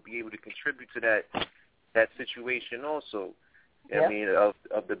society that would be able to contribute to that situation also. I mean, of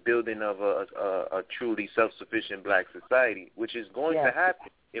the building of a truly self-sufficient black society, which is going to happen.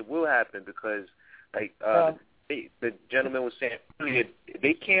 It will happen because, like the gentleman was saying earlier,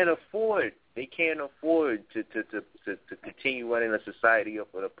 they can't afford to continue running a society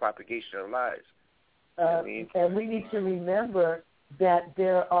for the propagation of lies. And we need to remember that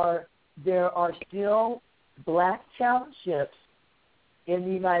there are still black townships in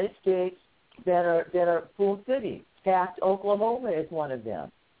the United States that are full cities. Taft, Oklahoma is one of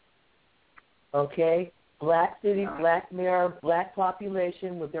them. Okay? Black city, black mayor, black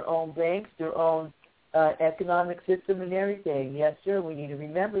population with their own banks, their own economic system and everything. Yes, sir, we need to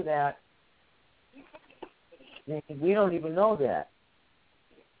remember that. We don't even know that.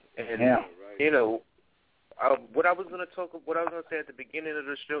 And, you know, what I was going to say at the beginning of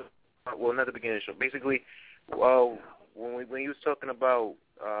the show, well, not the beginning of the show, basically, when you was talking about,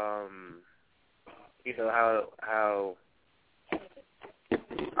 you know, how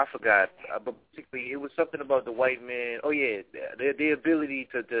I forgot, but basically it was something about the white man. Oh yeah, the ability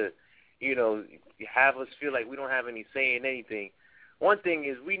to, you know, have us feel like we don't have any say in anything. One thing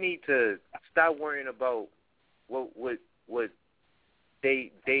is we need to stop worrying about what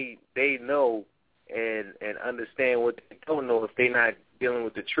they know and understand what they don't know if they're not dealing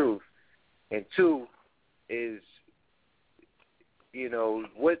with the truth. And two is, you know,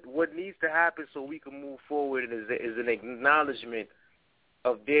 what needs to happen so we can move forward is an acknowledgement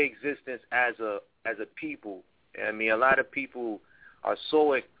of their existence as a people. I mean, a lot of people are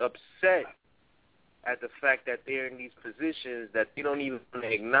so upset at the fact that they're in these positions that they don't even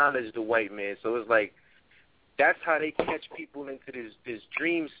acknowledge the white man. So it's like that's how they catch people into this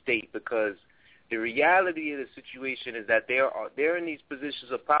dream state, because the reality of the situation is that they're in these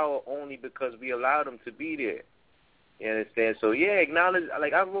positions of power only because we allowed them to be there. You understand? So yeah, acknowledge.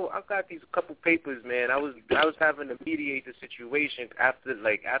 Like I've got these couple papers, man. I was having to mediate the situation after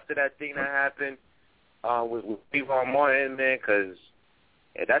that thing that happened with Tupac Martin, man, because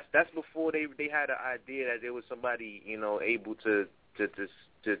that's before they had an idea that there was somebody, you know, able to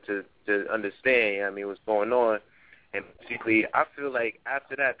understand. I mean, what's going on. And basically, I feel like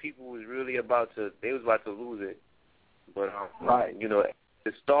after that, people was really about to lose it. But right, you know,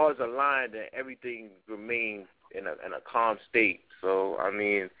 the stars aligned and everything remained in a calm state. So I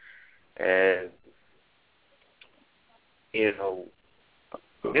mean, and you know,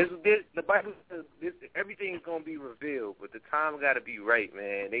 the Bible says everything's gonna be revealed, but the time got to be right,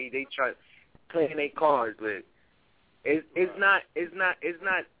 man. They try playing their cards, but it's not.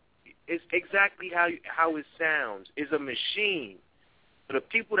 It's exactly how it sounds. It's a machine. But the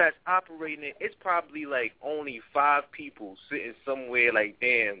people that's operating it, it's probably like only 5 people sitting somewhere like,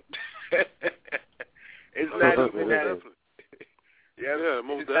 damn. It's not even that. Yeah,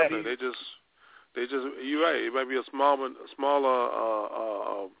 most definitely. They just. You're right. It might be a smaller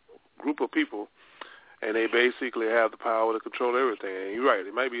group of people, and they basically have the power to control everything. And you're right.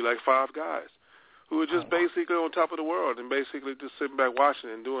 It might be like 5 guys who are just basically on top of the world and basically just sitting back watching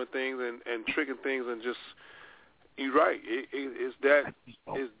and doing things and tricking things and just. You're right. It's that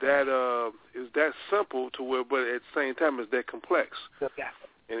simple to where, but at the same time, it's that complex.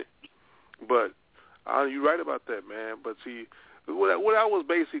 But you're right about that, man. But see, what I was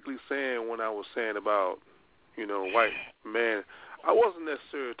basically saying when I was saying about, you know, white man, I wasn't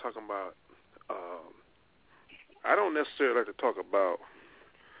necessarily talking about. I don't necessarily like to talk about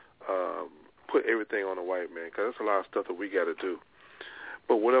put everything on the white man, because there's a lot of stuff that we got to do.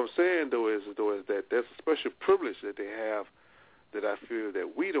 But what I'm saying though is that there's a special privilege that they have that I feel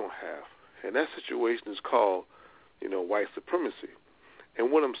that we don't have, and that situation is called, you know, white supremacy.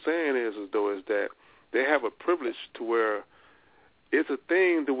 And what I'm saying is that they have a privilege to where it's a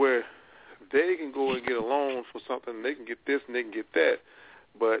thing to where they can go and get a loan for something, they can get this and they can get that,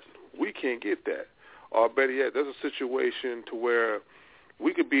 but we can't get that. Or better yet, there's a situation to where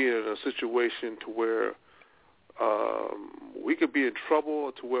we could be in a situation to where we could be in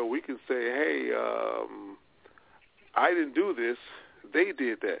trouble to where we can say, hey, I didn't do this, they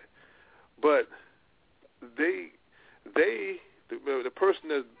did that. But the person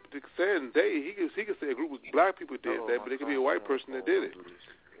that's saying he can say a group of black people did that, but it could be a white person that did it.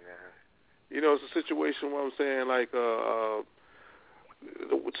 You know, it's a situation where I'm saying, like, the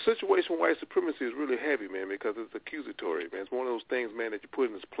situation with white supremacy is really heavy, man, because it's accusatory, man. It's one of those things, man, that you put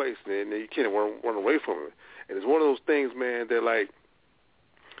in its place, and you can't run away from it. And it's one of those things, man, that, like,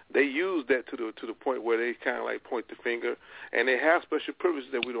 they use that to the point where they kind of, like, point the finger, and they have special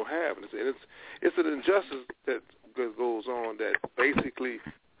privileges that we don't have. And it's an injustice that goes on that basically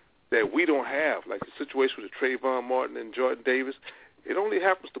that we don't have, like the situation with the Trayvon Martin and Jordan Davis. It only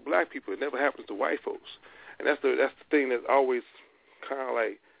happens to black people. It never happens to white folks. And that's the thing that's always kind of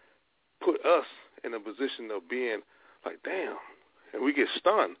like put us in a position of being like, damn, and we get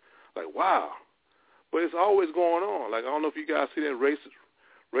stunned, like, wow. But it's always going on. Like, I don't know if you guys see that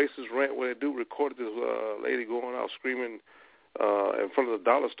racist rant where they recorded this lady going out screaming in front of the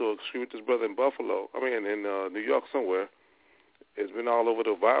dollar store screaming at his brother in Buffalo. I mean, in New York somewhere. It's been all over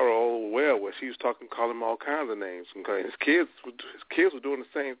the viral all where she was calling him all kinds of names. Okay, his kids were doing the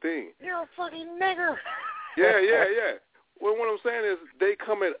same thing. You're a fucking nigger. Yeah. Well, what I'm saying is they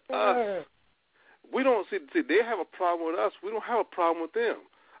come at us. We don't see they have a problem with us. We don't have a problem with them.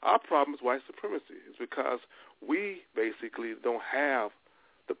 Our problem is white supremacy. It's because we basically don't have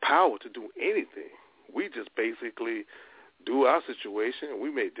the power to do anything. We just basically do our situation, and we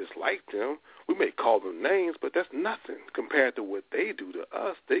may dislike them. We may call them names, but that's nothing compared to what they do to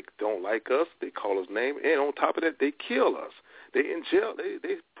us. They don't like us. They call us names, and on top of that, they kill us. They in jail.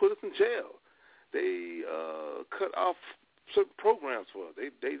 They put us in jail. They cut off certain programs for us.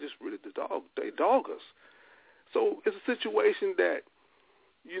 They just really dog us. So it's a situation that,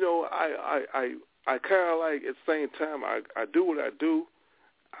 you know, I kind of like at the same time I do what I do.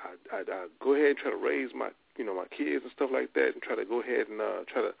 I go ahead and try to raise my kids and stuff like that, and try to go ahead and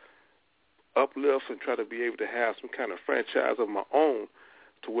try to uplift and try to be able to have some kind of franchise of my own,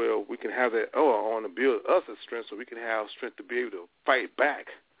 to where we can have that. I want to build us a strength, so we can have strength to be able to fight back,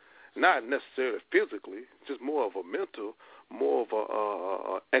 not necessarily physically, just more of a mental, more of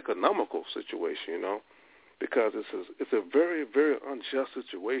a economical situation, you know, because it's a very, very unjust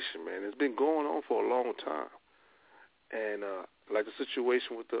situation, man. It's been going on for a long time, and like the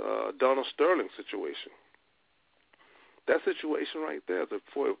situation with the Donald Sterling situation. That situation right there,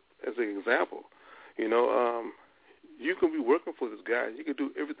 as an example, you know, you can be working for this guy. You can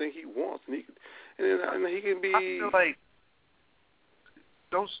do everything he wants, and he can be. I feel like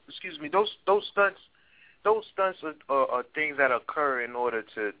those stunts are things that occur in order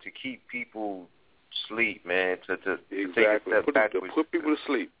to keep people asleep, man. To exactly put people to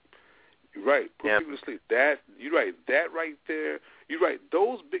sleep. You're right. Put people to sleep. You're right. That right there. You're right.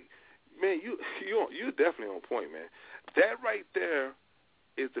 Those big man. You're definitely on point, man. That right there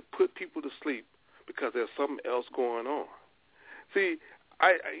is to put people to sleep because there's something else going on. See,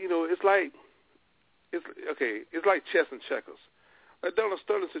 it's like chess and checkers. That Donald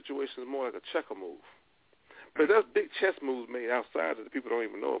Sterling situation is more like a checker move. But there's big chess moves made outside that the people don't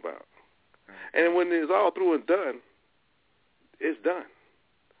even know about. And when it's all through and done, it's done.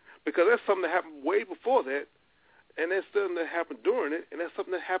 Because that's something that happened way before that, and there's something that happened during it, and there's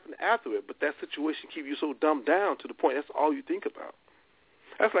something that happened after it. But that situation keeps you so dumbed down to the point that's all you think about.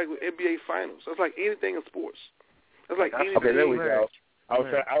 That's like with NBA Finals. That's like anything in sports. That's like anything. Okay, there we go. I was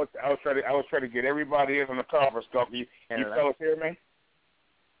trying to get everybody in on the conference call. You fellas hear me?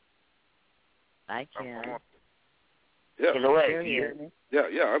 I can. Yeah. Correct. You hear me?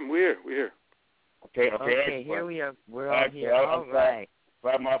 Yeah. We're here. Okay. Here we are. We're all here. All right.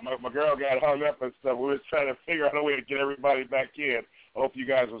 But my girl got hung up and stuff. We were trying to figure out a way to get everybody back in. I hope you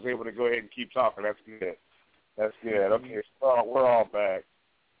guys was able to go ahead and keep talking. That's good. Okay, so we're all back.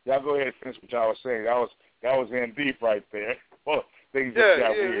 Y'all go ahead and finish what y'all was saying. That was in deep right there. Well, things just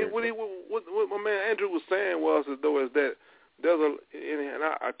got weird. What my man Andrew was saying was that and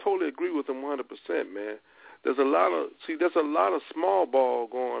I totally agree with him 100%, man. There's a lot of small ball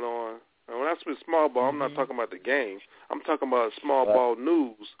going on. And when I say small ball, I'm not talking about the game. I'm talking about small ball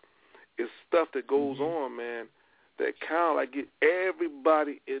news. It's stuff that goes on, man, that kind of like get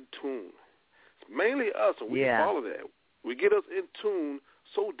everybody in tune. It's mainly us, and we follow that. We get us in tune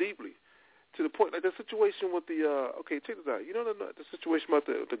so deeply to the point, like the situation with the check this out. You know the situation about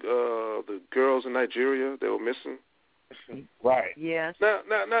the girls in Nigeria that were missing. Right. Yes. Now,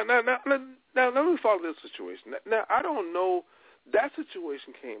 let me follow this situation. Now, I don't know. That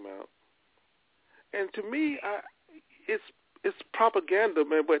situation came out, and to me, it's propaganda,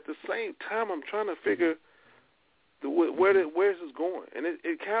 man. But at the same time, I'm trying to figure where's this going, and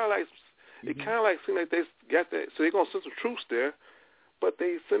it kind of like seems like they got that. So they're gonna send some troops there, but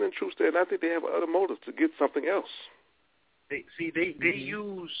they sending troops there, and I think they have other motives to get something else. They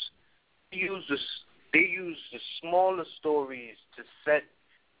use the smaller stories to set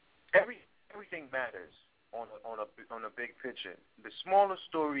everything matters on a big picture. The smaller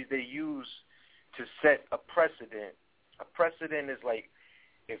stories they use to set a precedent. A precedent is like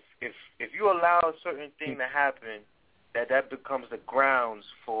if you allow a certain thing to happen, that becomes the grounds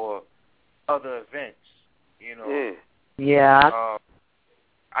for other events. You know. Yeah.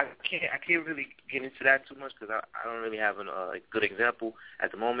 I can't really get into that too much because I don't really have a good example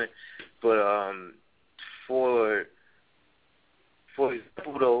at the moment. But for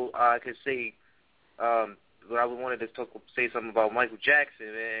example, though, I could say what I wanted to say something about Michael Jackson,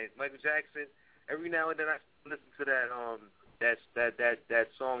 man. Michael Jackson. Every now and then I listen to that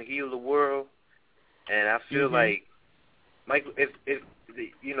song "Heal the World," and I feel like Michael, if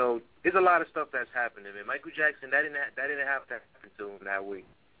you know, there's a lot of stuff that's happening, man. Michael Jackson, that didn't have to happen to him that way.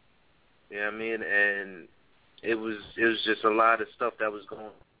 You know what I mean? And it was just a lot of stuff that was going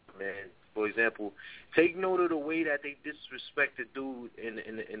on, man. For example, take note of the way that they disrespected dude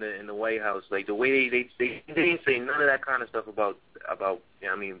in the White House. Like the way they didn't say none of that kind of stuff about you know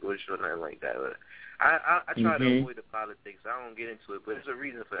what I mean, Bush or nothing like that. But I try to avoid the politics. I don't get into it, but there's a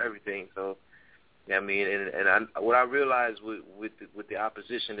reason for everything. So, you know what I mean, and what I realized with the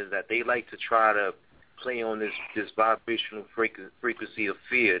opposition is that they like to try to play on this vibrational frequency of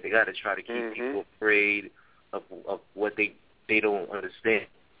fear. They got to try to keep people afraid of what they don't understand.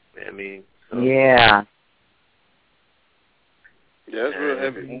 You know what I mean, so. Yeah. Yeah, that's real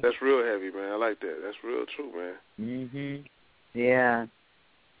heavy. That's real heavy, man. I like that. That's real true, man. Yeah.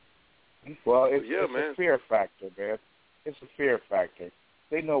 Well, it's a fear factor, man. It's a fear factor.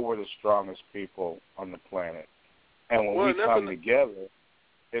 They know we're the strongest people on the planet, and when we come together,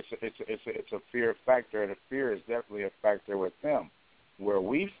 it's a fear factor, and the fear is definitely a factor with them. Where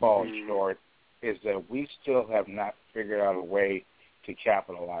we fall short is that we still have not figured out a way to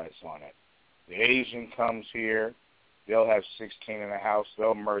capitalize on it. The Asian comes here, they'll have 16 in the house,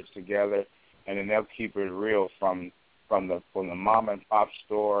 they'll merge together, and then they'll keep it real from the mom and pop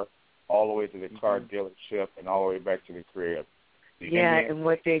store all the way to the car dealership and all the way back to the crib. And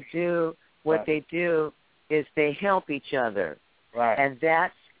what they do is they help each other, right? And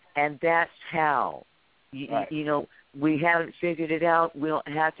that's how you know, we haven't figured it out. We don't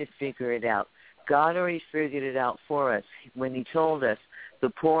have to figure it out. God already figured it out for us when he told us, the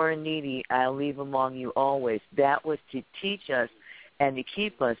poor and needy I'll leave among you always. That was to teach us and to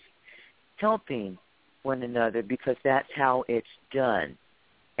keep us helping one another, because that's how it's done.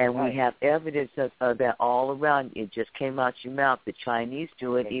 And we have evidence of that all around. It just came out your mouth. The Chinese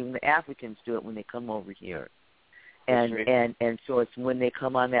do it. Even the Africans do it when they come over here. And so it's when they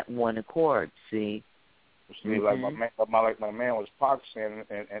come on that one accord, see? See, like my man was Pac saying,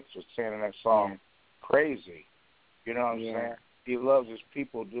 and just saying in that song, "Crazy." You know what I'm saying? He loves his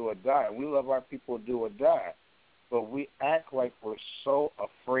people, do or die. We love our people, do or die. But we act like we're so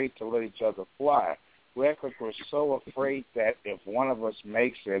afraid to let each other fly. We act like we're so afraid that if one of us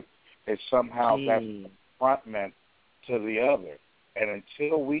makes it, that somehow that's frontment to the other. And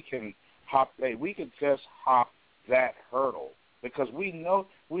until we can we can just hop that hurdle. Because we know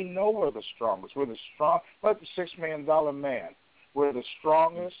we're the strongest. We're the like the $6 million man. We're the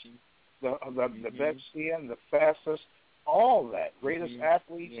strongest, the best seeing, the fastest, all that, greatest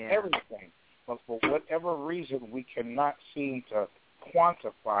athletes, everything. But for whatever reason, we cannot seem to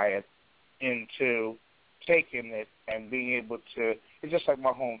quantify it into taking it and being able to. It's just like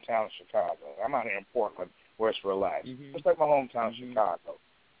my hometown, Chicago. I'm out here in Portland, where it's relaxed. It's like my hometown, Chicago.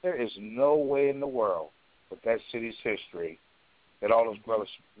 There is no way in the world with that city's history that all those brothers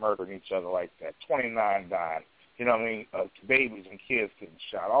murdering each other like that, 29 dying, you know what I mean, babies and kids getting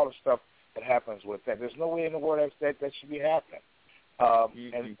shot, all the stuff that happens with that. There's no way in the world that should be happening.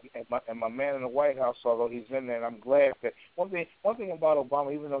 And my man in the White House, although he's in there, and I'm glad that one thing about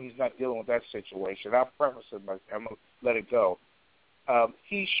Obama, even though he's not dealing with that situation, I'll preface it, but I'm gonna let it go.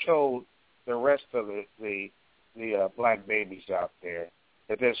 He showed the rest of the black babies out there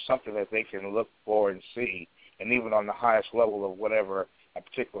that there's something that they can look for and see. And even on the highest level of whatever a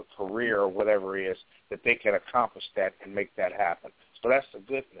particular career or whatever it is, that they can accomplish that and make that happen. So that's the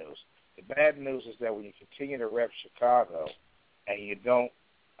good news. The bad news is that when you continue to rep Chicago and you don't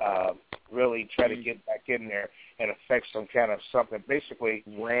really try to get back in there and affect some kind of something, basically,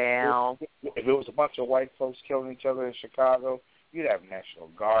 if it was a bunch of white folks killing each other in Chicago, you'd have National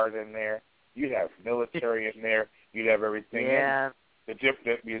Guard in there, you'd have military in there, you'd have everything. Yeah.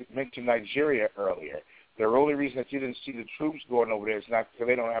 You mentioned Nigeria earlier. The only reason that you didn't see the troops going over there is not because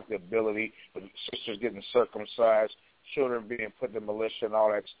they don't have the ability, but sisters getting circumcised, children being put in militia and all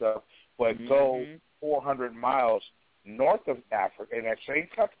that stuff. But go 400 miles north of Africa, in that same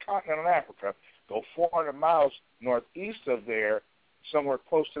continent of Africa, go 400 miles northeast of there, somewhere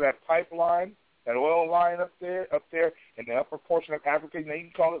close to that pipeline, that oil line up there in the upper portion of Africa. You know, you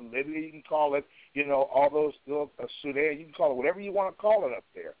can call it Libya, you can call it, all those little Sudan, you can call it whatever you want to call it up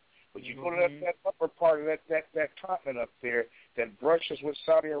there. But you go to that upper part of that continent up there that brushes with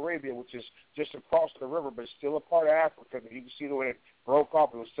Saudi Arabia, which is just across the river, but it's still a part of Africa. You can see the way it broke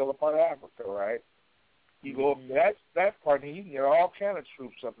off. It was still a part of Africa, right? You go up to that part, and you can get all kind of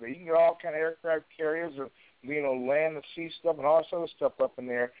troops up there. You can get all kind of aircraft carriers and, land and sea stuff and all this other stuff up in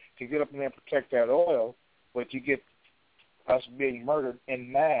there to get up in there and protect that oil. But you get us being murdered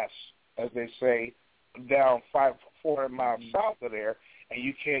en masse, as they say, down 400 miles south of there. and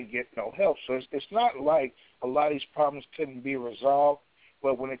you can't get no help. So it's not like a lot of these problems couldn't be resolved,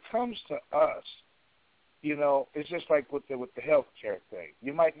 but when it comes to us, you know, it's just like with the health care thing.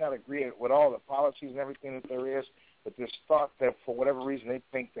 You might not agree with all the policies and everything that there is, but this thought that for whatever reason they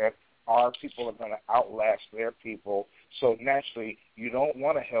think that our people are going to outlast their people, so naturally you don't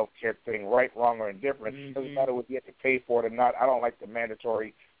want a health care thing, right, wrong, or indifferent. It doesn't matter whether you have to pay for it or not. I don't like the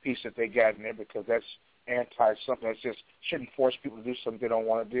mandatory piece that they got in there because that's anti-something. That's just shouldn't force people to do something they don't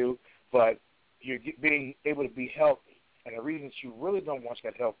want to do, but you're being able to be healthy. And the reason that you really don't want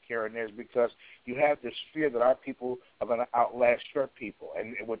that health care in there is because you have this fear that our people are going to outlast your people.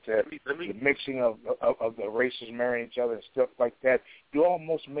 And with the mixing of the races marrying each other and stuff like that, you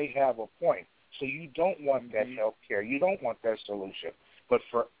almost may have a point. So you don't want that health care. You don't want that solution. But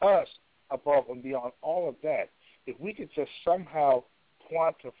for us, above and beyond all of that, if we could just somehow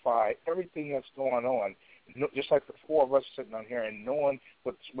quantify everything that's going on, just like the four of us sitting on here and knowing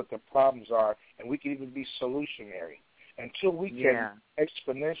what the problems are, and we can even be solutionary. Until we can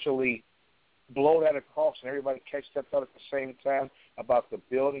exponentially blow that across and everybody catch that thought at the same time about the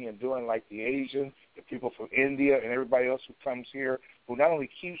building and doing like the Asian, the people from India, and everybody else who comes here, who not only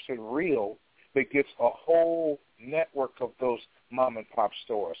keeps it real, but gets a whole network of those mom-and-pop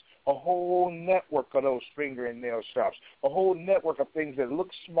stores, a whole network of those finger and nail shops, a whole network of things that look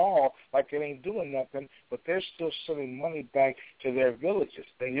small, like it ain't doing nothing, but they're still sending money back to their villages.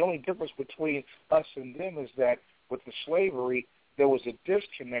 And the only difference between us and them is that with the slavery, there was a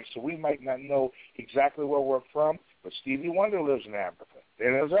disconnect, so we might not know exactly where we're from, but Stevie Wonder lives in Africa.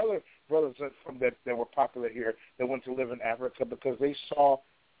 And there's other brothers that were popular here that went to live in Africa because they saw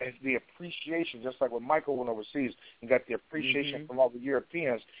as the appreciation, just like when Michael went overseas and got the appreciation from all the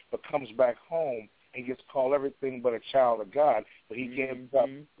Europeans, but comes back home and gets called everything but a child of God. But he gave up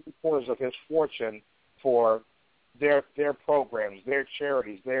 3/4 of his fortune for their programs, their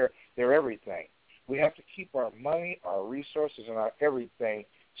charities, their everything. We have to keep our money, our resources, and our everything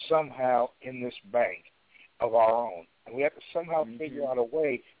somehow in this bank of our own. And we have to somehow figure out a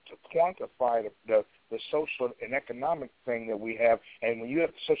way to quantify the social and economic thing that we have. And when you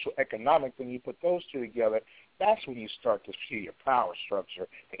have the social economic thing, you put those two together, that's when you start to see your power structure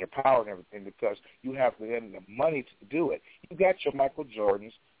and your power and everything, because you have the money to do it. You got your Michael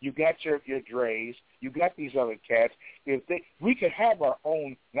Jordans, you got your Dre's, you got these other cats. We could have our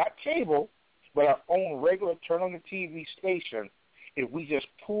own, not cable, but our own regular turn-on-the-TV station if we just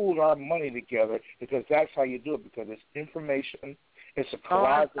pooled our money together, because that's how you do it, because it's information, it's a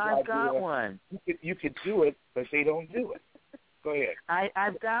collage of ideas. I've got one. You could do it, but they don't do it. Go ahead.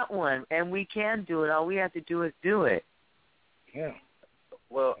 I've got one, and we can do it. All we have to do is do it. Yeah.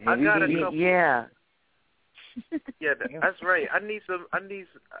 Well, I got a couple. Yeah. Yeah, that's right. I mean,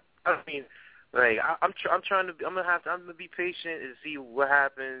 like I'm gonna be patient and see what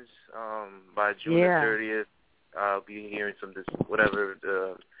happens. By June the 30th, I'll be hearing some whatever.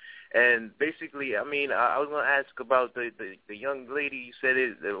 And basically, I mean, I was gonna ask about the young lady you said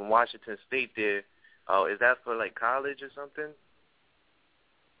it in Washington State there. Is that for like college or something?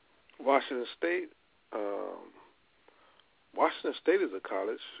 Washington State. Washington State is a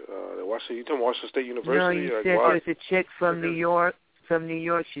college. You talking Washington State University? No, you said there's a chick from New York. From New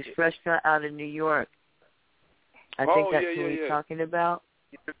York, she's fresh out of New York. I think that's what you're talking about.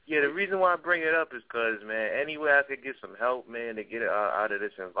 Yeah, the reason why I bring it up is because, man, any way I could get some help, man, to get out of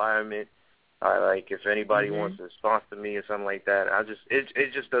this environment. Like if anybody wants to sponsor me or something like that,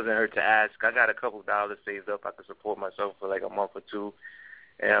 it just doesn't hurt to ask. I got a couple dollars saved up. I could support myself for like a month or two.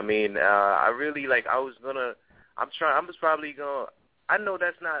 And I mean, I really I'm just probably gonna. I know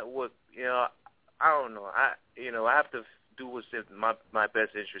that's not what I don't know. I have to do what's in my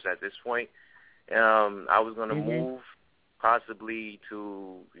best interest at this point. I was gonna move possibly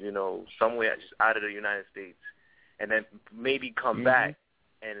to somewhere just out of the United States, and then maybe come back.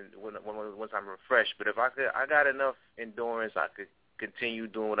 And once I'm refreshed, but if I got enough endurance, I could continue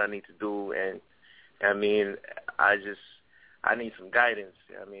doing what I need to do. And I mean, I need some guidance.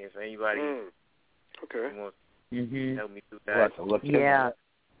 I mean, if anybody wants to help me do that,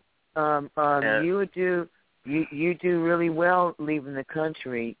 you do really well leaving the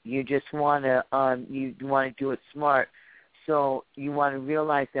country. You just want to do it smart. So you want to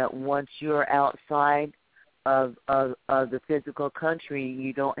realize that once you're outside of the physical country,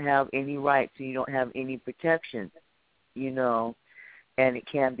 you don't have any rights, and you don't have any protection, and it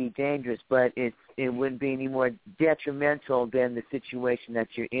can be dangerous, but it wouldn't be any more detrimental than the situation that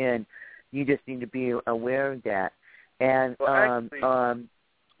you're in. You just need to be aware of that. And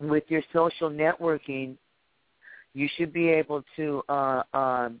with your social networking, you should be able to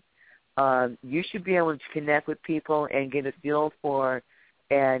connect with people and get a feel for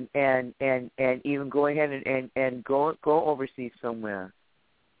and even go ahead and go overseas somewhere.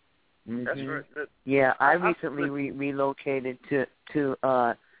 Mm-hmm. That's right. Yeah, I recently relocated to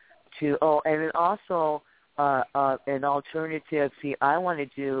and then also an alternative. See,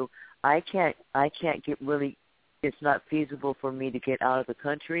 I can't get really. It's not feasible for me to get out of the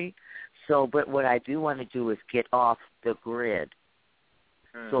country. So, but what I do want to do is get off the grid.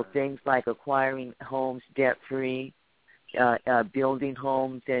 So things like acquiring homes debt-free, building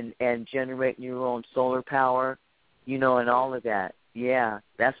homes and generating your own solar power, and all of that. Yeah,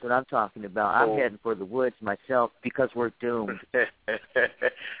 that's what I'm talking about. I'm heading for the woods myself because we're doomed.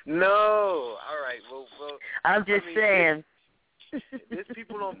 No. All right. Well I'm just saying. There's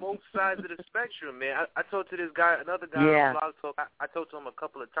people on both sides of the spectrum, man. I talked to another guy on Blog Talk. I talked to him a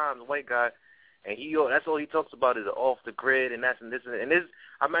couple of times, a white guy, and that's all he talks about is off the grid and that's and this and this.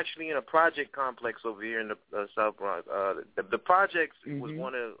 I'm actually in a project complex over here in the South Bronx. The projects was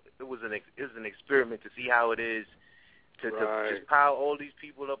it was an experiment to see how it is to just pile all these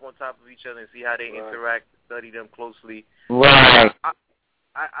people up on top of each other and see how they interact, study them closely. Right.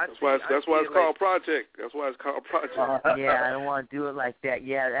 That's why it's called project. That's why it's called project. Yeah, I don't want to do it like that.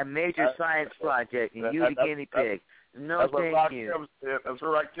 Yeah, a major science project, and you the guinea pig. No, thank you. That's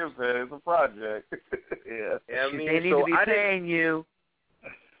what Kim said. It's a project. Yeah. I mean, they need to be paying you.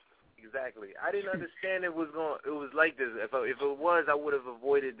 Exactly. I didn't understand it was like this. If it was, I would have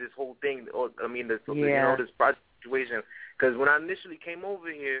avoided this whole thing. This project situation. Because when I initially came over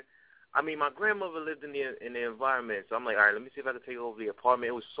here, I mean, my grandmother lived in the environment, so I'm like, all right, let me see if I can take over the apartment.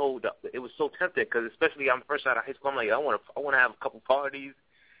 It was so tempting because especially I'm fresh out of high school. I'm like, I want to have a couple parties,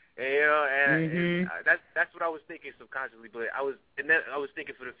 and that's what I was thinking subconsciously. But I was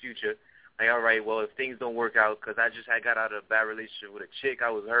thinking for the future, like, all right, well, if things don't work out, because I just had got out of a bad relationship with a chick,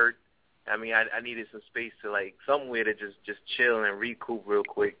 I was hurt. I mean, I needed some space to somewhere to just chill and recoup real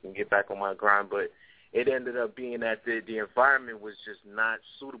quick and get back on my grind, but. It ended up being that the environment was just not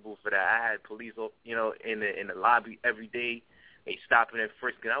suitable for that. I had police, in the lobby every day. They stopping and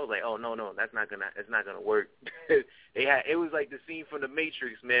frisking. I was like, oh no, that's not gonna work. It was like the scene from The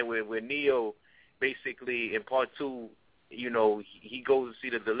Matrix, man, where Neo basically in part 2, he goes to see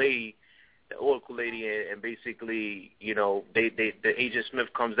the lady, the Oracle lady, and basically, the Agent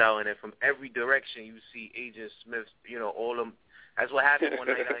Smith comes out, and then from every direction you see Agent Smith, all them. That's what happened one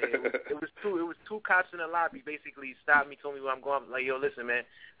night out here. It was two cops in the lobby. Basically, stopped me, told me where I'm going. I'm like, yo, listen, man.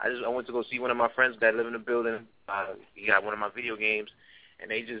 I went to go see one of my friends that live in the building. He got one of my video games,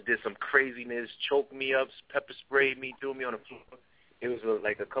 and they just did some craziness, choked me up, pepper sprayed me, threw me on the floor. It was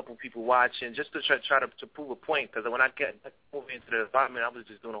like a couple people watching just to try to prove a point. Because when I moved into the apartment, I was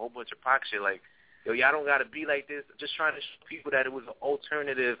just doing a whole bunch of pop shit. Like, yo, y'all don't gotta be like this. Just trying to show people that it was an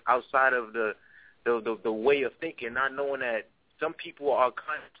alternative outside of the way of thinking, not knowing that. Some people are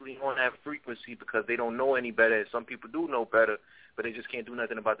constantly on that frequency because they don't know any better. Some people do know better, but they just can't do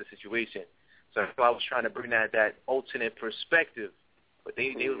nothing about the situation. So I was trying to bring that alternate perspective. But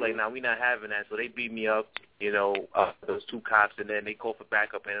they was like, nah, we're not having that. So they beat me up, those two cops, and then they called for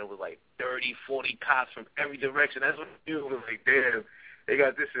backup, and it was like 30, 40 cops from every direction. That's what it was like, damn, they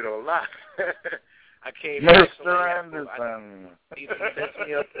got this shit on lock. I came back. Mr. Anderson. They messed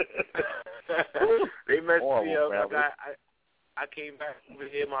me up. They messed me up. I came back over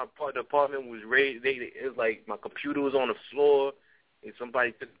here. The apartment was raised. It was like my computer was on the floor, and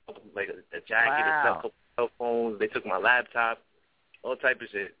somebody took like a jacket, a cell phones. They took my laptop, all type of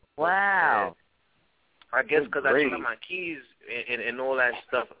shit. Wow. And I guess because I dropped my keys and all that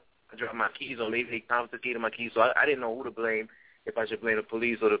stuff. I dropped my keys, or maybe they confiscated my keys. So I didn't know who to blame. If I should blame the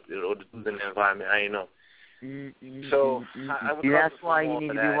police or the dudes in the environment, I didn't know. So that's why you need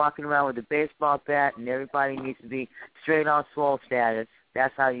to be walking around with a baseball bat, and everybody needs to be straight on swole status.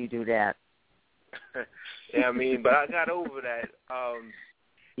 That's how you do that. Yeah, I mean, but I got over that. Wow.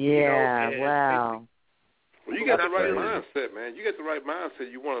 Well, you got the right mindset, man. You got the right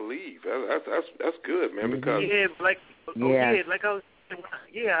mindset. You want to leave. That's good, man. Because like I was.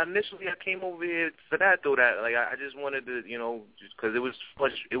 Yeah, initially I came over here for that, though. That I just wanted to, just because it was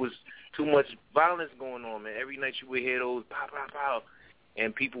too much violence going on, man. Every night you would hear those pow, pow, pow,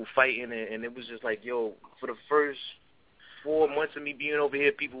 and people fighting, and it was just like, yo, for the first 4 months of me being over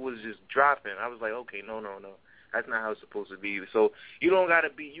here, people was just dropping. I was like, okay, no, that's not how it's supposed to be. So you don't gotta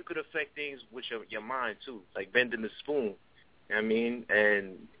be. You could affect things with your mind too, like bending the spoon. You know what I mean,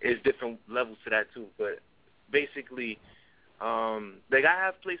 and it's different levels to that too. But basically. I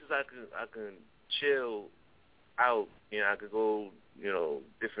have places I can chill out. I could go,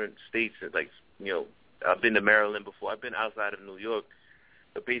 different states. I've been to Maryland before. I've been outside of New York.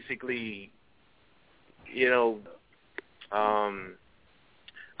 But basically,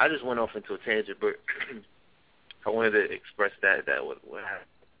 I just went off into a tangent, but I wanted to express that what happened.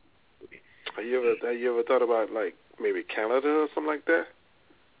 Have you ever thought about like maybe Canada or something like that?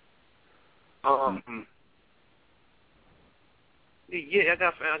 Yeah, I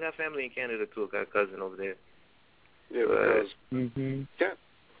got family in Canada too. I got a cousin over there. Yeah, because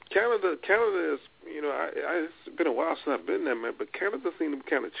Canada is, you know, it's been a while since I've been there, man. But Canada seems to be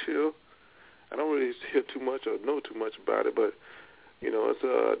kind of chill. I don't really hear too much or know too much about it, but you know, it's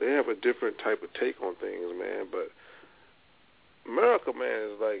they have a different type of take on things, man. But America,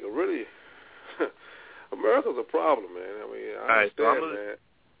 man, is like a really America's a problem, man. I mean, I understand, man.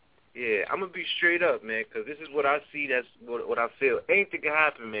 Yeah, I'm gonna be straight up, man, because this is what I see. That's what I feel. Anything can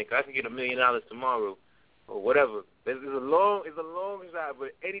happen, man. Cause I can get $1 million tomorrow, or whatever. It's a long shot,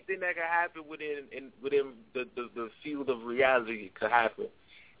 but anything that can happen within the field of reality could happen.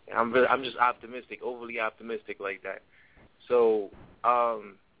 I'm just optimistic, overly optimistic like that. So,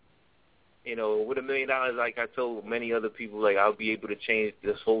 you know, with $1 million, like I told many other people, like I'll be able to change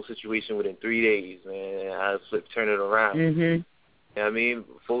this whole situation within 3 days, man. I'll turn it around. Mm-hmm. You know what I mean?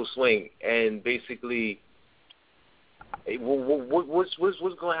 Full swing. And basically, what's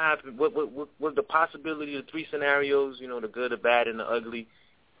going to happen? What's the possibility of 3 scenarios? You know, the good, the bad, and the ugly.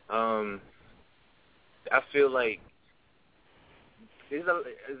 I feel like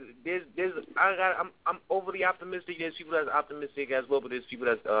I'm overly optimistic. There's people that's optimistic as well, but there's people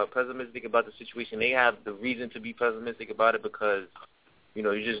that's pessimistic about the situation. They have the reason to be pessimistic about it because, you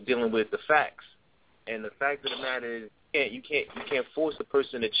know, you're just dealing with the facts. And the fact of the matter is, you can't force a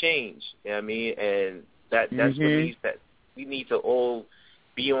person to change. You know what I mean? And that's what means that we need to all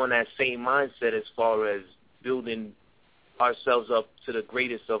be on that same mindset as far as building ourselves up to the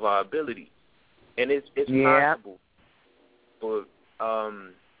greatest of our ability. And it's possible. But I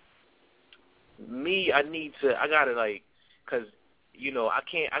gotta like, cause you know I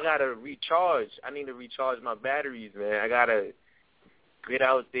gotta recharge. I need to recharge my batteries, man. I gotta get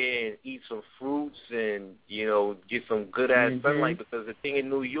out there and eat some fruits and, you know, get some good-ass sunlight because the thing in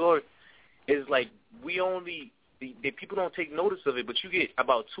New York is, like, the people don't take notice of it, but you get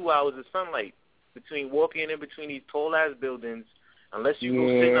about 2 hours of sunlight between walking in between these tall-ass buildings. Unless you go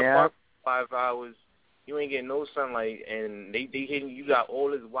sit in the park for 5 hours, you ain't getting no sunlight, and they hitting you got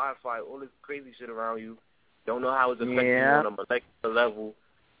all this Wi-Fi, all this crazy shit around you. Don't know how it's affecting you on a molecular level.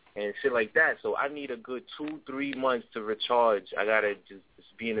 And shit like that. So I need a good 2-3 months to recharge. I gotta just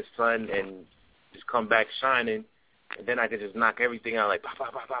be in the sun and just come back shining, and then I can just knock everything out like pop.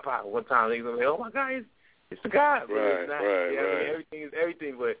 One time they're gonna be like, oh my God, it's the God. But it's not. I mean, everything is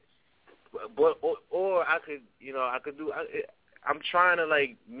everything. But or I could, you know, I'm trying to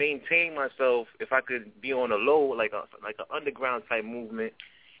like maintain myself. If I could be on a low, like an underground type movement,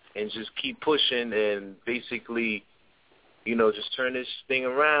 and just keep pushing and basically, you know, just turn this thing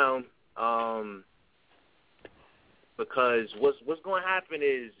around, because what's going to happen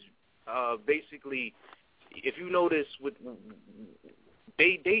is basically, if you notice,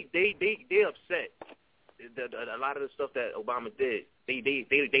 they upset. A lot of the stuff that Obama did,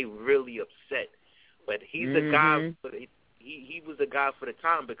 they really upset. But he's a guy. He was a guy for the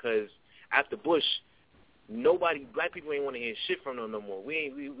time because after Bush, black people ain't want to hear shit from them no more.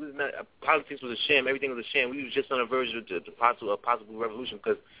 We was not, politics was a sham. Everything was a sham. We was just on the verge of a possible revolution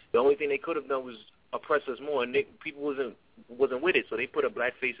because the only thing they could have done was oppress us more, and people wasn't with it. So they put a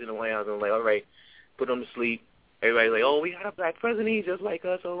black face in the White House and like, all right, put them to sleep. Everybody like, oh, we got a black president, he's just like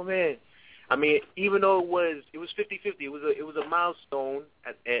us. Oh man. I mean, even though it was 50-50, it was a milestone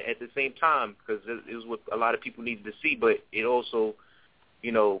at the same time because it was what a lot of people needed to see, but it also,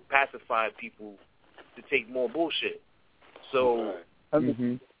 you know, pacified people to take more bullshit. So, but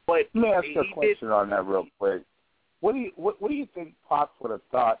let me ask you a question on that real quick. What do you think Pac would have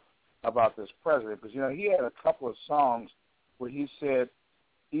thought about this president? Because, you know, he had a couple of songs where he said,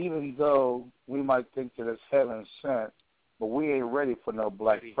 even though we might think that it's heaven sent, but we ain't ready for no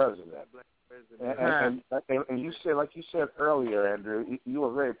black president. And you said, like you said earlier, Andrew, you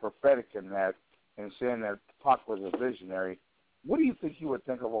were very prophetic in that, and saying that Pac was a visionary. What do you think you would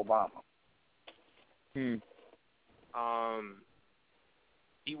think of Obama? He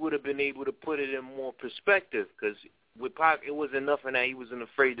would have been able to put it in more perspective because with Pac, it wasn't nothing that he wasn't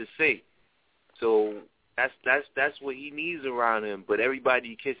afraid to say. So that's what he needs around him. But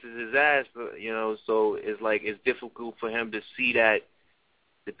everybody kisses his ass, you know. So it's like it's difficult for him to see that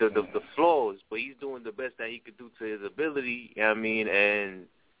the flaws. But he's doing the best that he could do to his ability. You know what I mean, and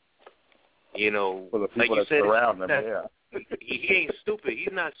you know, for the like people you said, around him, he ain't stupid.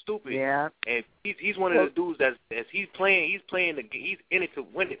 He's not stupid. Yeah. And he's one of the dudes that as he's in it to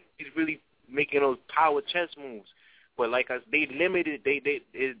win it. He's really making those power chess moves. But like they limited.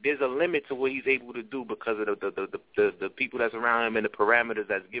 There's a limit to what he's able to do because of the people that's around him and the parameters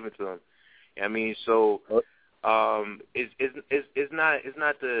that's given to him. I mean, so it's not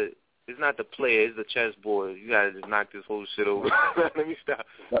the player, it's the chessboard. You gotta just knock this whole shit over. Let me stop.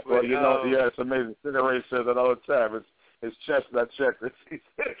 Well, it's amazing. Sugar Ray says that all the time. It's chess, not checkers. He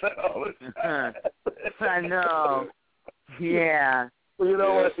says that all the time. I know. Yeah. Well, you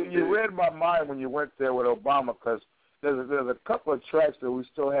know what? You read my mind when you went there with Obama, because there's a couple of tracks that we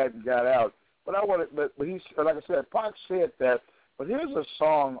still hadn't got out. But he's, like I said, Pac said that. But here's a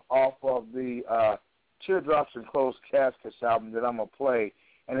song off of the Teardrops and Closed Caskets album that I'm gonna play,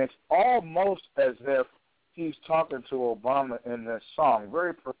 and it's almost as if he's talking to Obama in this song.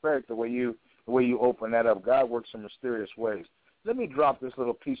 Very prophetic the way you open that up. God works in mysterious ways. Let me drop this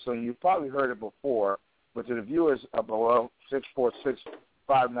little piece on you. You've probably heard it before, but to the viewers below,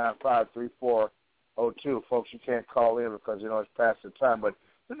 646-595-3402. Folks, you can't call in because it's past the time. But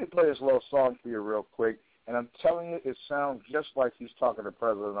let me play this little song for you real quick, and I'm telling you, it sounds just like he's talking to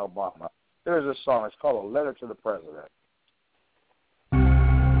President Obama. Here's a song. It's called A Letter to the President.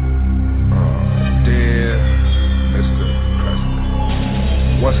 Dear Mr.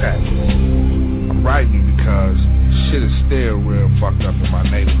 President, what's happening? I'm writing because shit is still real fucked up in my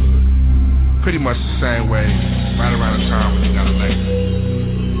neighborhood. Pretty much the same way right around the time when you got elected.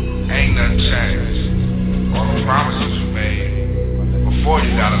 Ain't nothing changed. All the promises you made before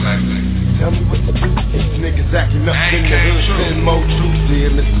you got elected. Tell me what to do. These niggas acting up in the hood. Send more troops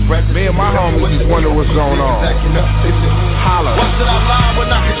there, Mr. President. Me and my homies just wonder what's going on. Holla. Why should I lie when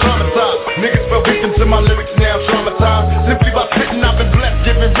I can traumatize? Niggas fell victim to my lyrics, now traumatized. Simply by spitting, I've been blessed,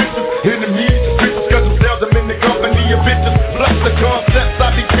 giving riches. Enemies, people schedule sales, I'm in the company of bitches. Bless the concepts I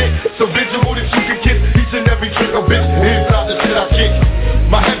be kick, so visual that you can kiss each and every trick of bitch. Here's how the shit I kick.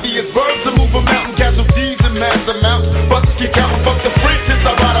 My heaviest verbs to move a mountain, casualties in mass amounts. Busts kick out, fuck the freaks, since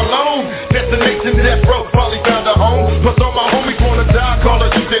I ride alone. Destination death row, probably found a home. Plus all my homies wanna die, call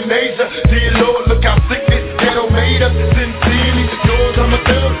it euthanasia. Dear Lord, look how sick this ghetto made us. Sincerely, the doors I'm a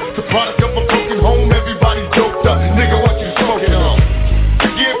thug. The product of a broken home, everybody doped up. Nigga, what you smoking on?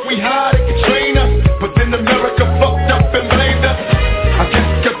 Yeah, if we hide, it can train us. But then America fucked up and blamed us. I guess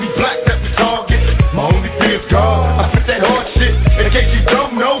it's cause we black that we target. My only fear is God. I spit that hard shit. In case you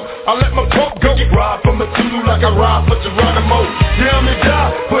don't know, I let my pump go. Ride from a Tulu like I ride for Geronimo. Down and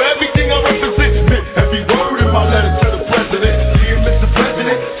die for everything I represent. Every word in my letter to the president. Dear Mr.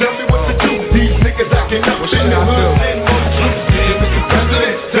 President, tell me what to do. These niggas acting up in the hood. Send more troops. Dear Mr.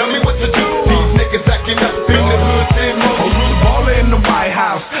 President, tell me what to do. These niggas acting up in the hood. Send more troops. Baller in the White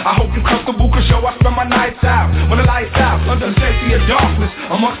House. I hope you're comfortable, cause yo, I spend my nights out. When the lights out, under the safety of darkness,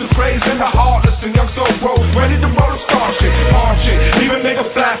 amongst the praise and the heartless and young soul bro, ready to roll the star shit, hard shit. Even nigga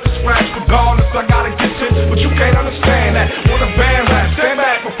flash the scratch regardless. I gotta get shit, but you can't understand that. Want a band rap, stand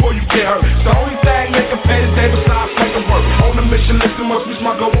back before you get hurt. It's the only thing that can pay the day besides making work. On the mission, listen, must reach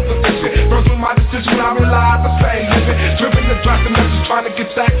my goal with position. First with my decision, I realize I stay living. Driven to drop the message, trying to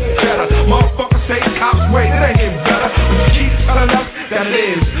get back better. Motherfuckers say cops wait, it ain't getting better. When you keep telling us that it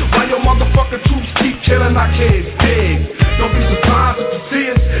is. Why your motherfucking troops keep killing our kids? Dig. Don't be surprised if you see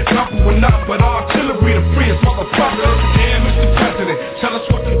us knuckling up, but artillery the freest motherfucker. Damn, Mr. President, tell us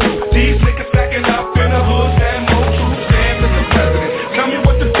what to do. These niggas stacking up in the hood, and more troops. Damn, Mr. President, tell me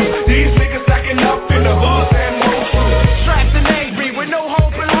what to do. These niggas stacking up in the hood, and more troops. Strapped and angry with no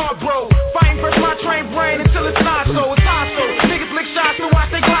hope and heart, bro. Fighting for my trained brain until it's not so. It's not so. Niggas lick shots and watch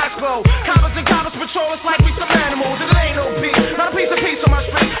their glass glow. Coppers and coppers patrol us like we some animals. It ain't no peace, not a piece of peace on my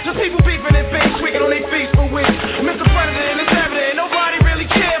street. Just people beefing and face tweaking on their feet for weeks. Mr. President, it's evident nobody really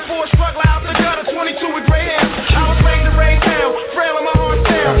cared for a struggle out the gutter. 22 with gray hair. I was raised to raise down, frail in my heart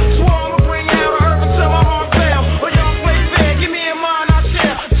down. Swore I'ma bring out a herb until my heart fail. But y'all play fair, give me a mind I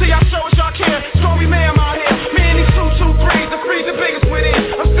share. See y'all show us y'all care. Stormy man out here. Me and these 223s, the freeze the biggest within.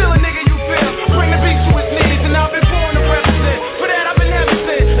 I'm still a nigga you feel. Bring the beat to his knees, and I've been born to represent. For that I've been heaven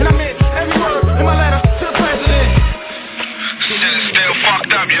sent, and I meant every word in my letter to the president. Shit is still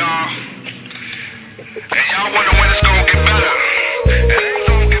fucked up, y'all. And y'all wonder when it's gonna get better. It ain't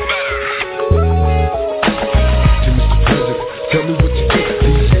gonna get better. To Mr. President, tell me what to do.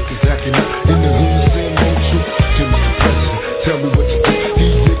 These niggas acting up in the hood, send more troops. To Mr. President, tell me what to do.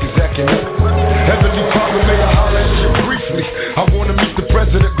 These niggas acting up. Heavenly Father, may I holler at you briefly. I wanna meet the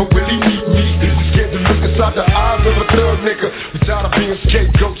president, but will he meet me? Is he scared to look inside the eyes of a thug nigga? We tired of being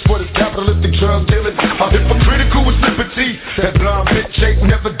scapegoats for this capitalistic drug dealing. I'm hypocritical with sympathy. That blind bitch ain't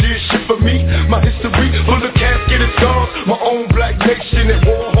never did shit for me. My history full of casket and scars. My own black nation and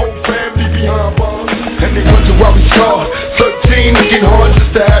war, whole family behind bars. And they wonder why we scarred. 13 looking hard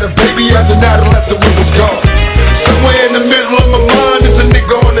just to have a baby as an adolescent when was gone. Someone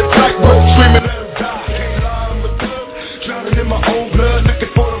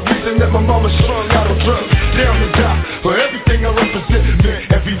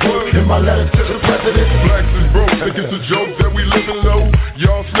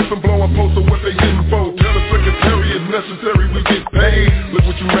Sniffing, blowing posts of what they hitting for. Tell the secretary if necessary, we get paid. Look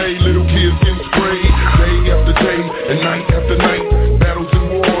what you made, little kids getting sprayed. Day after day and night after night. Battles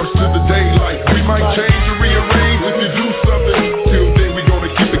and wars to the daylight. We might change or rearrange if you do something. Till then, we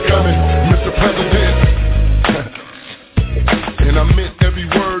gonna keep it coming, Mr. President. And I meant every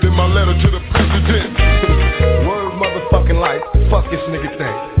word in my letter to the president. Word motherfucking life, fuck this nigga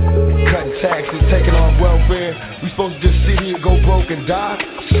thing. Cutting taxes, taking on welfare. We supposed to just sit here, go broke and die?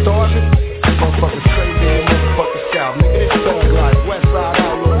 Starving? Motherfuckers crazy and motherfuckers scout. Nigga, this thug life, west side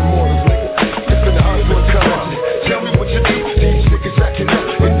outlaw immortals, nigga. It's been the undercover. Tell me what you do. These niggas acting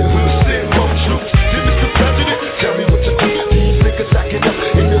up in the hood, send more troops. To Mr. President, tell me what you do. These niggas acting up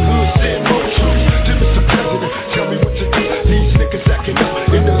in the hood, send more troops. To Mr. President, tell me what you do. These niggas acting up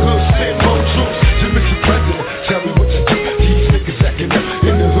in the hood, send more troops. To Mr. President, tell me what you do. These niggas acting up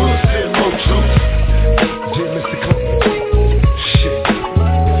in the hood, send more troops. Dear Mr. Clinton, shit.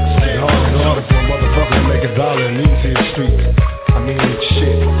 It's hard and harder for a motherfucker to make $1 in these streets. I mean,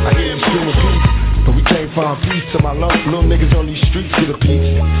 shit. I hear him screaming peace, but we can't find peace till my little niggas on these streets get a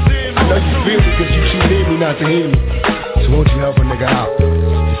piece. I know you feel me because you too near me not to hear me. So won't you help a nigga out?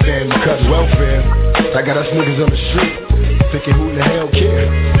 You saying you cutting welfare. I got us niggas on the street thinking who in the hell care?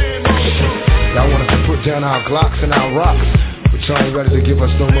 Y'all want us to put down our Glocks and our rocks, but y'all ain't ready to give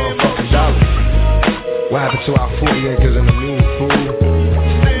us no motherfucking dollars. What happened to our 40 acres and the moon, fool? We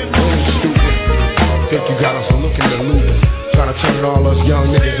ain't stupid. Think you got us looking the loop, trying to turn all us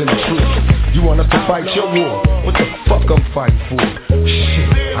young niggas into troops. You want us to fight your war? What the fuck I'm fighting for?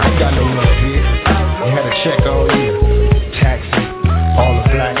 Shit, I ain't got no love here. You had to check all year. Taxes, all the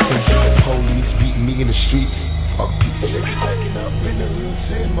black things, police beating me in the streets. Fuck people niggas backing up in the hood,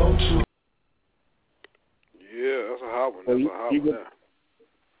 send more troops. Yeah, that's a hot one. That's a hot one there.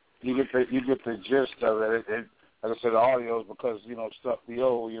 You get the gist of it. Like I said, the audio is because, stuff the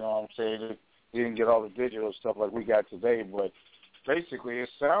old, you know what I'm saying? You didn't get all the digital stuff like we got today, but basically it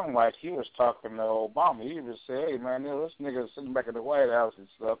sounded like he was talking to Obama. He was saying, hey, man, this nigga sitting back in the White House and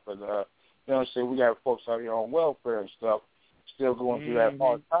stuff, and, you know what I'm saying, we got folks out here on welfare and stuff still going through that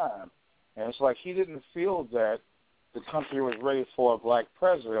hard time. And it's like he didn't feel that the country was ready for a black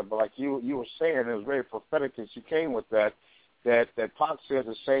president, but like you were saying, it was very prophetic that you came with that Pac said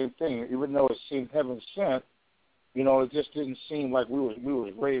the same thing. Even though it seemed heaven sent, it just didn't seem like we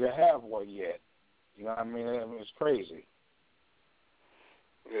was ready to have one yet. You know what I mean? It's crazy.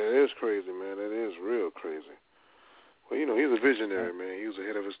 Yeah, it is crazy, man. It is real crazy. Well, he's a visionary, man. He was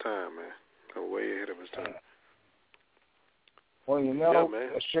ahead of his time, man. Way ahead of his time. Well,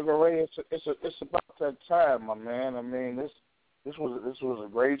 Sugar Ray, it's about that time, my man. I mean, this was a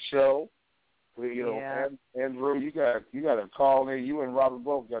great show. Andrew, you got to call in. You and Robert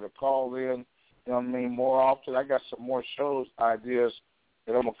both got to call in. You know what I mean? More often. I got some more shows ideas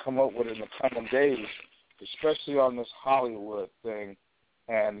that I'm gonna come up with in the coming days, especially on this Hollywood thing.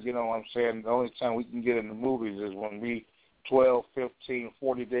 And you know what I'm saying? The only time we can get in the movies is when we 12, 15,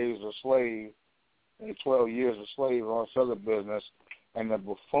 40 days a slave, 12 years a slave on this other business, and the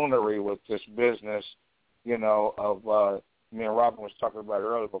buffoonery with this business, of me and Robin was talking about it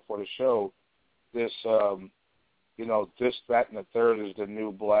earlier before the show. This, this, that, and the third is the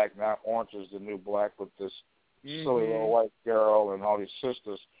new black. Now Orange is the new black with this silly little white girl and all these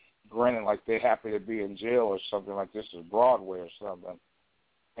sisters grinning like they're happy to be in jail or something, like this is Broadway or something.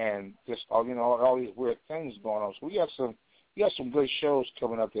 And just, all these weird things going on. So we got some good shows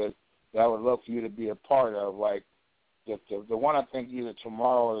coming up that I would love for you to be a part of. Like the one I think either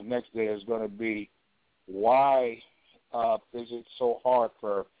tomorrow or the next day is going to be why is it so hard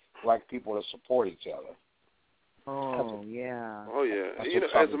for black people to support each other? Oh, yeah. Oh, yeah.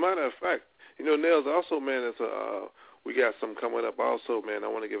 As a matter of fact, Nels, also, man, we got some coming up also, man. I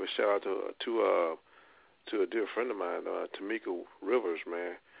want to give a shout-out to a dear friend of mine, Tamika Rivers,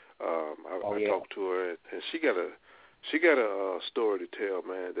 man. I talked to her, and she got a story to tell,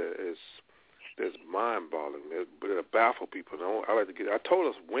 man, that's mind-boggling, but it'll baffle people. I told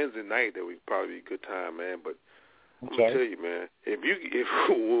us Wednesday night that we'd probably be a good time, man, but I'm gonna tell you, man, if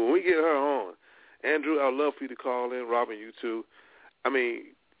when we get her on, Andrew, I'd love for you to call in. Robin, you too. I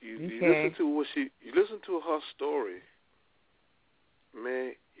mean, you listen to you listen to her story,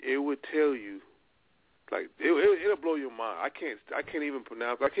 man. It would tell you, like, it'll blow your mind. I can't even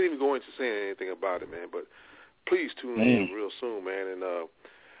pronounce. I can't even go into saying anything about it, man. But please tune in real soon, man.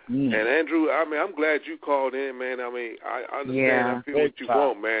 And Andrew, I mean, I'm glad you called in, man. I mean, I understand. I feel what you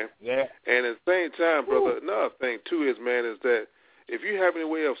want, man. Yeah. And at the same time, brother, another thing too is, man, is that if you have any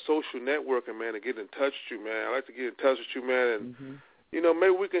way of social networking, man, to get in touch with you, man, I'd like to get in touch with you, man, and you know,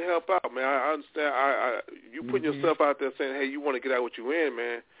 maybe we can help out, man. I understand. You putting yourself out there saying, hey, you want to get out what you in,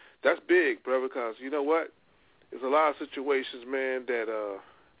 man. That's big, bro, because you know what? There's a lot of situations, man, that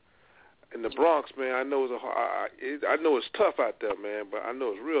in the Bronx, man, I know I know it's tough out there, man, but I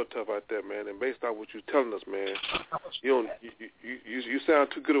know it's real tough out there, man. And based on what you're telling us, man, you sound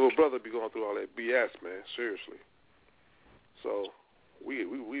too good of a brother to be going through all that BS, man. Seriously. So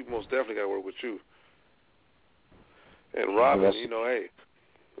we most definitely got to work with you. And Robin, you know, hey,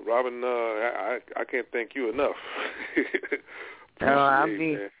 Robin, I can't thank you enough.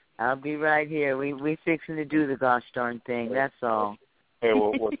 I'll be right here. We fixing to do the gosh darn thing. That's all. Hey,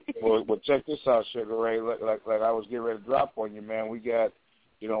 well, check this out, Sugar Ray. Like I was getting ready to drop on you, man. We got,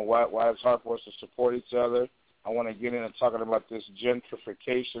 you know, why it's hard for us to support each other. I want to get in and talking about this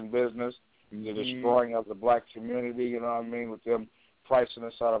gentrification business, the destroying of the black community. You know what I mean? With them pricing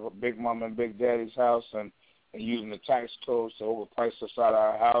us out of a Big Mama and Big Daddy's house and using the tax codes to overprice us out of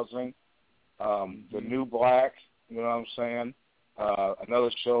our housing. The New Black, you know what I'm saying? Another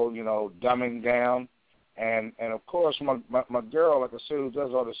show, you know, Dumbing Down. And of course, my girl, like I said, who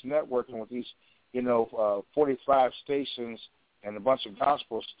does all this networking with these, you know, 45 stations and a bunch of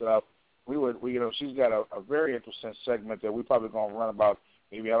gospel stuff, we you know, she's got a very interesting segment that we probably going to run about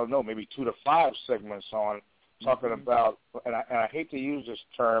maybe 2 to 5 segments on, talking about, and I hate to use this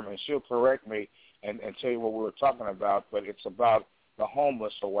term, and she'll correct me and tell you what we were talking about, but it's about the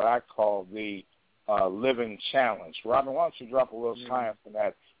homeless, or what I call the living challenge. Robin, why don't you drop a little science on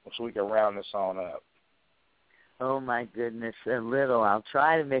that so we can round this on up? Oh, my goodness, a little. I'll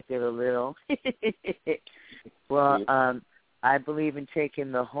try to make it a little. Well, I believe in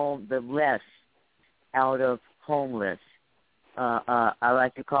taking the less out of homeless. I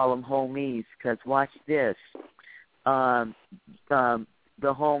like to call them homies, because watch this. The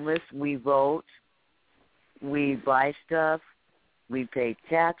homeless, we vote, we buy stuff, we pay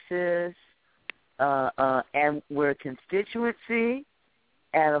taxes, and we're a constituency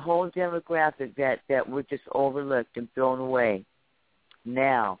and a whole demographic that we're just overlooked and thrown away.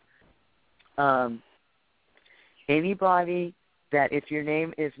 Now, anybody that, if your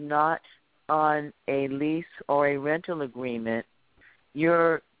name is not on a lease or a rental agreement,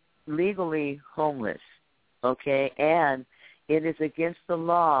 you're legally homeless, okay? And it is against the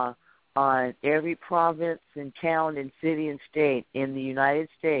law on every province and town and city and state in the United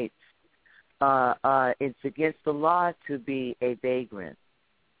States. It's against the law to be a vagrant.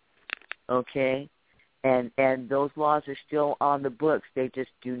 Okay, and those laws are still on the books. They just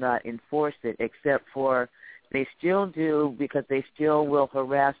do not enforce it, except for they still do, because they still will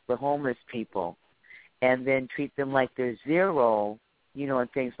harass the homeless people and then treat them like they're zero, you know,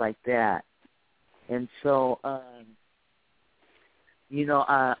 and things like that. And so, you know,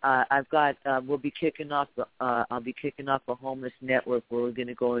 I've got we'll be kicking off I'll be kicking off a homeless network where we're going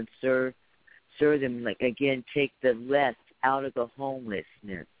to go and serve them, like, again, take the less out of the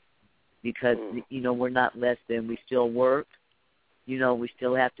homelessness. Because, you know, we're not less than, we still work, you know, we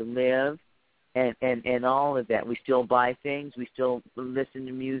still have to live, and all of that. We still buy things, we still listen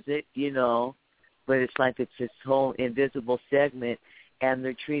to music, you know, but it's like it's this whole invisible segment, and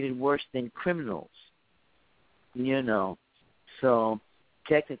they're treated worse than criminals, you know. So,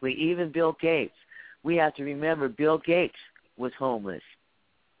 technically, even Bill Gates, we have to remember Bill Gates was homeless.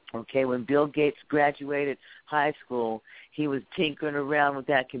 Okay, when Bill Gates graduated high school, he was tinkering around with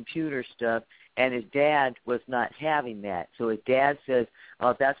that computer stuff, and his dad was not having that. So his dad says, oh,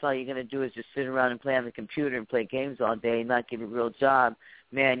 if that's all you're going to do is just sit around and play on the computer and play games all day and not get a real job,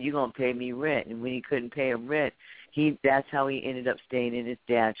 man, you're going to pay me rent. And when he couldn't pay him rent, that's how he ended up staying in his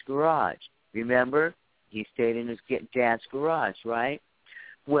dad's garage. Remember? He stayed in his dad's garage, right?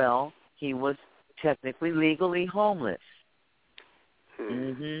 Well, he was technically legally homeless.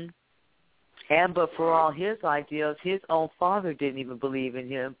 Mm-hmm. And but for all his ideas, his own father didn't even believe in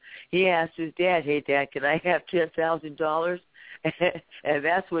him. He asked his dad, hey, Dad, can I have $10,000? And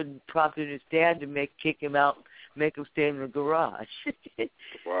that's what prompted his dad to kick him out, make him stay in the garage.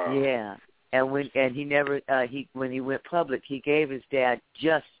 Wow. Yeah. And when he went public, he gave his dad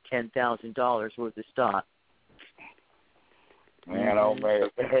just $10,000 worth of stock. Man, oh man,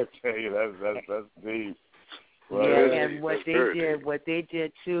 I tell you, that's deep. Well, yeah, and what they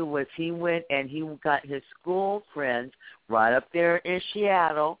did too was he went and he got his school friends right up there in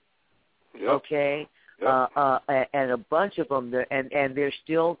Seattle, okay, and a bunch of them there, and they're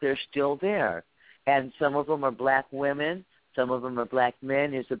still there, and some of them are black women, some of them are black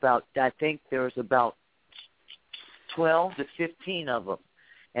men. I think there's about 12 to 15 of them,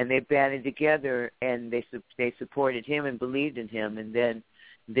 and they banded together and they supported him and believed in him, and then.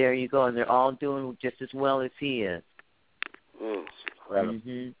 There you go, and they're all doing just as well as he is.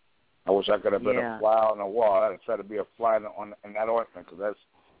 I wish I could have been a fly on the wall. I'd try to be a fly in that ointment, because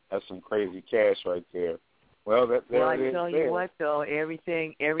that's some crazy cash right there. Well, I tell you what, though,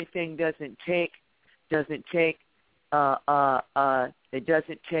 everything doesn't take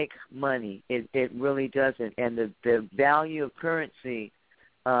money. It really doesn't, and the value of currency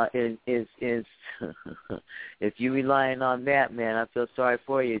is if you're relying on that, man, I feel sorry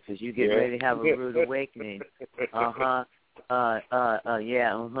for you, because you get ready to have a rude awakening. It's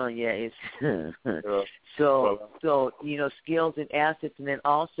so skills and assets, and then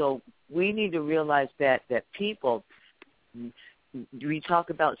also we need to realize that people, we talk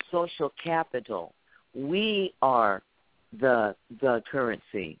about social capital. We are the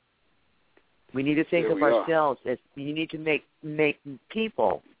currency. We need to think of ourselves as, you need to make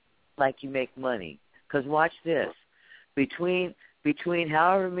people like you make money. Because watch this, between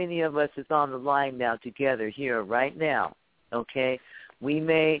however many of us is on the line now together here right now, okay, we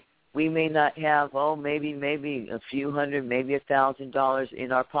may not have maybe a few hundred, maybe $1,000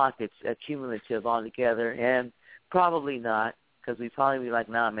 in our pockets accumulative altogether, and probably not, because we probably be like,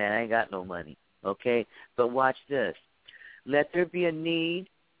 nah, man, I ain't got no money, okay? But watch this. Let there be a need,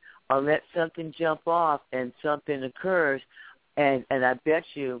 or let something jump off and something occurs, and I bet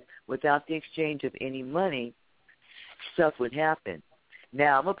you without the exchange of any money, stuff would happen.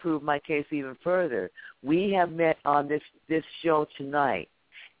 Now, I'm going to prove my case even further. We have met on this show tonight,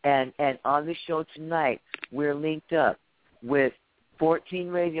 and on this show tonight, we're linked up with 14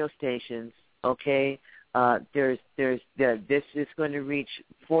 radio stations, okay? This is going to reach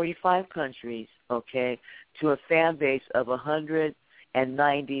 45 countries, okay, to a fan base of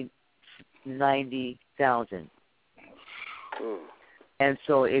 190,000. And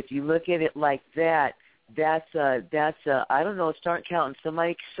so if you look at it like that, that's I don't know,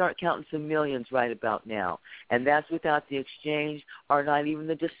 somebody start counting some millions right about now. And that's without the exchange or not even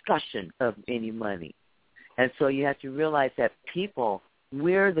the discussion of any money. And so you have to realize that people,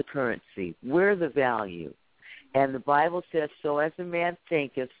 we're the currency, we're the value. And the Bible says, so as a man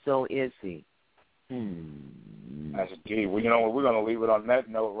thinketh, so is he. That's deep. Well, you know what? We're going to leave it on that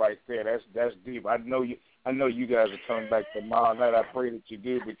note right there. That's deep. I know you guys are coming back tomorrow night. I pray that you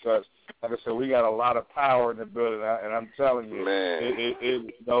do, because, like I said, we got a lot of power in the building, and I'm telling you,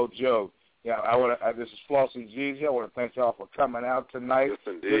 it's no joke. Yeah, this is Flossy Jeezy. I want to thank y'all for coming out tonight. Yes,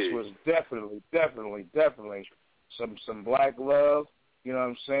 indeed. This was definitely some black love. You know what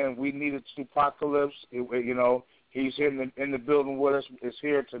I'm saying? We needed Tupacalypse. He's in the building with us. Is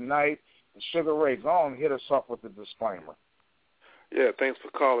here tonight. And Sugar Ray, go on and hit us off with the disclaimer. Yeah, thanks for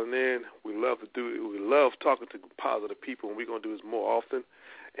calling in. We love talking to positive people, and we're going to do this more often.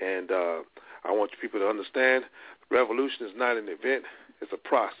 And I want you people to understand, revolution is not an event, it's a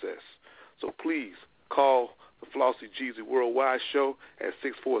process. So please call the Flossy Jeezy Worldwide Show at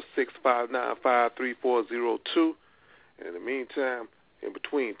 646-595-3402. And in the meantime, in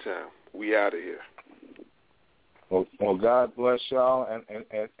between time, we out of here. Well, God bless y'all, and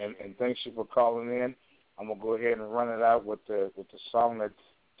thanks you for calling in. I'm gonna go ahead and run it out with the song that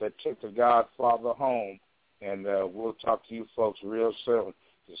took the Godfather home, and we'll talk to you folks real soon.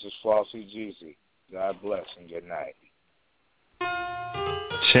 This is Flossy Jeezy. God bless and good night.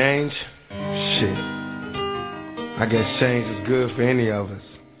 Change? Shit. I guess change is good for any of us.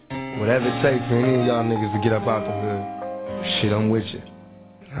 Whatever it takes for any of y'all niggas to get up out the hood. Shit, I'm with you.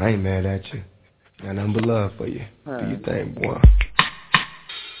 I ain't mad at you. Got nothing but love for you. Do your thing, boy.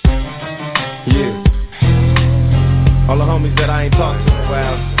 Yeah. All the homies that I ain't talked to in a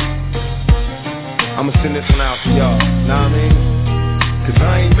while, I'ma send this one out for y'all. Know what I mean? Cause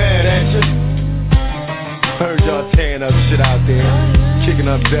I ain't mad at you. Heard y'all tearing up shit out there, kicking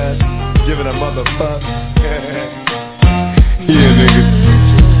up dust, giving a motherfuck. Yeah, niggas.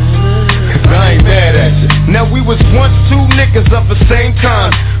 I ain't mad at you. Now we was once two niggas of the same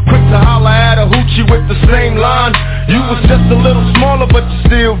kind, quick to holler at a hoochie with the same line. You was just a little smaller, but you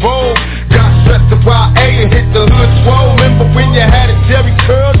still roll. Got stressed to YA and hit the hood swole. Remember when you had a Jerry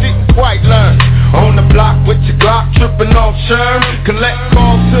curl, didn't quite learn. On the block with your Glock, tripping off Sherm. Collect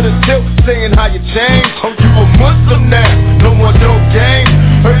calls to the tilt, saying how you changed. Oh, you a Muslim now, no more dope game.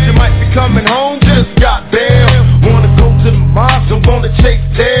 Heard you might be coming home, just got bail. Wanna go to the mosque, don't wanna chase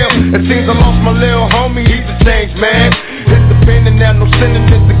tail. It seems I lost my little homie, he's a changed man. Independent now, no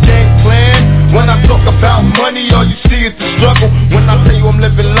sentiments, the gang plan. When I talk about money, all you see is the struggle. When I tell you I'm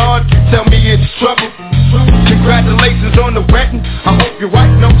living large, you tell me it's trouble. Congratulations on the wedding, I hope your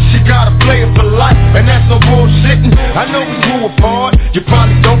wife knows she gotta play it for life, and that's no bullshitting. I know we grew apart, you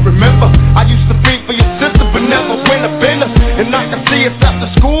probably don't remember. I used to be for your sister, but never win a bender. And I can see us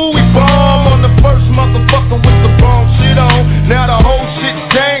after school, we bomb on the first motherfucker with the bomb shit on. Now the whole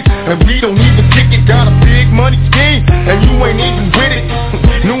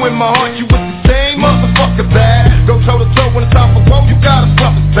know in my heart you was the same motherfucker that go toe to toe when it's time for war, you gotta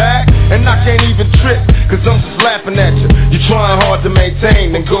slap his back. And I can't even trip, cause I'm just laughing at you. You trying hard to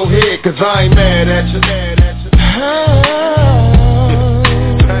maintain, then go ahead, cause I ain't mad at you.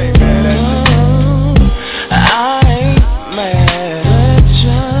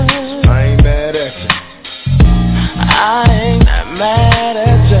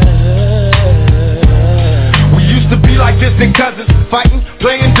 Distant cousins, fighting,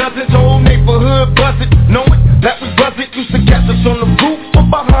 playing dozens, whole neighborhood buzzing, knowing that we wasn't used to catch us on the roof or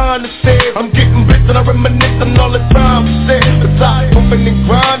behind the stairs. I'm getting rich and I reminisce on all the time we said. Besides pumping and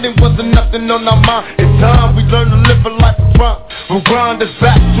grinding, wasn't nothing on our mind. In time we learned to live a life of crime. We'll grind us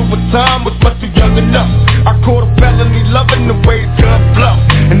back to a time was much too young enough. I caught a felony loving the way the gun blow.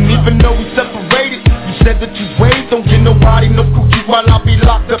 And even though we separated, you said that you wait, don't get nobody no cookie while I be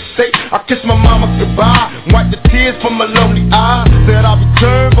locked up safe. I kiss my mama goodbye, wipe the tears from my lonely eyes. Said I'll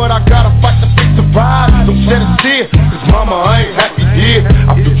return, but I gotta fight to fix the ride. Don't shed a tear, cause mama, I ain't happy here.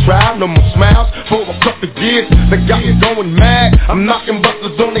 After trial, no more smiles for a couple years. They got me going mad, I'm knocking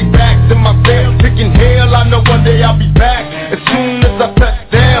busters on their backs in my bed, picking hell, I know one day I'll be back. As soon as I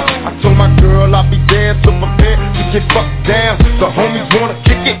touch down, I told my girl I'll be there, so prepared to get fucked down. The homies wanna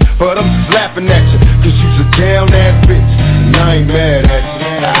kick it, but I'm just laughing at you, cause you's a down ass bitch, and I ain't mad at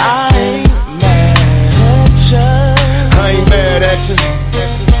you. I ain't mad at you. I ain't mad at you.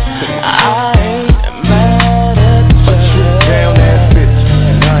 I ain't mad at you. A true down ass bitch,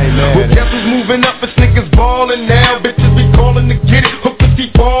 and I ain't mad at you. Well, guess who's moving up? It's niggas ballin' now. Bitches be calling to get it. Hookers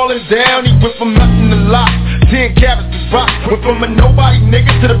keep falling down. He went from nothing to lots. 10 carats to rock. Went from a nobody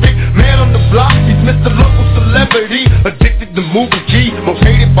nigga to the big man on the block. He's Mr. Local Celebrity, addicted to moving key, most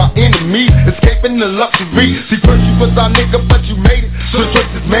hated by enemies, escaping the luxury. See, first you was our nigga, but you made it, so the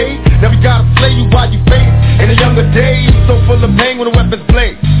choice is made. Now we gotta slay you while you faded. In the younger days, so full of pain when the weapons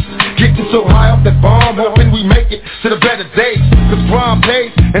blaze. Getting so high off that bomb, hoping we make it to the better days. Cause crime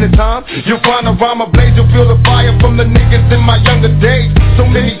pays, and in time, you'll find a rhyme ablaze. You'll feel the fire from the niggas in my younger days. So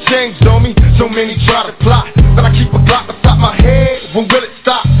many changed on me, so many try to plot, but I keep a block beside my head. When will it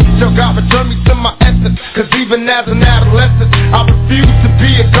stop? Till God return me to my essence. Cause even as an adolescent, I refuse to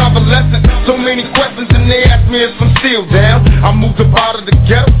be a convalescent. So many questions and they ask me if I'm still down. I moved up out of the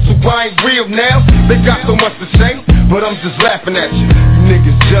ghetto, so I ain't real now. They got so much to say, but I'm just laughing at you. You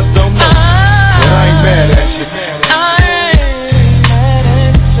niggas just don't know, but I ain't mad at you.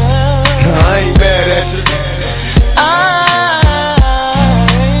 I ain't mad